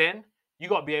bands back then, you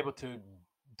got to be able to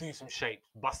do some shapes,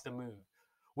 bust a move.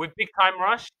 With Big Time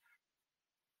Rush,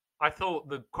 I thought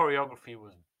the choreography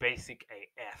was basic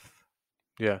AF.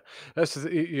 Yeah,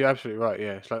 you're absolutely right.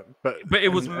 Yeah, it's like, but it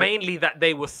was mainly that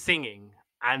they were singing,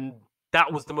 and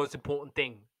that was the most important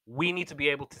thing. We need to be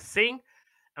able to sing,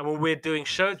 and when we're doing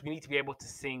shows, we need to be able to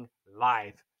sing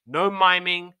live. No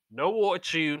miming, no auto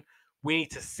tune. We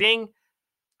need to sing,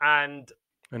 and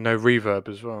no reverb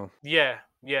as well. Yeah.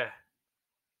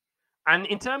 And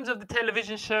in terms of the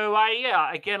television show,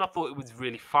 I thought it was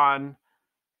really fun.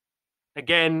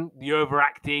 Again, the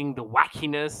overacting, the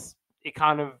wackiness, it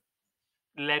kind of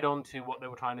led on to what they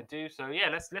were trying to do. So yeah,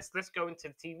 let's go into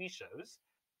the TV shows.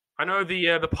 I know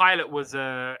the pilot was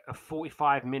a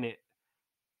 45-minute,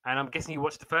 and I'm guessing you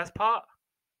watched the first part.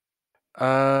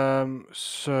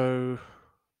 So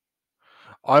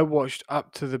I watched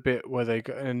up to the bit where they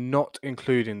go, and not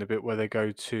including the bit where they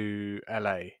go to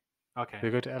LA. Okay.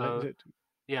 They go to LA, is So, it?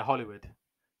 yeah, Hollywood.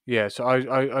 Yeah. So I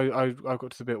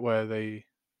got to the bit where they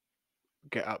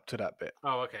get up to that bit.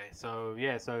 Oh, okay. So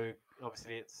yeah, so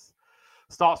obviously it's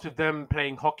starts with them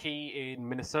playing hockey in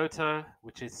Minnesota,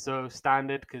 which is so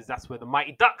standard because that's where the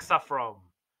Mighty Ducks are from.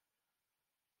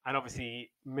 And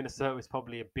obviously Minnesota is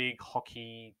probably a big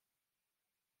hockey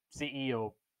city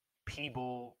or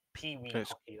Peeble, Pee-wee It's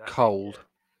hockey. That's it. cold.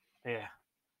 Yeah.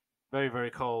 Very, very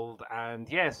cold. And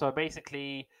yeah, so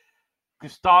basically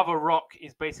Gustavo Rock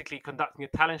is basically conducting a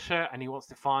talent show and he wants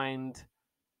to find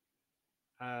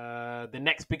the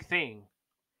next big thing.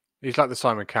 He's like the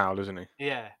Simon Cowell, isn't he?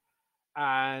 Yeah.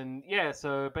 And yeah,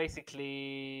 so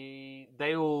basically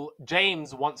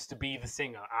James wants to be the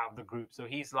singer out of the group. So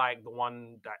he's like the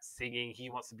one that's singing. He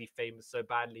wants to be famous so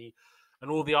badly. And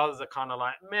all the others are kind of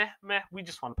like, meh, we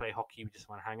just want to play hockey. We just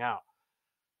want to hang out.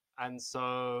 And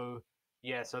so,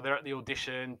 yeah, so they're at the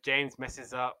audition. James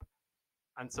messes up.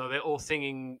 And so they're all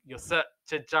singing, "You're such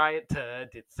a giant turd,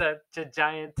 it's such a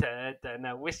giant turd, and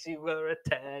I wish you were a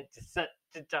turd, you're such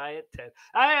a giant turd."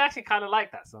 I actually kind of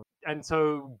like that song. And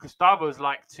so Gustavo's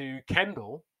like to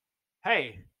Kendall,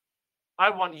 "Hey, I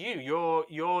want you.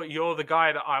 You're the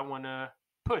guy that I want to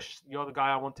push. You're the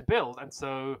guy I want to build." And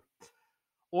so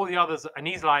all the others, and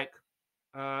he's like,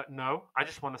 "No, I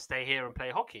just want to stay here and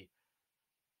play hockey."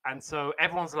 And so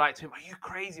everyone's like to him, "Are you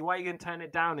crazy? Why are you going to turn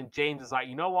it down?" And James is like,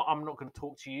 "You know what? I'm not going to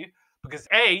talk to you because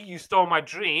A, you stole my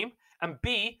dream, and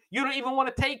B, you don't even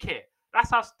want to take it. That's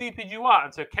how stupid you are."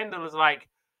 And so Kendall is like,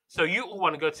 "So you all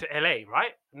want to go to LA,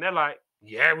 right?" And they're like,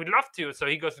 "Yeah, we'd love to." So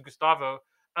he goes to Gustavo,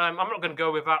 "I'm not going to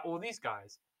go without all these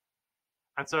guys."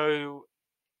 And so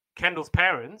Kendall's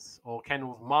parents, or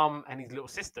Kendall's mom and his little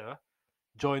sister,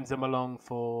 joins them along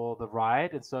for the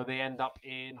ride. And so they end up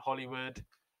in Hollywood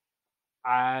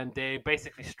and they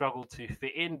basically struggle to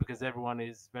fit in because everyone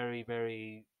is very,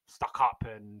 very stuck up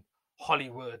and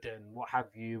Hollywood and what have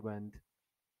you. And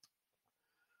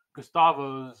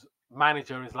Gustavo's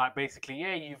manager is like, basically,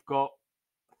 yeah, you've got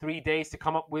 3 days to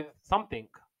come up with something.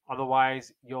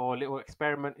 Otherwise, your little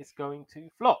experiment is going to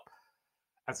flop.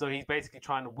 And so he's basically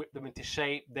trying to whip them into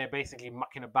shape. They're basically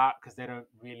mucking about because they don't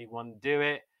really want to do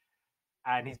it.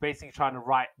 And he's basically trying to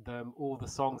write them all the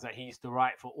songs that he used to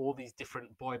write for all these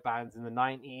different boy bands in the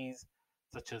 90s,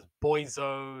 such as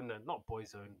Boyzone, and not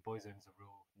Boyzone, Boyzone's a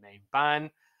real name band,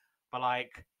 but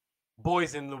like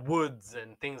Boys in the Woods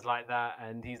and things like that.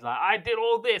 And he's like, "I did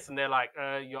all this," and they're like,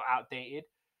 "You're outdated."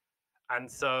 And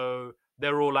so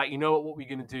they're all like, "You know what we're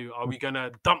gonna do? Are we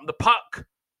gonna dump the puck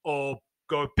or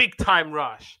go big time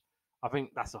rush?" I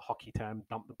think that's a hockey term,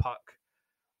 dump the puck,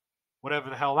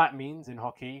 whatever the hell that means in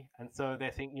hockey. And so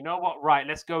they think, "You know what? Right,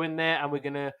 let's go in there and we're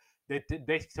gonna." They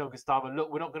basically tell Gustavo,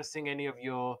 "Look, we're not gonna sing any of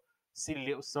your silly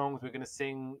little songs. We're gonna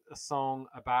sing a song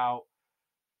about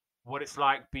what it's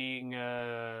like being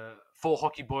four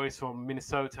hockey boys from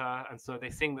Minnesota." And so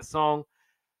they sing the song,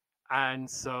 and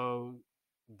so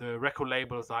the record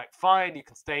label is like, "Fine, you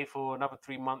can stay for another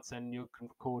 3 months and you can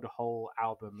record a whole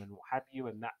album and what have you."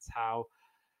 And that's how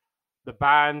the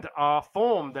band are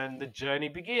formed and the journey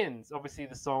begins. Obviously,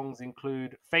 the songs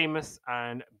include Famous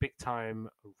and Big Time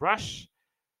Rush.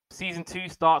 Season 2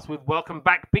 starts with Welcome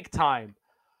Back Big Time.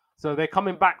 So they're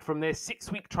coming back from their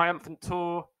 6-week triumphant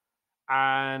tour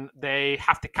and they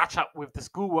have to catch up with the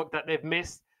schoolwork that they've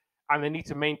missed, and they need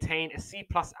to maintain a C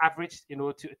plus average in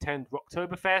order to attend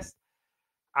Rocktoberfest.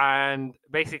 And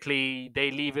basically,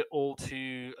 they leave it all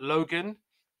to Logan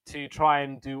to try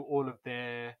and do all of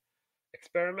their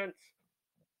experiments.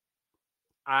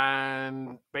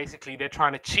 And basically, they're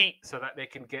trying to cheat so that they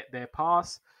can get their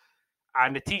pass.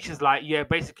 And the teacher's like, "Yeah,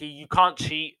 basically, you can't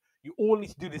cheat. You all need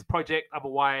to do this project,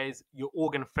 otherwise, you're all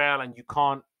gonna fail and you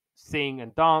can't sing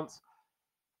and dance."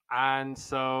 And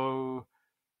so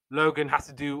Logan has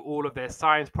to do all of their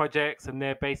science projects, and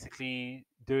they're basically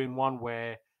doing one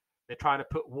where they're trying to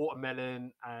put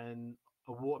watermelon and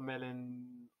a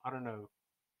watermelon, I don't know,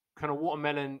 kind of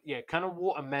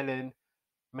watermelon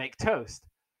make toast.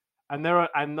 And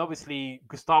obviously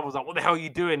Gustavo's like, "What the hell are you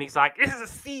doing?" He's like, "This is a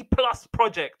C plus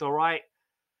project, all right."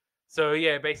 So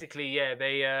yeah, basically, yeah,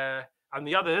 they and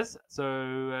the others.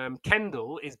 So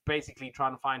Kendall is basically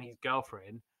trying to find his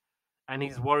girlfriend, and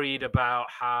he's worried about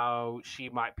how she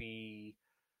might be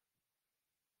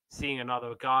seeing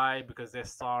another guy because they're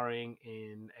starring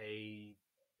in a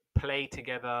play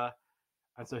together,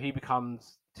 and so he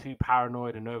becomes too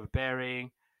paranoid and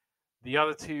overbearing. The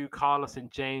other two, Carlos and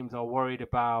James, are worried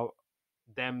about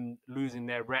them losing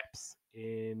their reps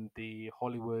in the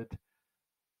Hollywood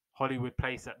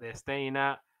place that they're staying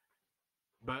at.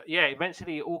 But yeah,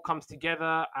 eventually it all comes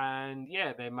together, and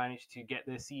yeah, they managed to get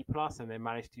their C plus, and they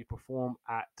managed to perform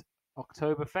at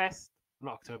Oktoberfest,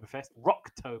 not Oktoberfest,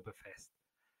 Rocktoberfest,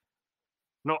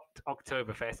 not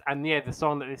Oktoberfest. And yeah, the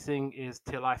song that they sing is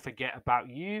 "Till I Forget About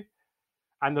You."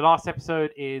 And the last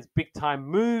episode is "Big Time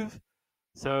Move."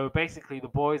 So basically, the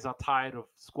boys are tired of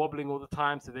squabbling all the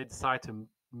time, so they decide to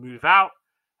move out.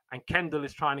 And Kendall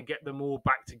is trying to get them all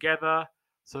back together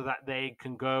so that they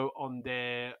can go on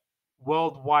their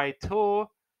worldwide tour.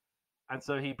 And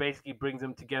so he basically brings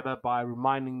them together by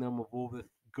reminding them of all the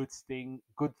good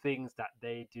things that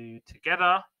they do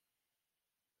together.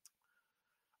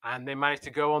 And they managed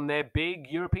to go on their big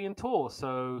European tour.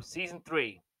 So season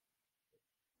 3.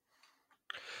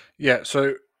 Yeah.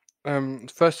 So,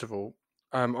 first of all,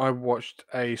 I watched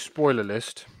a spoiler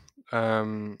list.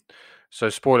 So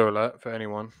spoiler alert for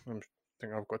anyone. I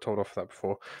think I've got told off for that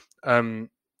before.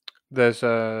 There's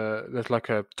like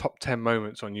a top 10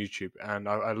 moments on YouTube, and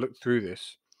I looked through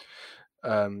this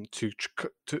to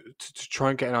try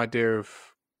and get an idea of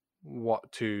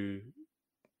what to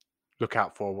look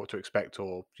out for, what to expect,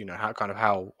 or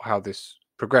how this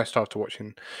progressed after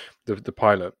watching the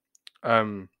pilot.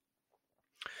 In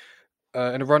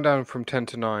a rundown from 10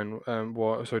 to 9,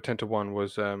 10 to 1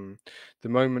 was the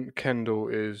moment Kendall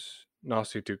is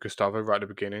nasty to Gustavo right at the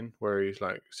beginning, where he's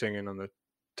like singing on the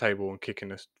table and kicking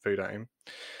the food at him.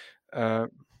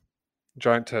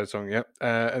 Giant turd song, yeah.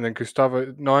 And then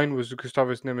 9 was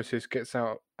Gustavo's nemesis gets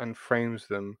out and frames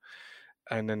them,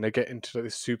 and then they get into like,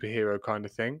 this superhero kind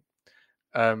of thing.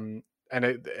 It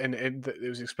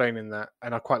was explaining that,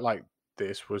 and I quite liked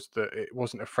this, was that it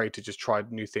wasn't afraid to just try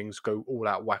new things, go all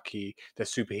out wacky. They're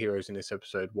superheroes in this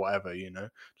episode, whatever,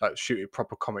 like shoot it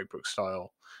proper comic book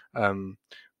style.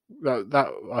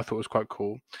 That I thought was quite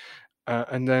cool.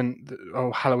 And then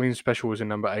Halloween special was in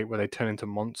number 8, where they turn into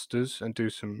monsters and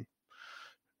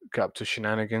get up to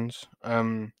shenanigans.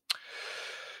 The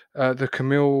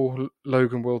Camille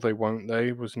Logan Will They Won't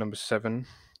They was number 7.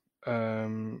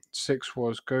 6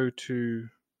 was Go to.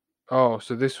 Oh,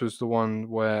 so this was the one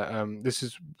where this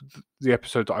is the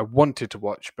episode that I wanted to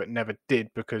watch but never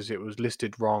did because it was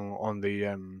listed wrong on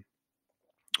the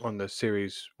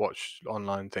series watch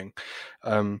online thing.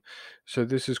 So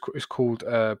this is called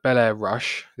Bel Air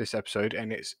Rush, this episode,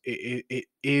 and it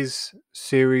is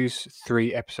series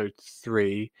 3, episode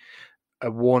 3.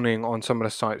 A warning on some of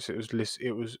the sites, it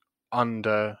was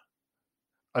under.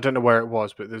 I don't know where it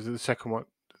was, but there's the second one.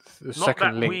 The Not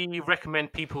second that link. we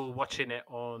recommend people watching it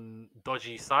on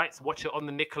dodgy sites. Watch it on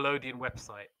the Nickelodeon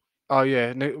website. Oh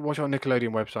yeah, watch it on Nickelodeon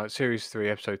website, series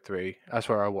 3, episode 3. That's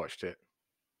where I watched it.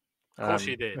 Of course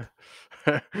you did.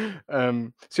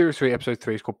 Series 3, episode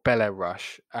 3 is called Bel Air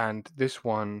Rush, and this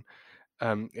one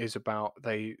is about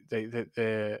they.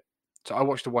 So I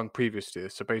watched the one previous to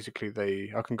this. So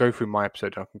basically, I can go through my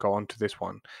episode and I can go on to this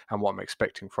one and what I'm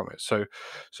expecting from it. So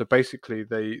basically,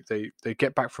 they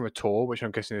get back from a tour, which I'm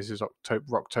guessing this is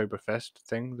Rocktoberfest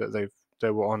thing that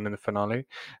they were on in the finale,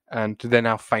 and they're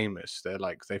now famous.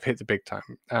 They've hit the big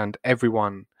time, and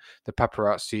everyone, the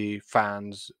paparazzi,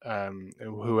 fans,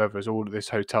 whoever's all at this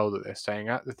hotel that they're staying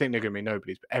at, they think they're going to be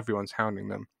nobodies, but everyone's hounding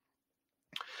them.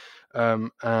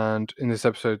 And in this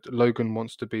episode, Logan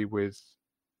wants to be with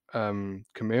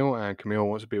Camille, and Camille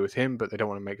wants to be with him, but they don't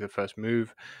want to make the first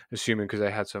move, assuming because they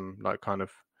had some like kind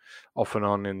of off and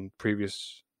on in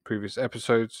previous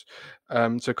episodes.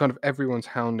 So kind of everyone's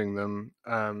hounding them.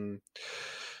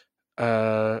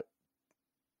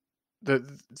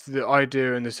 The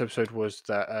idea in this episode was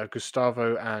that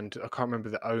Gustavo, and I can't remember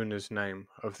the owner's name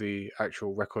of the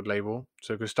actual record label.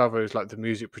 So Gustavo is like the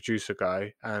music producer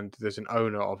guy, and there's an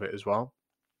owner of it as well.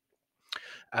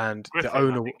 And Griffin, the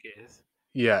owner, I think it is.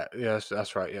 yeah,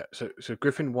 that's right. Yeah, so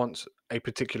Griffin wants a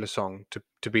particular song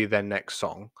to be their next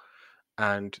song,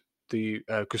 and the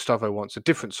Gustavo wants a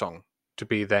different song to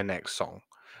be their next song.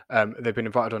 They've been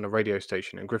invited on a radio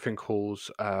station, and Griffin calls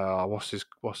what's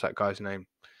that guy's name?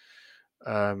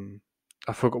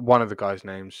 I forgot one of the guys'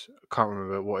 names. Can't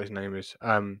remember what his name is.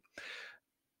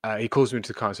 He calls him into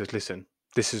the car and says, "Listen,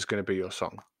 this is going to be your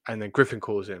song." And then Griffin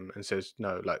calls him and says,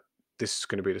 "No, like this is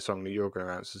going to be the song that you're going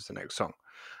to announce as the next song."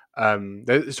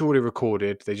 It's already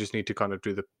recorded. They just need to kind of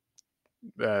do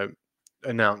the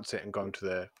announce it and go onto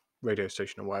the radio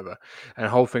station or whatever. And the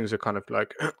whole things are kind of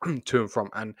like to and from.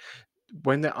 And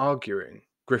when they're arguing,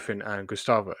 Griffin and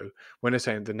Gustavo, when they're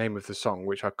saying the name of the song,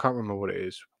 which I can't remember what it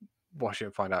is, watch it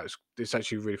and find out. It's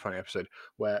actually a really funny episode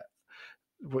where,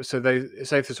 so they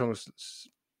say if the song is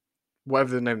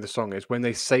whatever the name of the song is, when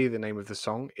they say the name of the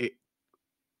song,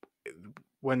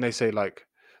 when they say like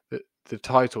the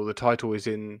title is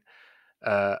in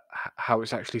how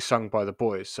it's actually sung by the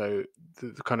boys. So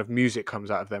the kind of music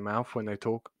comes out of their mouth when they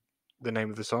talk the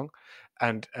name of the song,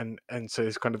 and so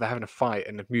it's kind of they're having a fight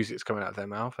and the music's coming out of their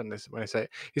mouth. And this, when I say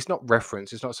it's not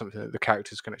reference, it's not something that the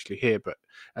characters can actually hear, but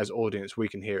as audience we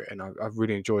can hear it. And I've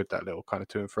really enjoyed that little kind of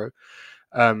to and fro.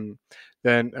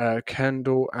 Then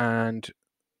Kendall and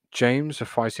James are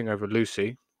fighting over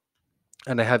Lucy,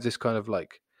 and they have this kind of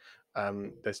like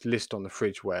this list on the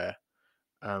fridge where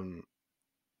um,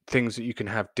 things that you can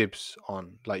have dibs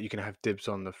on, like you can have dibs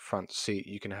on the front seat,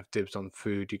 you can have dibs on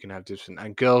food, you can have dibs,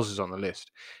 and girls is on the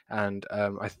list. And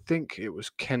I think it was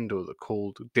Kendall that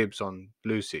called dibs on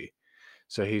Lucy.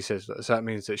 So he says so that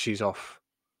means that she's off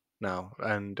now,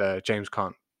 and James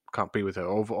can't be with her,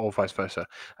 or vice versa.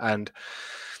 And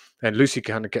Lucy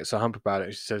kind of gets a hump about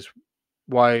it. She says,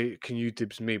 "Why can you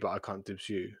dibs me, but I can't dibs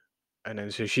you?" And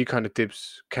then so she kind of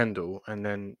dibs Kendall, and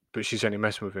then but she's only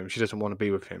messing with him. She doesn't want to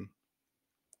be with him.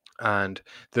 And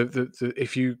the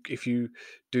if you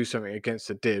do something against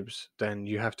the dibs, then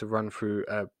you have to run through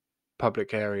a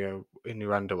public area in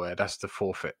your underwear. That's the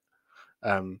forfeit.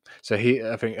 So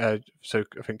I think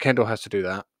Kendall has to do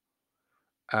that,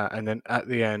 and then at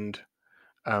the end,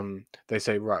 they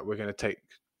say, right, we're going to take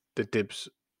the dibs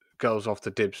girls off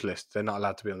the dibs list. They're not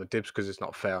allowed to be on the dibs because it's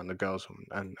not fair on the girls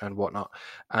and whatnot.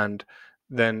 And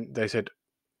then they said,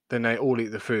 then they all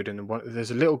eat the food, and there's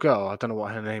a little girl. I don't know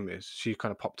what her name is. She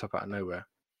kind of popped up out of nowhere.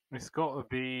 It's got to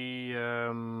be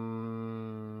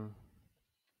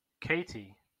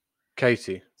Katie.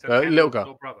 Katie, So little girl.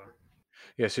 little brother.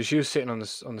 Yeah, so she was sitting on the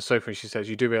sofa, and she says,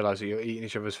 "You do realize that you're eating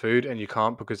each other's food, and you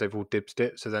can't because they've all dibsed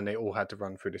it." So then they all had to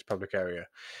run through this public area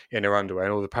in their underwear,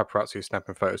 and all the paparazzi are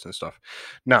snapping photos and stuff.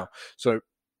 Now, so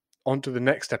on to the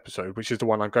next episode, which is the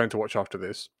one I'm going to watch after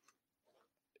this.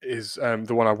 Is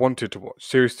the one I wanted to watch,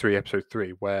 Series 3, Episode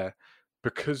 3, where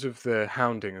because of the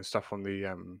hounding and stuff on the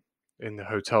in the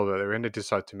hotel that they're in, they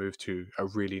decide to move to a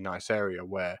really nice area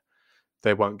where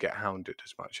they won't get hounded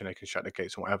as much and they can shut the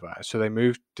gates and whatever. So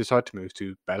they decide to move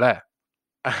to Bel Air.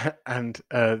 And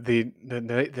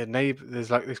the neighbor,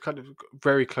 there's like this kind of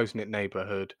very close knit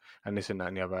neighborhood, and this and that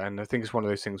and the other. And I think it's one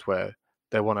of those things where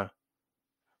they want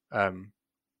to.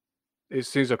 It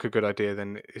seems like a good idea,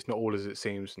 then it's not all as it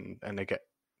seems, and they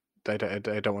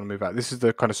don't want to move out. This is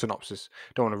the kind of synopsis.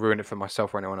 Don't want to ruin it for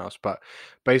myself or anyone else, but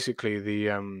basically they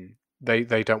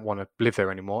don't want to live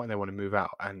there anymore and they want to move out.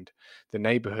 And the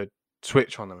neighborhood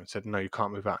switched on them and said, "No, you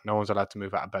can't move out. No one's allowed to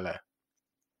move out of Bel Air."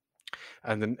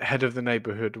 And the head of the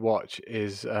neighborhood watch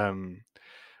is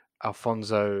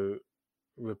Alfonso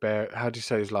Ribeiro. How do you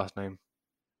say his last name?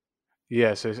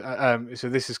 Yeah, so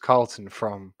this is Carlton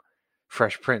from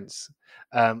Fresh Prince.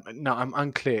 No, I'm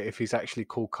unclear if he's actually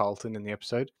called Carlton in the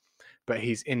episode, but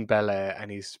he's in Bel Air and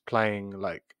he's playing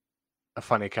like a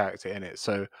funny character in it.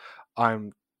 So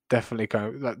I'm definitely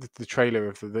going, like the trailer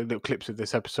of the little clips of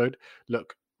this episode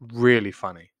look really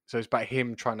funny. So it's about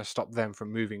him trying to stop them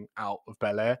from moving out of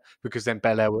Bel Air because then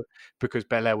Bel Air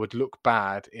would look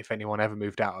bad if anyone ever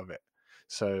moved out of it.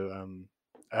 So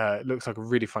it looks like a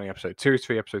really funny episode. Series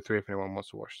 3, Episode 3, if anyone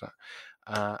wants to watch that.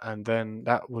 And then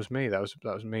that was me. That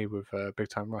was me with Big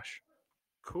Time Rush.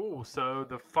 Cool. So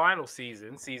the final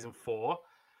season, season 4,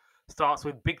 starts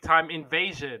with Big Time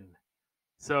Invasion.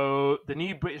 So the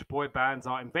new British boy bands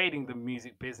are invading the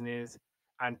music business,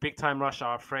 and Big Time Rush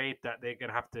are afraid that they're going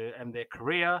to have to end their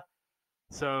career.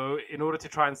 So in order to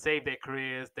try and save their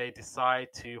careers, they decide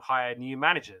to hire new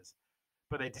managers,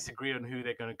 but they disagree on who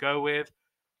they're going to go with.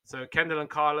 So Kendall and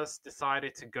Carlos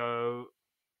decided to go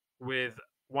with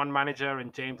one manager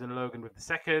and James and Logan with the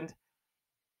second.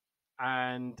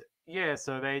 And yeah,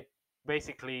 so they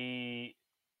basically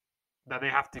that they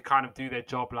have to kind of do their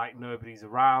job like nobody's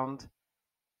around.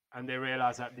 And they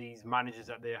realize that these managers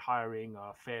that they're hiring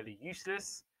are fairly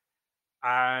useless.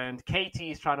 And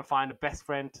Katie is trying to find a best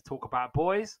friend to talk about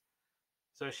boys.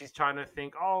 So she's trying to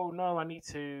think, oh no, I need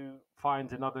to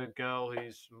find another girl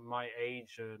who's my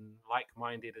age and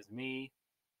like-minded as me.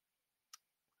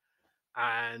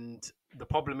 And the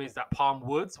problem is that Palm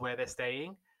Woods, where they're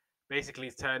staying, basically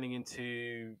is turning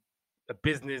into a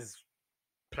business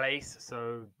place.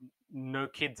 So no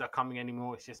kids are coming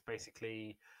anymore. It's just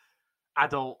basically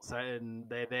adults, and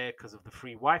they're there because of the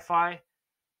free Wi-Fi.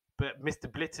 But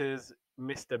Bitters,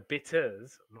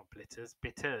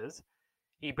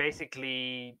 he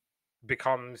basically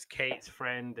becomes Kate's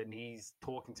friend, and he's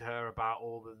talking to her about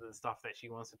all the stuff that she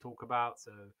wants to talk about.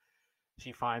 So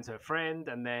she finds her friend,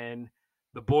 and then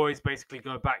the boys basically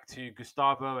go back to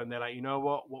Gustavo, and they're like, you know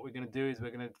what we're going to do is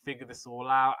we're going to figure this all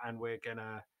out, and we're going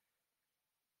to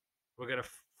We're gonna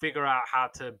figure out how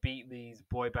to beat these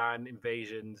boy band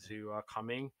invasions who are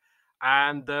coming.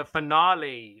 And the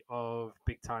finale of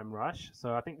Big Time Rush.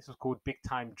 So I think this was called Big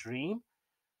Time Dream.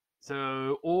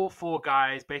 So all 4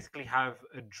 guys basically have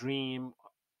a dream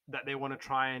that they want to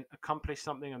try and accomplish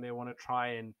something, and they want to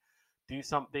try and do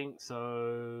something.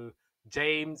 So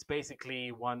James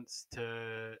basically wants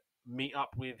to meet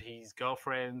up with his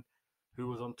girlfriend who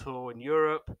was on tour in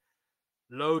Europe.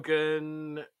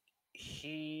 Logan,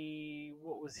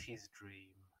 what was his dream?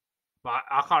 But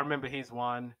I can't remember his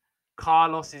one.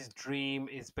 Carlos's dream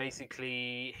is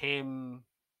basically him.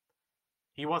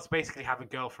 He wants to basically have a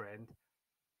girlfriend.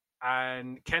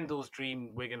 And Kendall's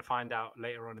dream, we're going to find out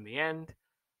later on in the end.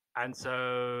 And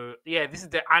so, yeah, this is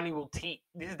the annual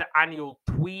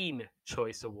Tween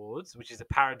Choice Awards, which is a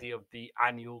parody of the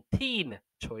annual Teen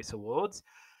Choice Awards.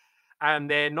 And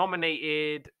they're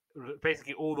nominated.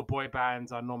 Basically, all the boy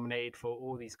bands are nominated for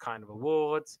all these kind of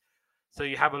awards. So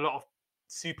you have a lot of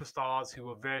superstars who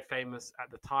were very famous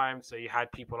at the time. So you had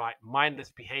people like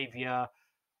Mindless Behavior,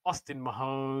 Austin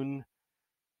Mahone,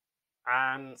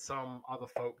 and some other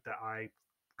folk that I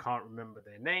can't remember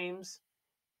their names.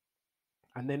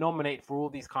 And they're nominated for all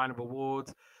these kind of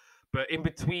awards. But in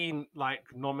between, like,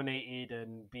 nominated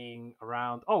and being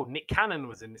around, Nick Cannon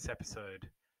was in this episode.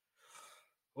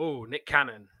 Nick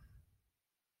Cannon.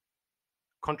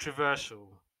 Controversial.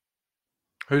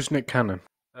 Who's Nick Cannon?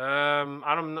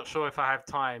 I'm not sure if I have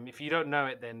time. If you don't know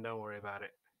it, then don't worry about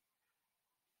it.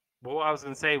 But what I was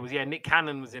going to say was, Nick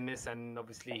Cannon was in this, and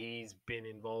obviously he's been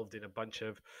involved in a bunch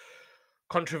of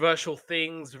controversial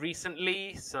things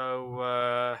recently.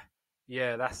 So,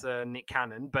 that's Nick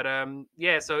Cannon. But,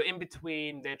 so in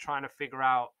between, they're trying to figure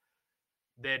out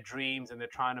their dreams, and they're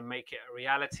trying to make it a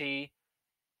reality.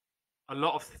 A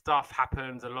lot of stuff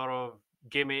happens, a lot of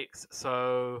gimmicks.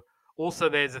 So also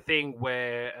there's a thing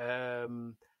where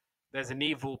there's an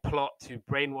evil plot to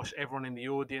brainwash everyone in the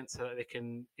audience so that they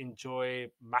can enjoy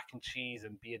mac and cheese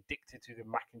and be addicted to the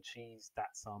mac and cheese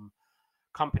that some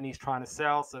company's trying to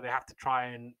sell. So they have to try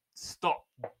and stop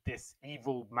this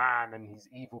evil man and his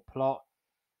evil plot.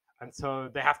 And so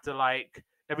they have to, like,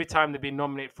 every time they've been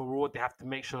nominated for award, they have to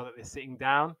make sure that they're sitting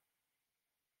down.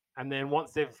 And then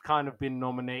once they've kind of been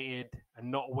nominated and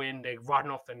not win, they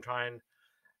run off and try and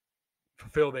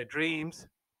fulfill their dreams.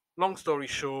 Long story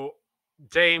short,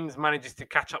 James manages to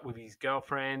catch up with his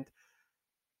girlfriend.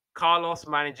 Carlos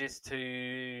manages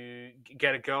to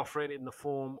get a girlfriend in the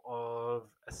form of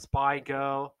a spy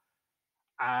girl.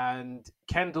 And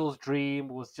Kendall's dream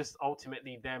was just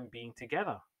ultimately them being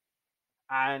together.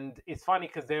 And it's funny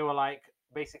because they were, like,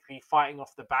 basically fighting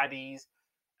off the baddies,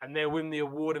 and they win the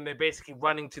award, and they're basically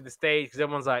running to the stage because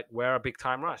everyone's like, "Where are Big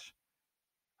Time Rush?"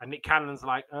 And Nick Cannon's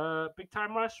like, "Big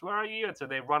Time Rush, where are you?" And so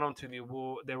they run onto the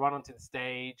award. They run onto the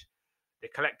stage. They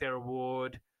collect their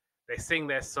award. They sing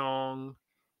their song,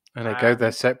 and they go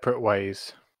their separate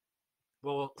ways.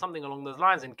 Well, something along those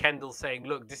lines. And Kendall's saying,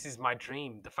 "Look, this is my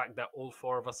dream. The fact that all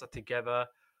 4 of us are together.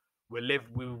 We've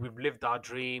lived our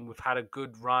dream. We've had a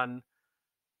good run,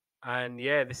 and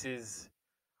this is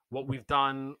what we've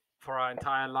done for our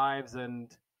entire lives,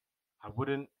 and I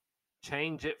wouldn't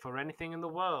change it for anything in the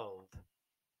world."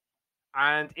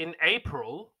 And in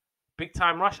April, Big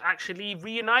Time Rush actually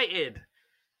reunited,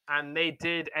 and they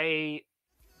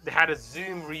had a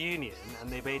Zoom reunion, and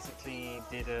they basically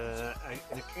did an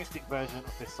acoustic version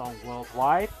of this song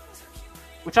Worldwide,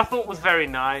 which I thought was very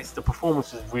nice. The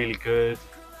performance was really good,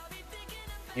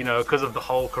 because of the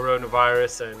whole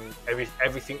coronavirus and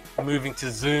everything moving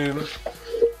to Zoom.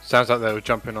 Sounds like they were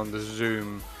jumping on the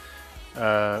Zoom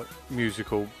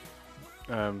musical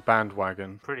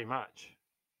bandwagon. Pretty much.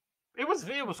 It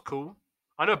was cool.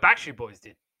 I know Backstreet Boys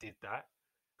did that.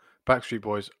 Backstreet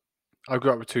Boys. I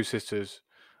grew up with 2 sisters.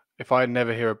 If I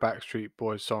never hear a Backstreet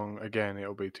Boys song again,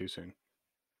 it'll be too soon.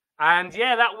 And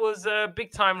that was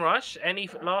Big Time Rush. Any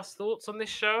last thoughts on this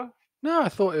show? No, I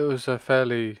thought it was a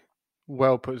fairly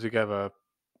well put together,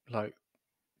 like,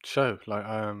 show. Like,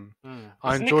 I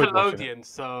enjoyed Nickelodeon, it.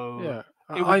 So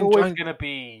it was always going to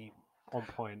be on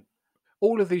point.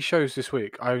 All of these shows this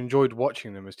week, I enjoyed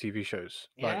watching them as TV shows.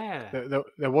 Like,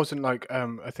 there wasn't like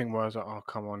a thing where I was like, "Oh,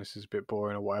 come on, this is a bit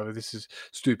boring" or whatever. This is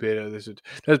stupid. Or there's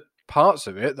parts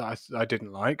of it that I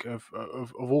didn't like of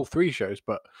all 3 shows,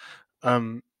 but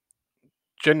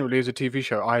generally as a TV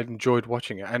show, I enjoyed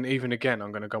watching it. And even again,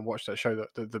 I'm going to go and watch that show,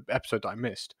 that the episode that I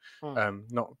missed,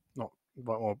 not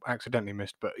accidentally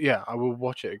missed, but I will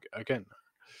watch it again.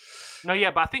 No,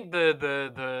 but I think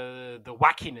the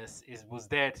wackiness was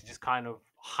there to just kind of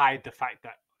hide the fact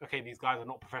that, okay, these guys are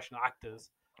not professional actors.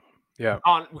 Yeah,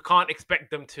 we can't expect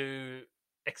them to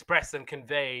express and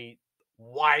convey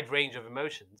wide range of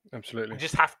emotions. Absolutely. You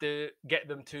just have to get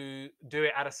them to do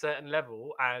it at a certain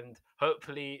level, and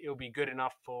hopefully it'll be good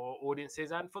enough for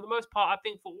audiences. And for the most part, I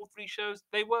think for all three shows,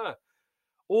 they were.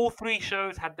 All three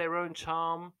shows had their own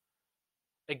charm.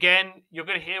 Again, you're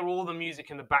going to hear all the music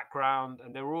in the background,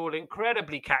 and they're all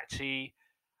incredibly catchy.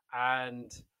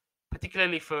 And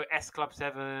particularly for S Club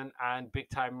 7 and Big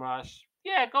Time Rush,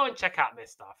 yeah, go and check out their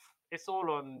stuff. It's all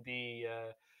on the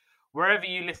wherever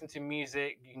you listen to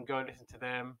music, you can go and listen to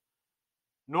them.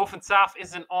 North and South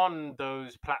isn't on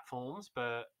those platforms,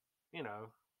 but you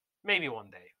know, maybe one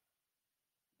day,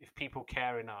 if people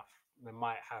care enough, they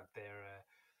might have their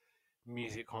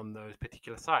music on those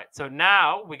particular sites. So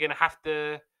now we're gonna have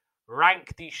to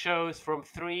rank these shows from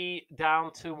 3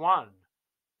 down to 1.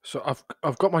 So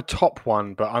I've got my top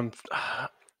one, but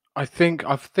I think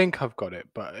I've got it,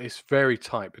 but it's very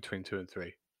tight between 2 and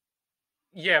 3.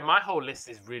 Yeah, my whole list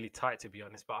is really tight, to be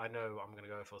honest, but I know what I'm gonna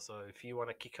go for. So if you want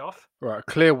to kick off, Right, a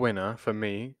clear winner for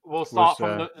me we'll was start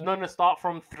from start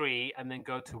from 3 and then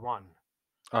go to 1.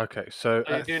 okay. So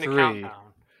So you're doing a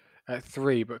countdown. at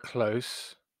 3, but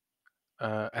close.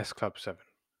 S Club 7.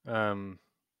 Do you want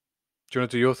to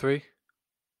do your 3?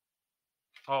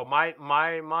 Oh, my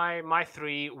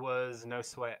 3 was No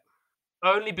Sweat.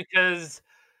 Only because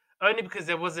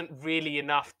there wasn't really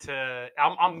enough to.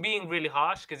 I'm being really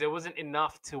harsh because there wasn't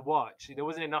enough to watch. There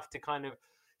wasn't enough to kind of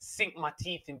sink my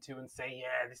teeth into and say,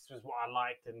 yeah, this was what I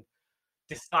liked, and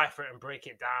decipher it and break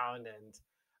it down. And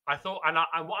I thought, and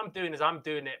what I'm doing is I'm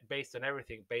doing it based on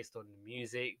everything, based on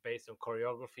music, based on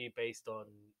choreography, based on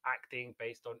acting,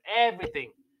 based on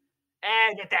everything.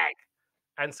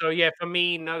 And so, yeah, for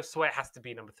me, No Sweat has to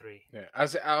be number 3. Yeah,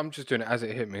 I'm just doing it as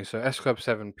it hit me. So S Club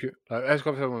 7, S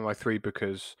Club 7 was my 3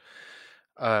 because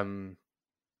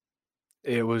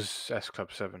it was S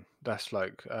Club 7. That's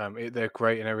like they're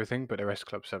great and everything, but they're S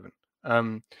Club 7.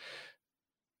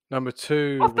 Number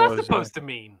 2 What's that was supposed to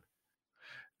mean?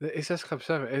 it's S Club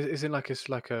 7. Isn't like it's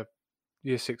like a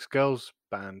Year 6 girls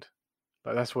band.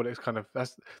 Like that's what it's kind of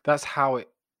that's how it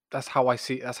that's how I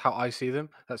see them.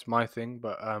 That's my thing.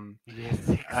 But Yeah,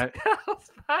 6 and,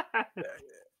 girls band.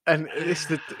 and it's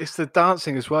the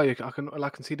dancing as well. I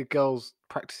can see the girls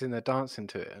practicing their dancing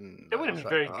to it, and It wouldn't be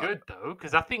very good though,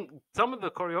 because I think some of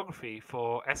the choreography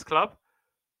for S Club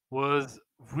was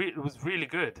really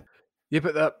good. yeah.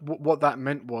 But what that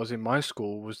meant was in my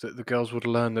school was that the girls would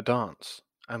learn the dance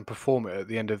and perform it at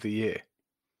the end of the year.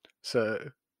 So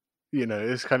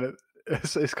it's kind of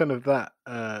it's kind of that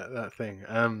thing.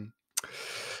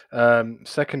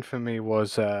 Second for me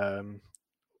was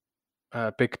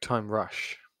Big Time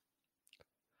Rush,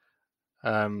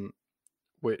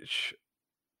 which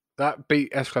that beat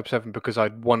S Club 7 because I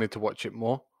wanted to watch it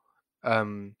more.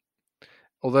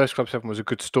 Although S Club 7 was a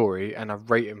good story, and I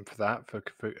rate him for that for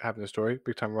having a story,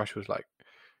 Big Time Rush was like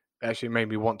actually made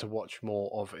me want to watch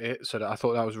more of it. So I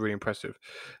thought that was really impressive.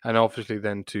 And obviously,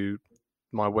 then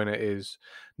my winner is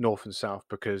North and South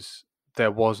because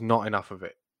there was not enough of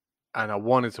it, and I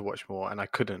wanted to watch more, and I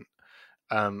couldn't.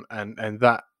 And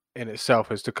that in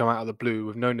itself is to come out of the blue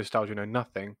with no nostalgia, no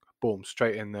nothing. Boom,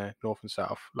 straight in there, North and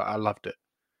South. Like I loved it.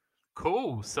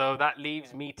 Cool. So that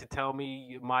leaves me to tell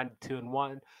me mine 2 and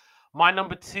 1. My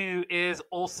number 2 is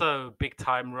also Big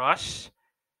Time Rush.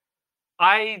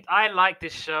 I like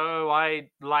this show. I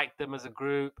like them as a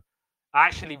group. I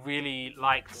actually really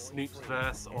liked Snoop's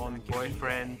verse on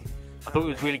Boyfriend. I thought it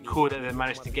was really cool that they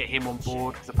managed to get him on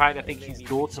board because apparently I think his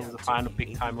daughter was a fan of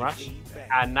Big Time Rush,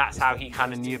 and that's how he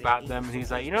kind of knew about them. And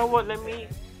he's like, you know what? Let me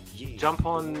jump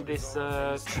on this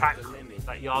track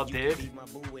that y'all did.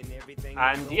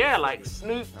 And yeah, like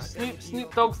Snoop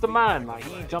Dogg's the man. Like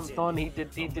he jumped on, he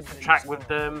did the track with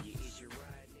them.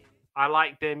 I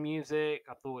liked their music.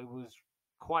 I thought it was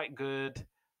quite good.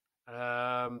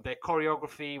 Their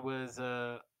choreography was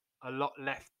a lot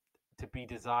left to be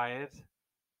desired,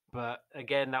 but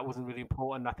again, that wasn't really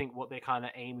important. I think what they're kind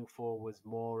of aiming for was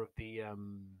more of the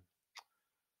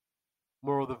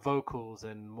vocals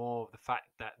and more of the fact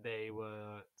that they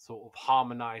were sort of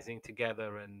harmonizing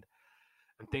together and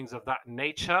things of that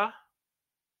nature.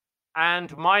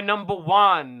 And my number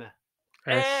 1,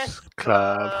 S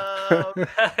Club.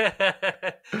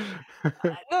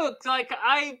 Look, like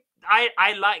I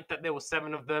liked that there were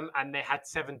 7 of them and they had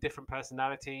 7 different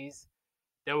personalities.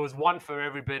 There was one for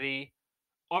everybody.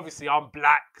 Obviously, I'm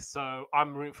black, so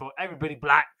I'm rooting for everybody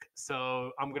black.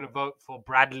 So I'm gonna vote for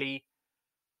Bradley.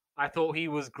 I thought he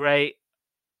was great.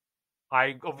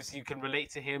 Obviously you can relate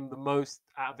to him the most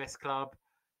out of S Club,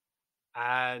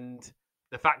 and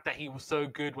the fact that he was so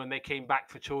good when they came back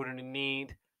for Children in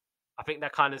Need, I think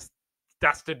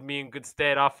that stood me in good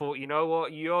stead. I thought, you know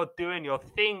what, you're doing your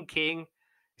thing, King.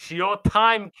 It's your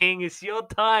time, King. It's your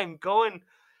time. Go and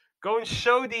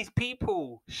show these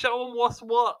people. Show them what's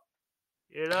what.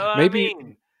 You know what I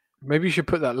mean? Maybe you should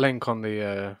put that link on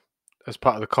the as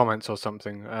part of the comments or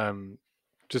something,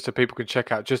 just so people can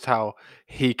check out just how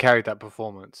he carried that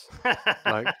performance.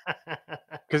 Like,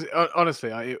 because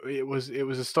honestly, it was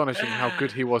astonishing how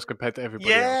good he was compared to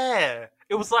everybody else. Yeah,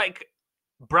 it was like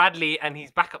Bradley and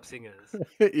his backup singers.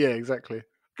 Yeah, exactly.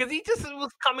 Because he just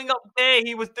was coming up there.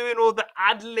 He was doing all the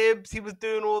ad libs. He was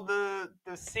doing all the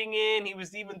singing. He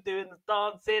was even doing the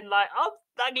dancing. Like,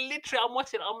 literally, I'm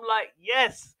watching. I'm like,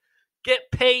 yes,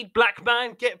 get paid, black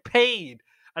man, get paid.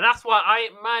 And that's why I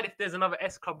ain't mad if there's another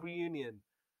S Club reunion.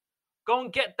 Go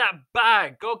and get that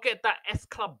bag. Go get that S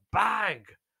Club bag.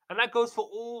 And that goes for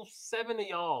all 7 of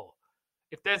y'all.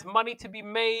 If there's money to be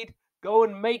made, go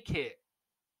and make it.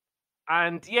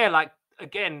 And yeah, like,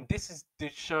 again, this is the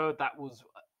show that was,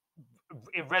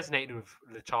 it resonated with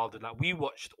the childhood. Like, we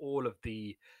watched all of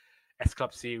the S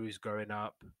Club series growing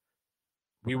up.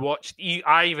 We watched,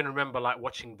 I even remember like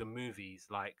watching the movies,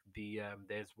 like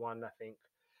there's one, I think,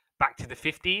 Back to the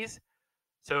 50s.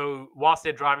 So whilst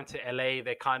they're driving to LA,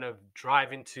 they kind of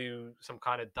drive into some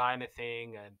kind of diner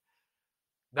thing. And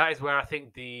that is where I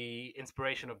think the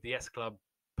inspiration of the S Club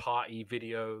party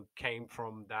video came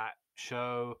from, that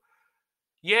show.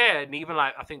 Yeah, and even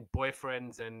like, I think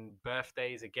Boyfriends and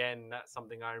Birthdays, again, that's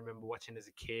something I remember watching as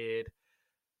a kid.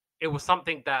 It was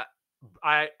something that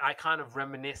I kind of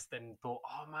reminisced and thought,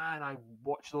 oh man, I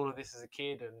watched all of this as a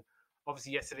kid. And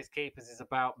obviously Yesterday's Capers is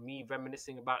about me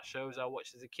reminiscing about shows I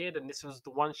watched as a kid. And this was the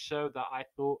one show that I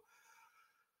thought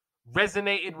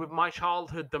resonated with my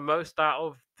childhood the most out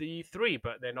of the three.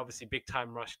 But then obviously Big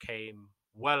Time Rush came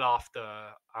well after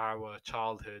our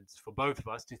childhoods for both of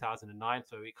us, 2009.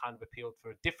 So it kind of appealed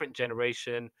for a different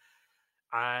generation.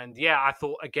 And yeah, I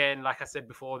thought, again, like I said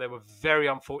before, they were very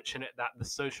unfortunate that the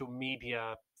social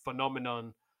media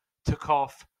phenomenon took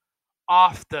off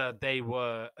after they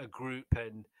were a group,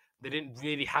 and they didn't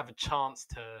really have a chance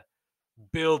to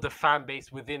build a fan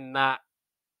base within that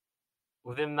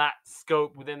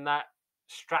scope, within that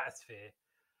stratosphere.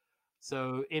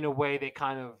 So in a way, they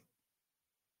kind of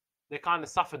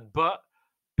suffered. But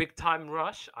Big Time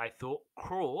Rush, I thought,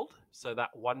 crawled. So that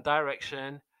One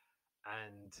Direction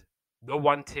and The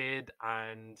Wanted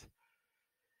and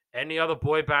any other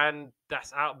boy band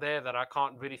that's out there that I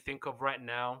can't really think of right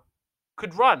now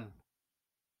could run.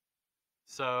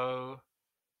 So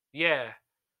yeah,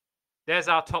 there's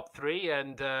our top three.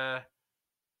 And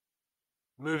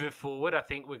moving forward, I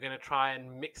think we're going to try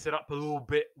and mix it up a little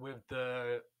bit with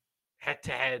the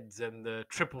head-to-heads and the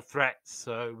triple threats,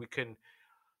 so we can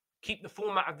keep the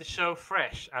format of the show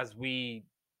fresh as we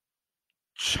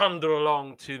chunder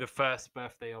along to the first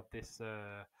birthday of this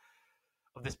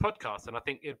podcast. And I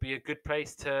think it'd be a good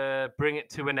place to bring it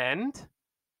to an end.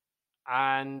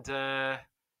 And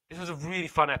this was a really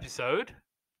fun episode.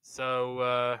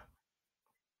 So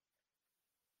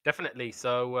definitely.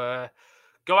 So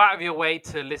go out of your way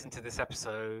to listen to this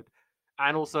episode,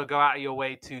 and also go out of your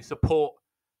way to support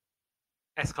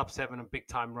S Club 7 and Big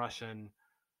Time Rush and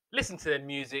listen to their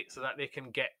music so that they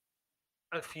can get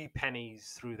a few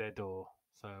pennies through their door.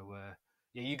 So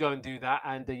yeah, you go and do that.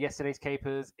 And Yesterday's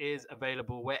Capers is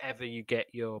available wherever you get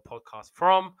your podcast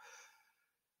from.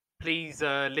 Please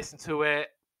listen to it,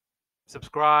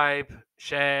 subscribe,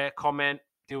 share, comment,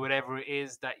 do whatever it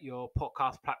is that your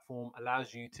podcast platform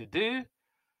allows you to do.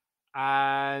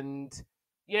 And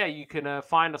yeah, you can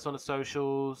find us on the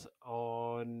socials,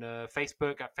 on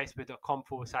Facebook at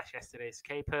facebook.com/Yesterday's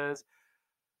Capers.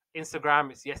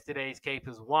 Instagram, it's Yesterday's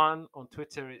Capers 1. On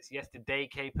Twitter, it's Yesterday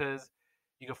Capers.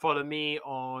 You can follow me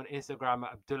on Instagram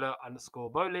at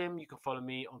Abdullah_Molim. You can follow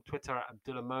me on Twitter at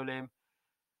Abdullah Molim.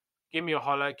 Give me a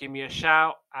holler, give me a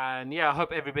shout. And yeah, I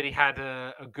hope everybody had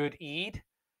a good Eid,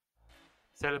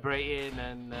 celebrating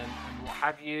and what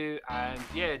have you. And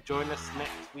yeah, join us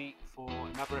next week for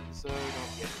another episode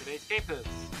of Yesterday's Capers.